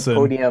Willie Nelson. At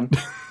the podium,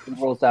 he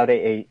rolls out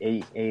a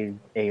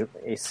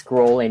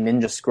scroll, a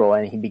ninja scroll,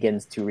 and he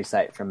begins to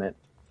recite from it.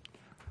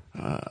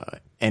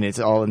 and it's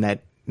all in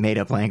that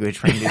made-up language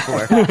from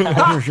before.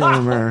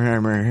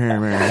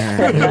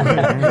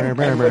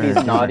 Everybody's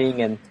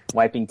nodding and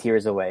wiping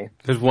tears away.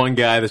 There's one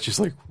guy that's just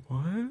like,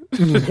 what?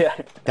 Yeah.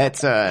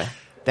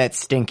 That's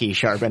stinky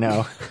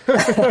Charbonneau.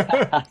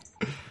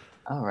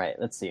 All right,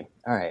 let's see.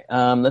 All right,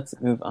 let's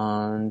move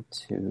on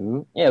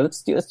to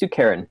let's do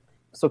Karen.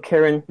 So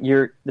Karen,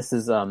 this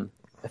is a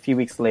few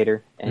weeks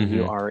later, and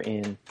you are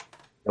in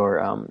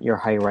your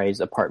high rise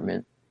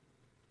apartment.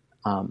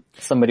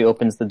 Somebody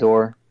opens the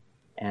door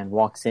and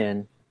walks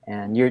in,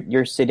 and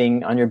you're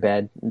sitting on your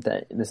bed.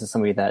 This is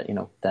somebody that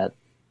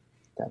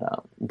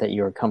that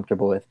you're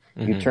comfortable with.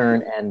 You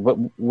turn, and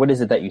what is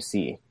it that you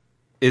see?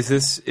 Is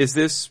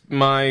this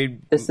my?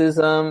 This is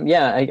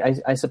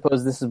I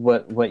suppose this is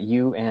what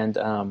you and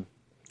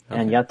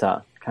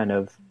Yatta kind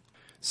of.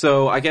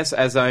 So I guess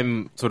as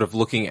I'm sort of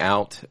looking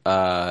out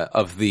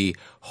of the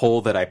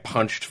hole that I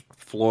punched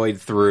Floyd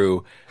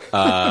through,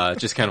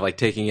 just kind of like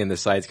taking in the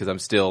sights because I'm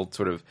still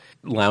sort of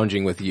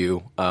lounging with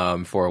you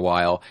for a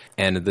while,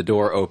 and the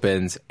door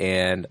opens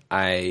and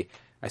I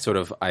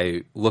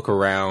look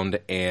around,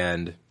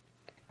 and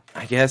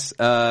I guess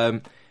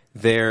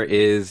there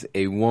is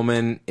a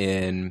woman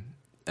in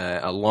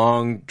a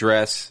long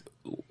dress,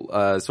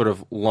 sort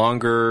of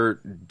longer,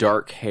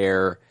 dark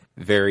hair,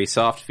 very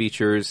soft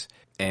features,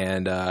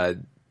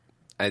 and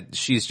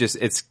she's just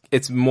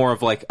it's more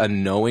of like a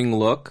knowing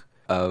look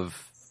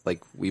of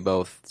like we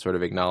both sort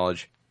of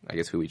acknowledge, I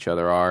guess, who each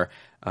other are,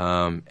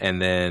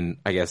 and then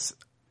I guess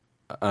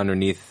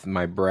underneath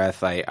my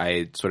breath,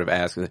 I sort of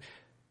ask,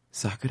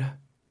 Sakura.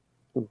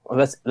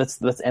 Well,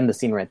 let's end the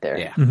scene right there.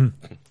 Yeah.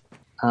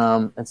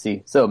 Let's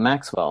see. So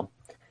Maxwell,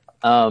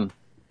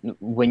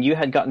 when you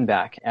had gotten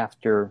back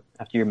after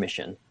your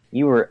mission,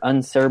 you were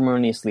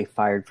unceremoniously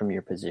fired from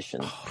your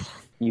position.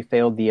 You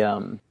failed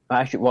the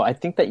I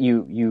think that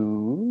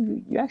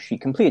you actually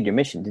completed your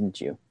mission, didn't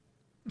you?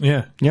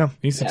 Yeah.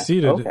 He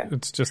succeeded. Okay.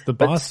 It's just the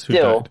But boss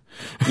still,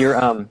 who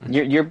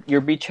died.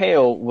 your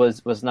betrayal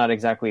was not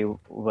exactly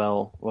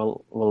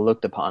well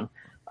looked upon.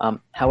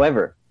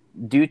 However,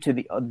 due to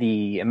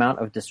the amount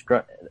of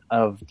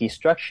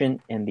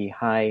destruction in the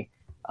high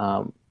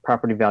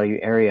property value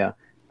area,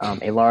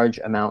 a large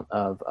amount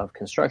of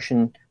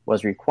construction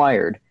was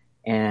required,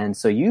 and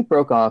so you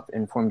broke off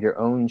and formed your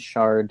own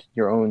shard,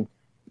 your own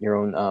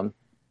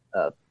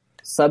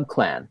sub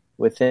clan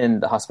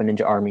within the Haspa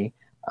Ninja Army,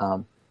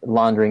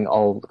 laundering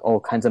all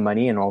kinds of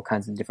money in all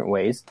kinds of different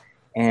ways,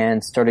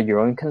 and started your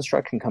own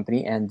construction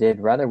company and did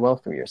rather well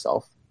for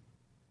yourself.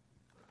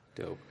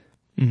 Dope.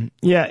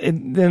 Yeah,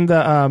 and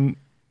then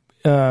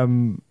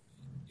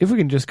if we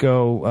can just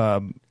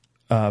go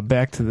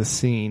back to the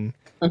scene.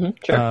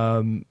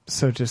 Sure.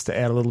 So just to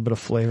add a little bit of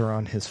flavor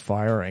on his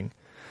firing.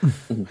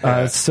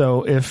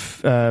 So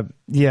if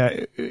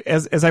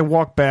as I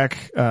walk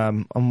back,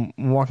 I'm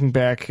walking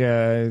back,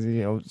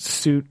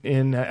 suit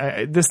in.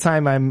 This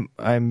time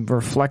I'm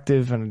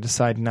reflective and I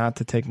decide not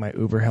to take my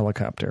Uber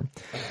helicopter,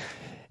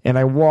 and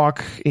I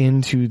walk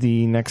into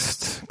the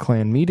next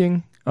clan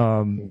meeting.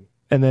 And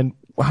then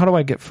how do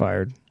I get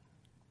fired?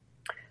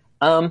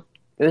 It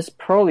was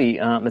probably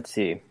let's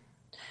see.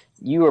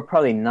 You were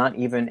probably not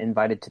even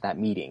invited to that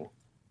meeting.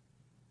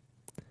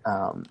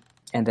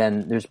 And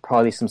then there's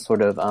probably some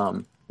sort of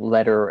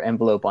letter or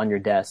envelope on your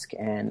desk,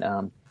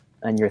 and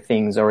your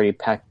things already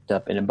packed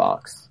up in a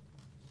box.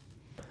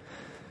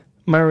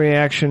 My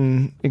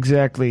reaction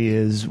exactly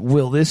is,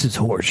 Will, this is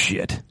horse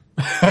shit.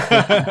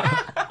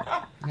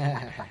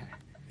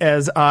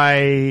 As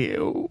I,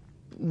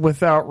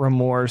 without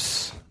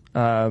remorse,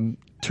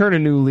 turn a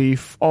new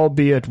leaf,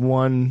 albeit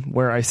one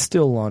where I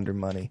still launder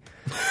money.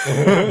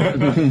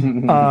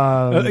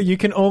 You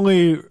can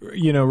only,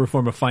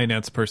 reform a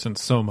finance person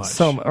so much.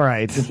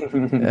 Right.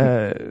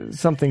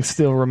 Something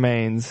still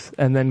remains,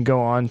 and then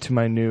go on to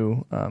my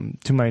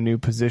new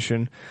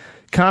position,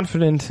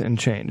 confident and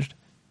changed.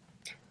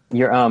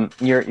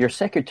 Your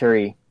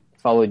secretary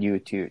followed you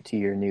to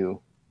your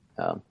new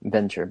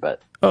venture,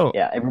 but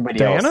everybody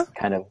Diana? else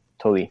kind of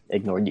totally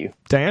ignored you.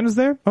 Diana's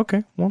there?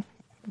 Okay, well.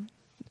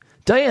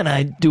 Diana and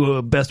I do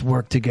our best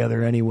work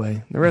together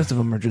anyway. The rest of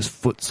them are just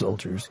foot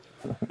soldiers.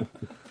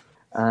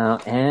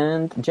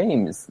 And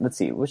James, let's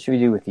see, what should we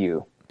do with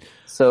you?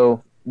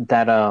 So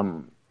that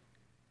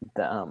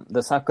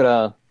the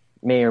Sakura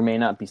may or may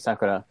not be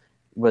Sakura.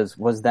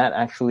 Was that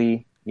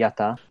actually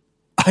Yatta?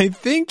 I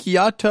think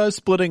Yatta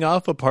splitting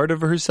off a part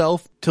of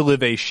herself to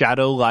live a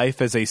shadow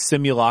life as a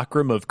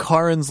simulacrum of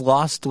Karen's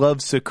lost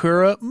love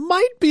Sakura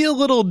might be a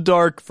little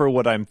dark for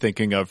what I'm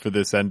thinking of for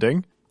this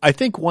ending. I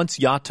think once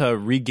Yatta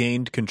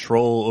regained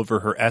control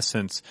over her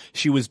essence,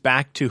 she was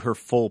back to her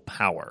full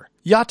power.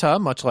 Yatta,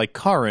 much like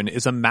Karen,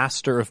 is a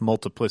master of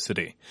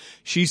multiplicity.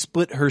 She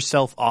split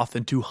herself off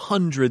into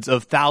hundreds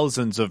of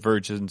thousands of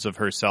versions of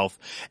herself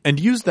and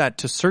used that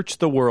to search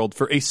the world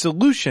for a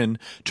solution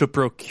to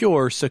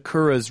procure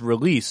Sakura's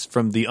release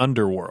from the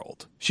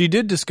underworld. She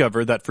did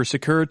discover that for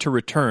Sakura to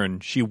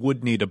return, she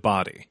would need a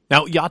body.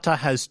 Now, Yatta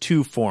has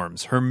two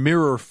forms, her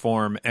mirror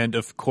form and,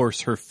 of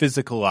course, her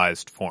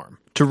physicalized form.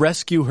 To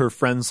rescue her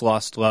friend's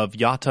lost love,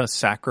 Yatta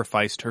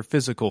sacrificed her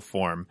physical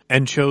form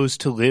and chose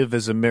to live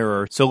as a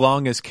mirror so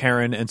long as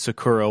Karen and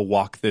Sakura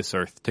walk this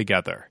earth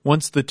together.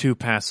 Once the two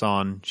pass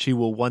on, she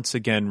will once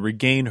again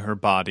regain her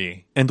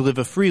body and live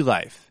a free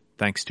life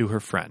thanks to her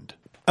friend.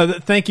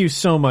 Thank you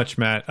so much,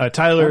 Matt.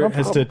 Tyler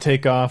has to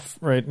take off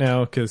right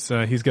now because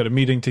he's got a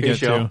meeting to get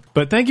to.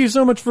 But thank you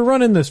so much for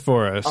running this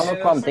for us. Oh, no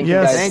problem. Thank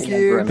Yes, you guys. thank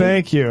you.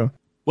 Thank you.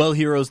 Well,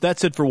 heroes,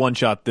 that's it for One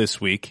Shot this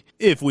week.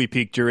 If we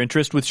piqued your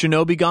interest with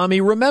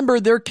Shinobigami, remember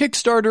their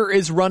Kickstarter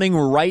is running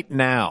right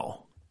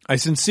now. I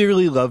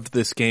sincerely loved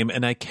this game,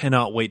 and I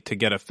cannot wait to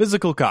get a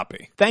physical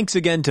copy. Thanks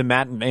again to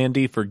Matt and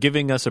Andy for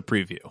giving us a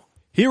preview.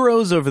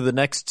 Heroes, over the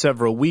next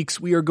several weeks,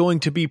 we are going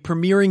to be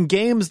premiering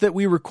games that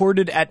we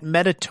recorded at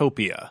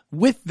Metatopia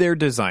with their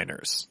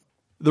designers.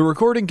 The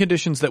recording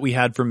conditions that we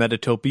had for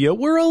Metatopia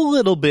were a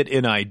little bit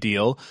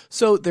unideal,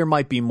 so there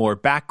might be more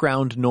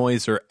background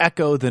noise or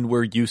echo than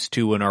we're used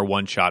to in our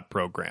one-shot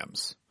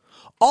programs.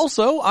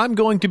 Also, I'm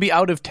going to be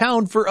out of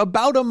town for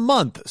about a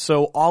month,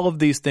 so all of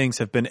these things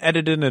have been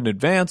edited in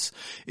advance.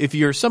 If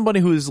you're somebody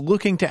who is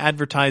looking to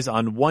advertise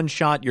on One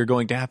Shot, you're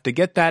going to have to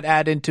get that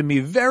ad into me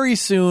very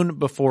soon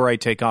before I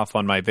take off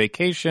on my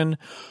vacation.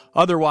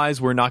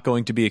 Otherwise, we're not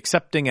going to be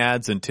accepting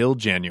ads until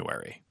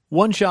January.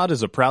 One Shot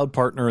is a proud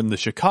partner in the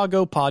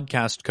Chicago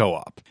Podcast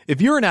Co-op.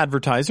 If you're an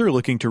advertiser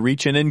looking to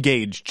reach an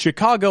engaged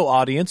Chicago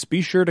audience,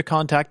 be sure to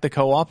contact the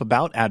co-op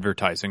about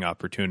advertising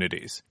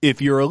opportunities. If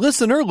you're a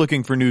listener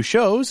looking for new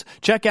shows,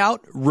 check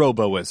out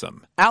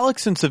Roboism.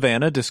 Alex and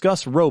Savannah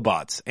discuss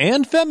robots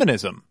and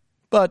feminism,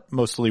 but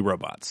mostly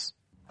robots.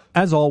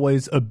 As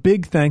always, a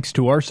big thanks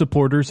to our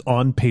supporters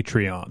on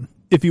Patreon.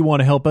 If you want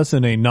to help us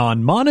in a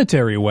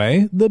non-monetary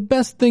way, the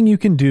best thing you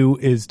can do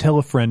is tell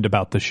a friend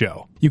about the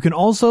show. You can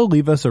also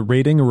leave us a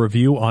rating or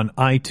review on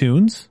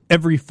iTunes.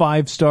 Every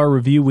 5-star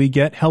review we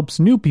get helps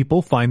new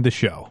people find the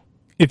show.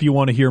 If you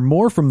want to hear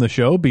more from the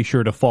show, be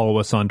sure to follow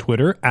us on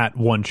Twitter at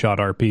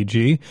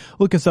OneShotRPG.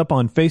 Look us up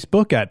on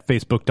Facebook at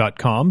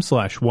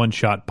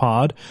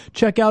facebook.com/OneShotPod.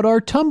 Check out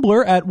our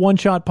Tumblr at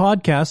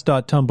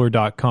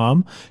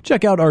OneShotPodcast.tumblr.com.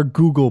 Check out our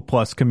Google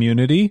Plus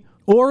community.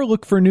 Or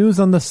look for news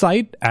on the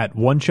site at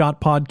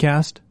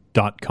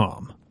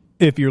oneshotpodcast.com.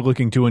 If you're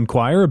looking to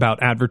inquire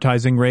about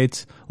advertising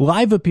rates,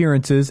 live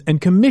appearances, and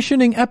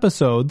commissioning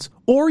episodes,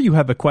 or you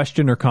have a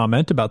question or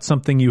comment about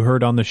something you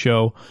heard on the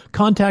show,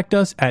 contact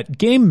us at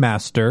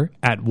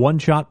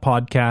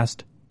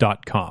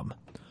gamemaster@oneshotpodcast.com.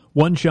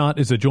 One Shot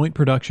is a joint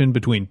production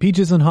between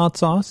Peaches and Hot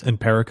Sauce and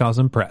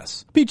Paracosm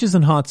Press. Peaches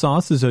and Hot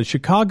Sauce is a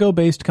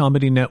Chicago-based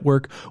comedy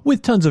network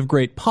with tons of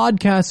great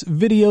podcasts,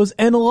 videos,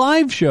 and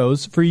live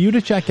shows for you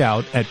to check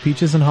out at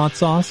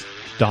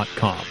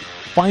peachesandhotsauce.com.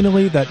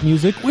 Finally, that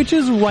music, which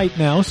is right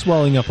now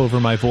swelling up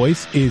over my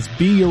voice, is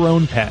Be Your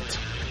Own Pet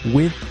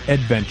with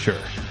Adventure,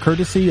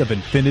 courtesy of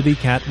Infinity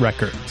Cat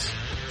Records.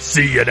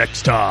 See you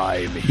next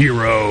time,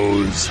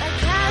 heroes!